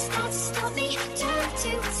lights that stop me, turn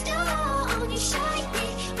to stone. You shine me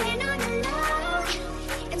when I'm alone,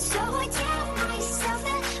 and so I tell myself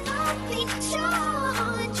that I'll be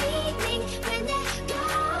strong. Dreaming when they're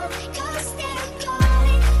gone, 'cause they're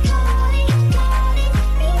calling, calling, calling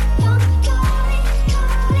me on, calling,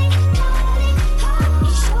 calling, calling home.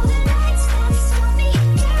 You show the lights that stop me,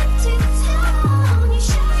 turn to stone. You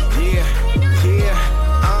shine me when I'm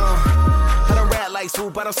I don't rap like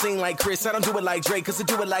Swoop, I don't sing like Chris. I don't do it like Drake, 'cause I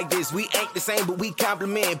do it like this. We ain't the same, but we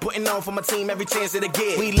compliment. Putting on for my team every chance that I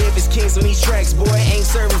get. We live as kings on these tracks, boy. Ain't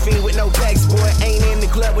serving fiend with no packs, boy. Ain't in the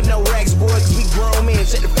club with no racks, boy. 'Cause we grown men,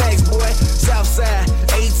 check the facts, boy. Southside,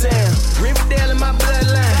 A-Town, Riverdale in my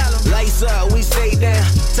bloodline. Lights up, we stay down.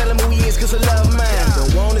 Tell them who he is, 'cause I love mine.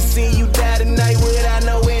 Don't wanna see you die tonight without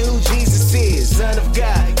knowing who Jesus is. Son of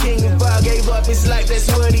God, King of all, gave up his life, that's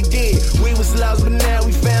what he did. We was lost, but now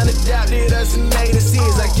we found, adopted us and made us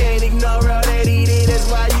his. I can't ignore all that he did, that's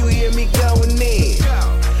why you hear me going in.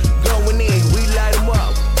 Going in, we light them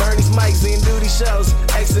up, burn these mics and do these shows.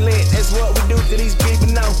 Excellent, that's what we do to these people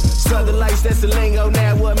know. Southern lights, that's the lingo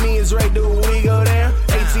now. What me and Ray do when we go down.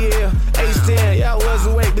 ATL, H10, y'all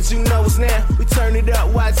wasn't awake, but you know it's now. We turn it up,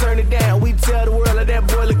 why turn it down? We tell the world of that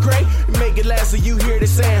boiler crate, make it last so you hear the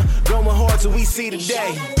sound. Going hard till we see the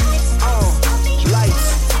day. Lights.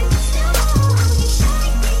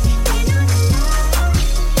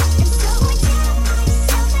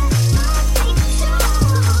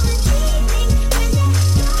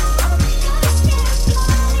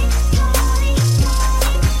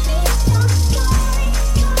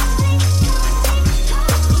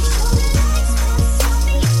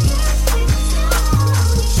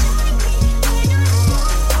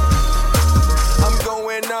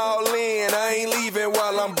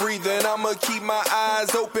 Keep my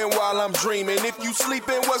eyes open while I'm dreaming. If you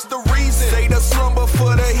sleeping, what's the reason? Say the slumber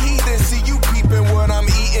for the heathen. See you peeping what I'm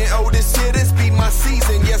eating. Oh, this year, this be my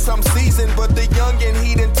season. Yes, I'm seasoned, but the youngin'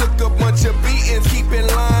 he done took a bunch of beatings. Keeping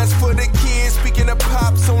lines for the kids. Speaking of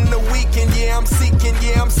pops on the weekend. Yeah, I'm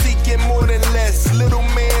seeking more than less. Little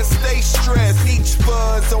man, stay stressed. Each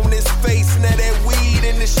fuzz on his face. Now that weed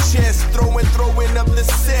in his chest. Throwing up the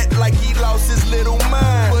set like he lost his little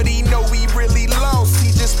mind. But he know he really lost.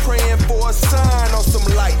 He just praying for a sign or some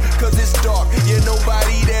light, 'cause it's dark. Yeah,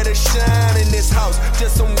 nobody there to shine in this house.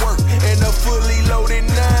 Just some work and a fully loaded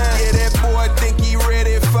 9. Yeah, that boy think he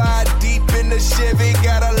ready. 5 deep in the Chevy.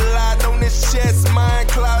 Got a lot on his chest. Mind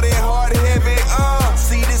clouded, heart heavy.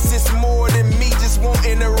 See, this is more than me just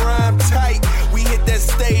wanting to rhyme tight. We hit that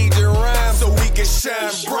stage and rhyme so we can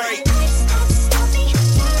shine bright.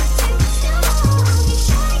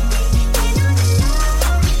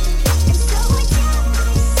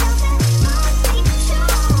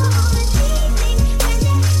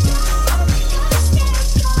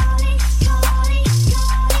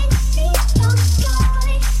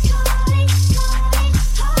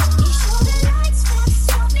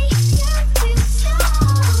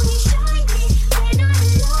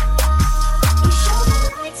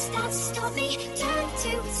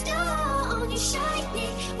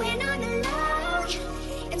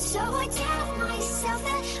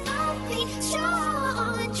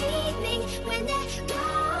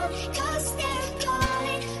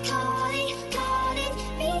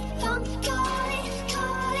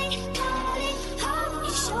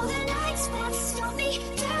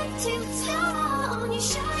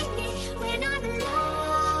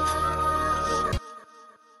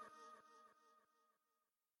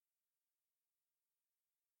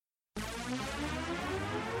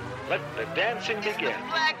 Let the dancing begin.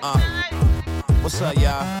 What's up,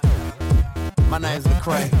 y'all? My name's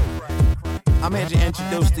McCray. I'm here to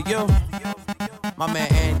introduce to you my man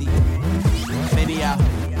Andy. Maybe out.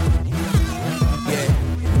 Yeah.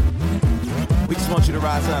 We just want you to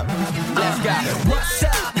rise up. Let's go. What's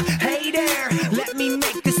up? Hey there. Let me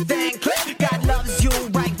make this thing click. God loves you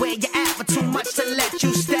right where you're at, but too much to let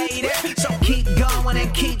you stay there. So keep going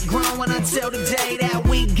and keep growing until the day that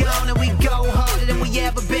we gone and we go harder than we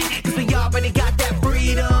ever been. 'Cause we already got that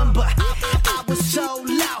freedom, but I was so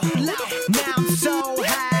low. Now I'm so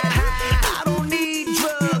high. I don't need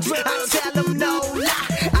drugs. I tell them no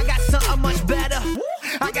lie. I got something much better.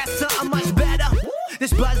 I got something much better.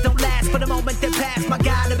 This buzz don't last for the moment that pass. My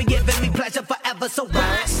God, it'll be giving me pleasure forever. So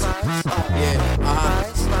rise. Yeah,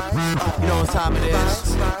 you know what time it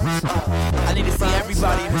is. I need to see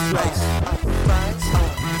everybody in this place.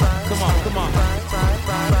 Come on, come on.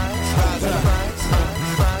 Rise up.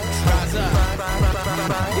 Rise up.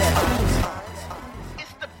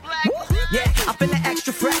 Yeah, I'm feeling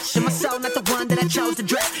extra fresh. And my soul not the one that I chose to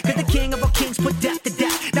dress. 'Cause the king of all kings put death to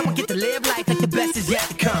death. Now I get to live life like the best is yet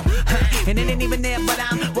to come. And it ain't even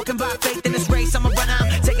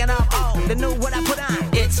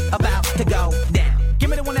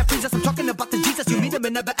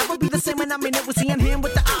You'll never ever be the same when I'm in it with seeing him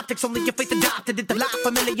with the optics. Only your faith adopted it, the lie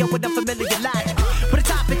familiar with unfamiliar logic. But the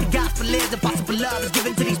topic the gospel is impossible love is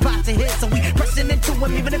given to these spots of his. So we pressing into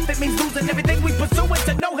him even if it means losing everything we pursue it.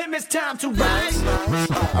 To know him it's time to rise.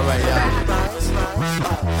 Alright, y'all.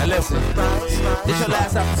 Now listen, this your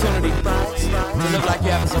last opportunity to look like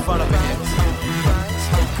you're having some fun up in here.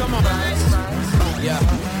 Come on. Yeah.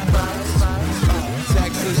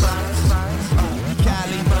 Texas,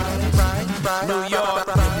 Cali, New York.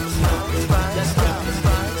 Let's go.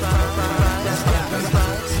 Let's go.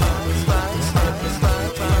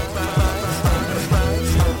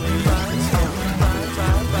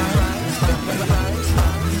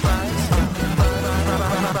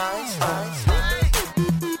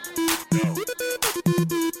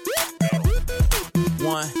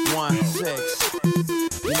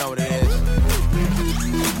 You know what it is.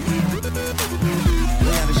 We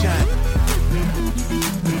have a shine.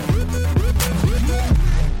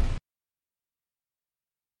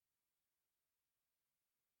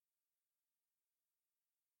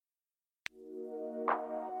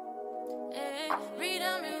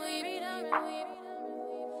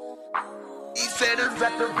 He said it's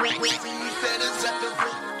at the ring. He said it's at the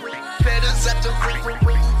ring. Said it's at the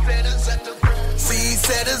ring. Said it's at the ring. See, he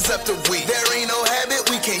set us up to win. There ain't no habit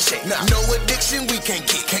we can't shake. Nah. No addiction we can't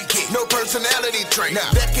kick. No personality trait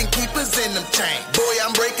that can keep us in them chains. Boy,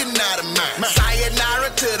 I'm breaking out of mine. Sayonara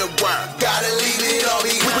to the world. Gotta leave it all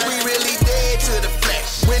behind. We really dead to the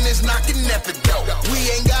flesh. When it's knocking at the door, we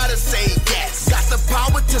ain't gotta say yes. Got the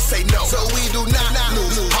power to say no. So we do not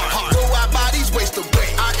lose heart. Though our bodies waste away,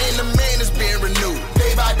 our inner man is being renewed.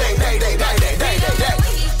 Day by day, day, day, day, day, day, day, day.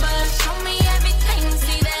 Show me everything.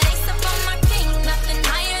 See that ace up on my king. Nothing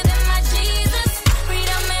higher than my Jesus.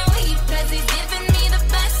 Freedom and weed, 'cause he's giving me the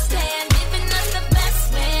best and giving us the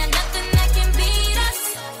best, man. Nothing that can beat us.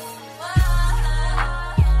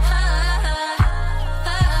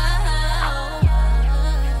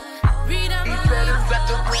 Freedom. He said it's at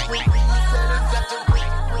the ring. He said it's at the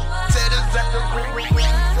ring. Said it's at the ring.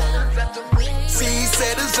 Said it's at the ring. See, he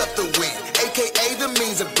said it's up the win, aka the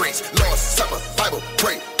means of grace. Lord, supper, Bible,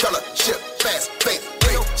 pray, fellowship, fast, faith.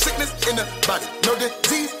 Ain't no sickness in the body, no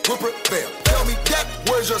disease will prevail. Tell me that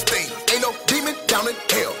where's your sting? Ain't no demon down in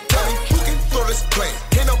hell. Tell me who can throw this plane?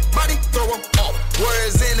 Can't nobody throw them off. Where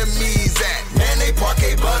his enemies at? Man, they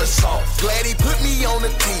parquet butter sauce. Glad he put me on the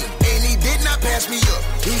team, and he did not pass me up.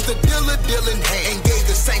 He's the dealer dealing hand, and gave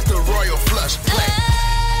the saints the royal flush.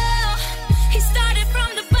 He started from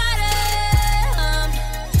the bottom,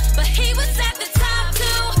 but he was at the top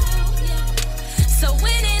too. So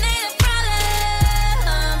winning ain't a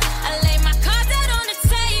problem. I lay my cards out on the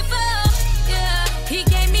table. Yeah, he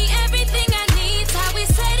gave me everything I need. How he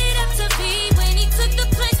set it up to be when he took the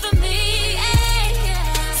place for me.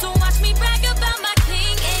 So watch me brag about my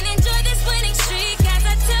king and enjoy this winning streak as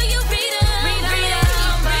I tell you, read 'em.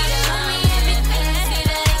 Show me everything. See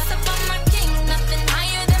that ace up on my king. Nothing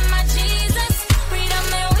higher than my Jesus. Freedom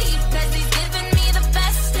and weed, 'cause he's giving me the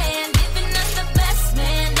best and giving us the best,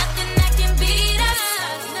 man. Nothing that can beat us.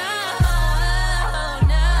 No,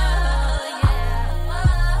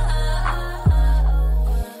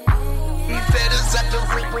 He said it's at the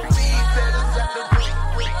ring. He said it's at the ring.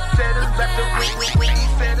 Said it's at the ring. He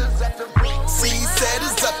said it's at the ring. See, he said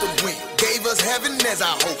it's up the win. Gave us heaven as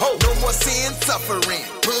our hope. No more sin, suffering.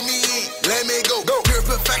 Put me in, let me go. Pure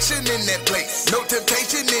perfection in that place. No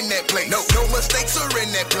temptation in that place. No mistakes are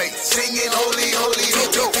in that place. Singing holy, holy,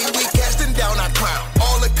 holy. We casting down our crown.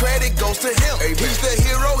 All the credit goes to him. He's the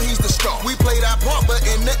hero, he's the star. We played our part, but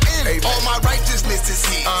in the end, all my righteousness is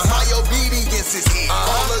his. My obedience is his.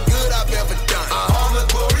 All the good I've ever done. All the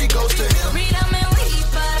glory goes to him. freedom and weed,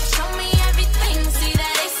 but show me everything. See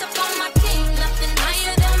that ace up on my king. Nothing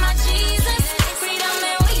higher than my Jesus. Freedom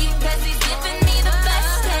and weed, 'cause he's giving me the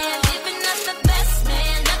best and giving us the best,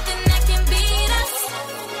 man. Nothing that can beat us.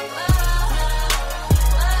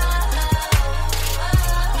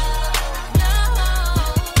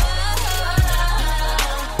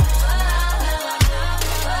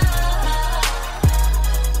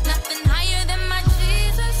 Nothing higher than my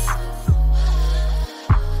Jesus.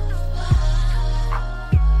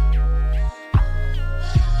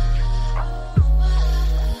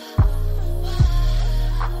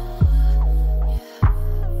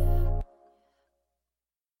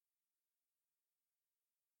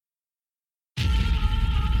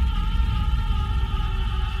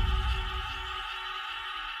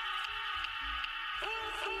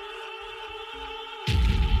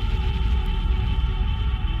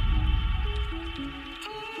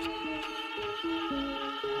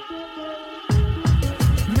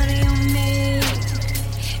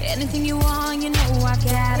 Anything you want, you know I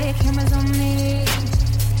got it. Cameras on me.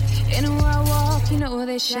 Anywhere I walk, you know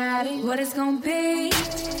they shout it. What it's gonna be?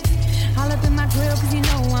 All up in my grill, cause you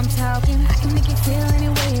know I'm talking. I can make you feel any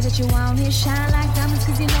way that you want it. Shine like diamonds,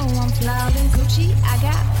 cause you know I'm flawless. Gucci, I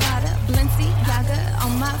got Prada, Balenciaga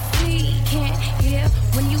on my feet. Can't hear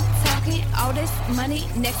when you talking. All this money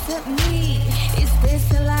next to me. Is this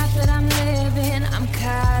the life that I'm living? I'm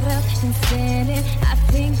caught up in sinning. I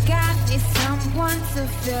think I need someone to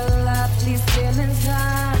fill up these feelings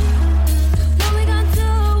up. What we gonna do?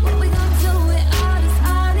 What we gonna do with all this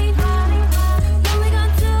money? What we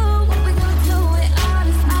gonna do? What we gonna do with all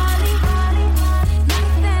this money? Not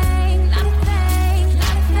a thing, not a thing,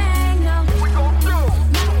 not a thing, no. What we gonna do?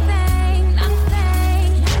 Not a thing, not a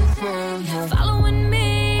thing. Following me,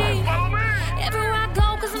 everywhere I go,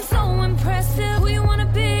 cause I'm so impressive. Who you wanna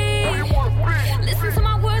be? Listen to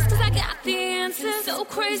my words, cause I got the answers. So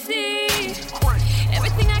crazy.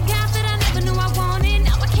 Everything I got that I never knew I wanted.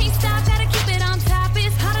 Now I can't stop, gotta keep it on top.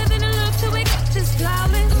 It's harder than it looks to wake up this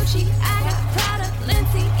flawless. Gucci, I got Prada,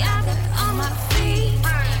 Balenciaga on my feet.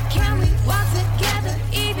 Can we walk together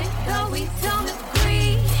even though we don't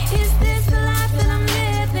agree? Is this the life that I'm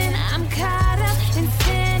living? I'm caught up in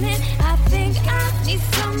sinning. I think I need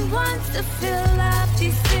someone to fill up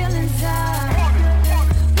these feelings up.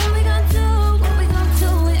 What we gonna do? What we gonna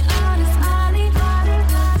do with all this money? What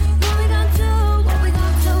we gonna do? What we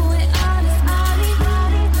gonna do with all this money? Not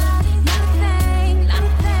a thing, not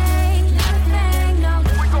a thing, not a thing, no.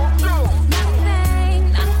 What we gonna do? Not a thing,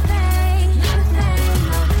 not a thing, not a thing,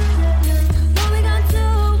 no. What we gonna do?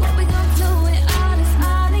 What we gonna do with all this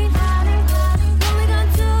money? What we gonna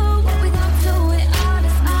do? What we gonna do with all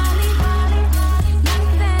this money? Not a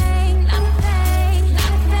thing, not a thing,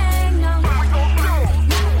 not a thing, no. What we gonna do?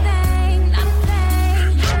 Not a thing, not a thing,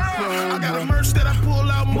 not a thing. I got a merch that I pull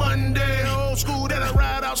out Monday, old school that I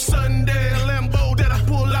ride out Sunday, a Lambo that I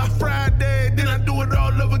pull out Friday, then I do it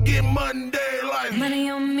all over again Monday. Like Money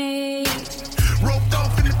on me. roped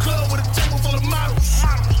off in the club with a table full of models.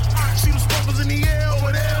 See those fuckers in the air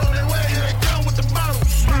over there on their way, here they come with the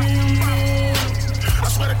bottles. I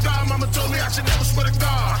swear to God, mama told me I should never swear to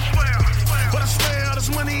God. But I swear there's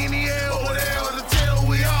money in the air over there on the tail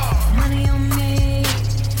we are. Money on me.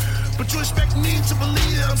 But you expect me to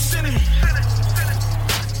believe that I'm sinning.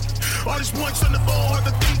 All these points on the board, hard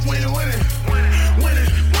to think when you're winning. Winning.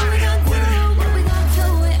 What we gonna do? What we gonna do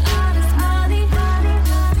with all this money? What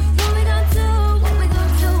we gonna do? What we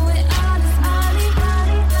gonna do with all this money? Not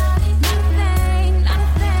a thing, not a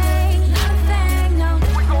thing, not a thing, no.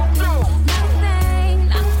 What we gonna do? Not a thing,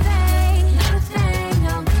 not a thing, not a thing,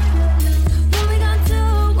 no. What we gonna do?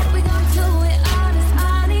 What we gonna do with all this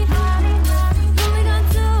money? What we gonna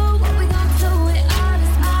do? What we gonna do with all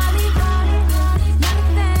this money? Not a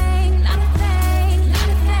thing, not a thing, not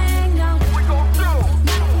a thing, no. What we gonna do?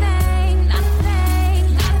 Not a thing, not a thing,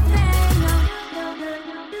 not a thing, no.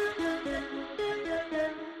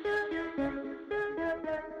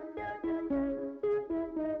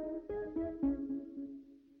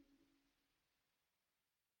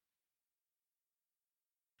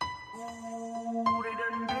 Ooh, they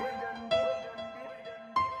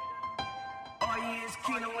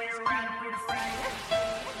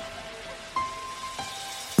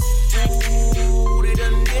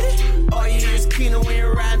done did it. All you hear is Keno when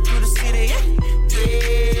you're riding through the city.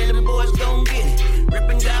 Yeah, them boys gon' get it.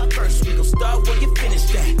 Rippin' God first, we gon' start where you finish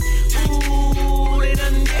that. Ooh, they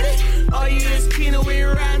done did it. All you hear is Keno when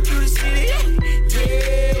you're riding through the city.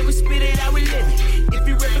 Yeah, we spit it out, we live it. If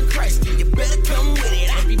you reppin' Christ, then you better come with it.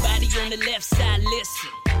 Everybody on the left side, listen.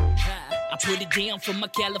 I put it down for my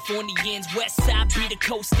Californians. West side be the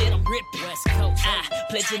coast that I'm ripping. West Coast. I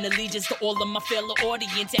pledging allegiance to all of my fellow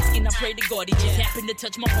audience. Asking, I pray to God, he just happened to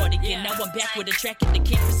touch my heart again. Now I'm back with a track in the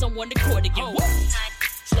campus on one accord again. Woo!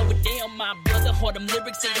 Slow it down, my brother. Heard them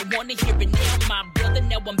lyrics, they don't wanna hear it now, my brother.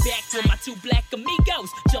 Now I'm back with my two black amigos.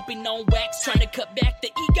 Jumping on wax, trying to cut back the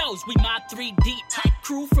egos. We my 3 deep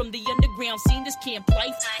crew from the underground scene. This camp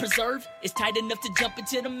life preserved. It's tight enough to jump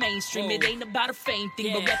into the mainstream. It ain't about a fame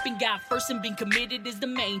thing, but repping God first and being committed is the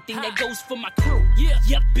main thing. That goes for my crew.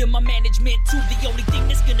 Yep, in my management too. The only thing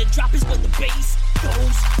that's gonna drop is when the bass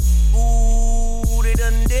goes. Ooh, they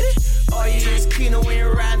done did it. All you hear is Keno when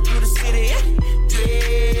you're riding through the city.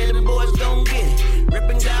 Yeah, them boys gon' get it.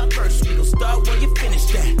 Rippin' God first, we gon' start where you finish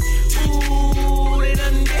that. Ooh, they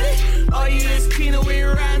done did it. All you hear is Keno when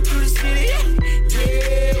you're riding through the city.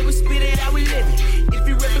 Yeah, we spit it out, we live it. If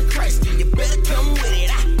you reppin' Christ, then you better come with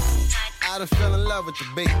it. I done fell in love it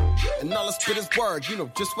to be. And all I spit is word, you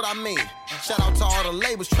know just what I mean. Shout out to all the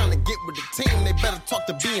labels trying to get with the team. They better talk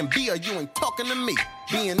to B&B or you ain't talking to me.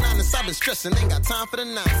 Being honest, I've been stressing, ain't got time for the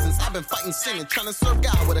nonsense. I've been fighting sin and trying to serve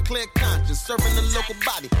God with a clear conscience. Serving the local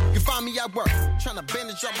body, you find me at work, trying to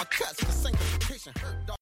bandage all my cuts. The sanctification hurt, dog.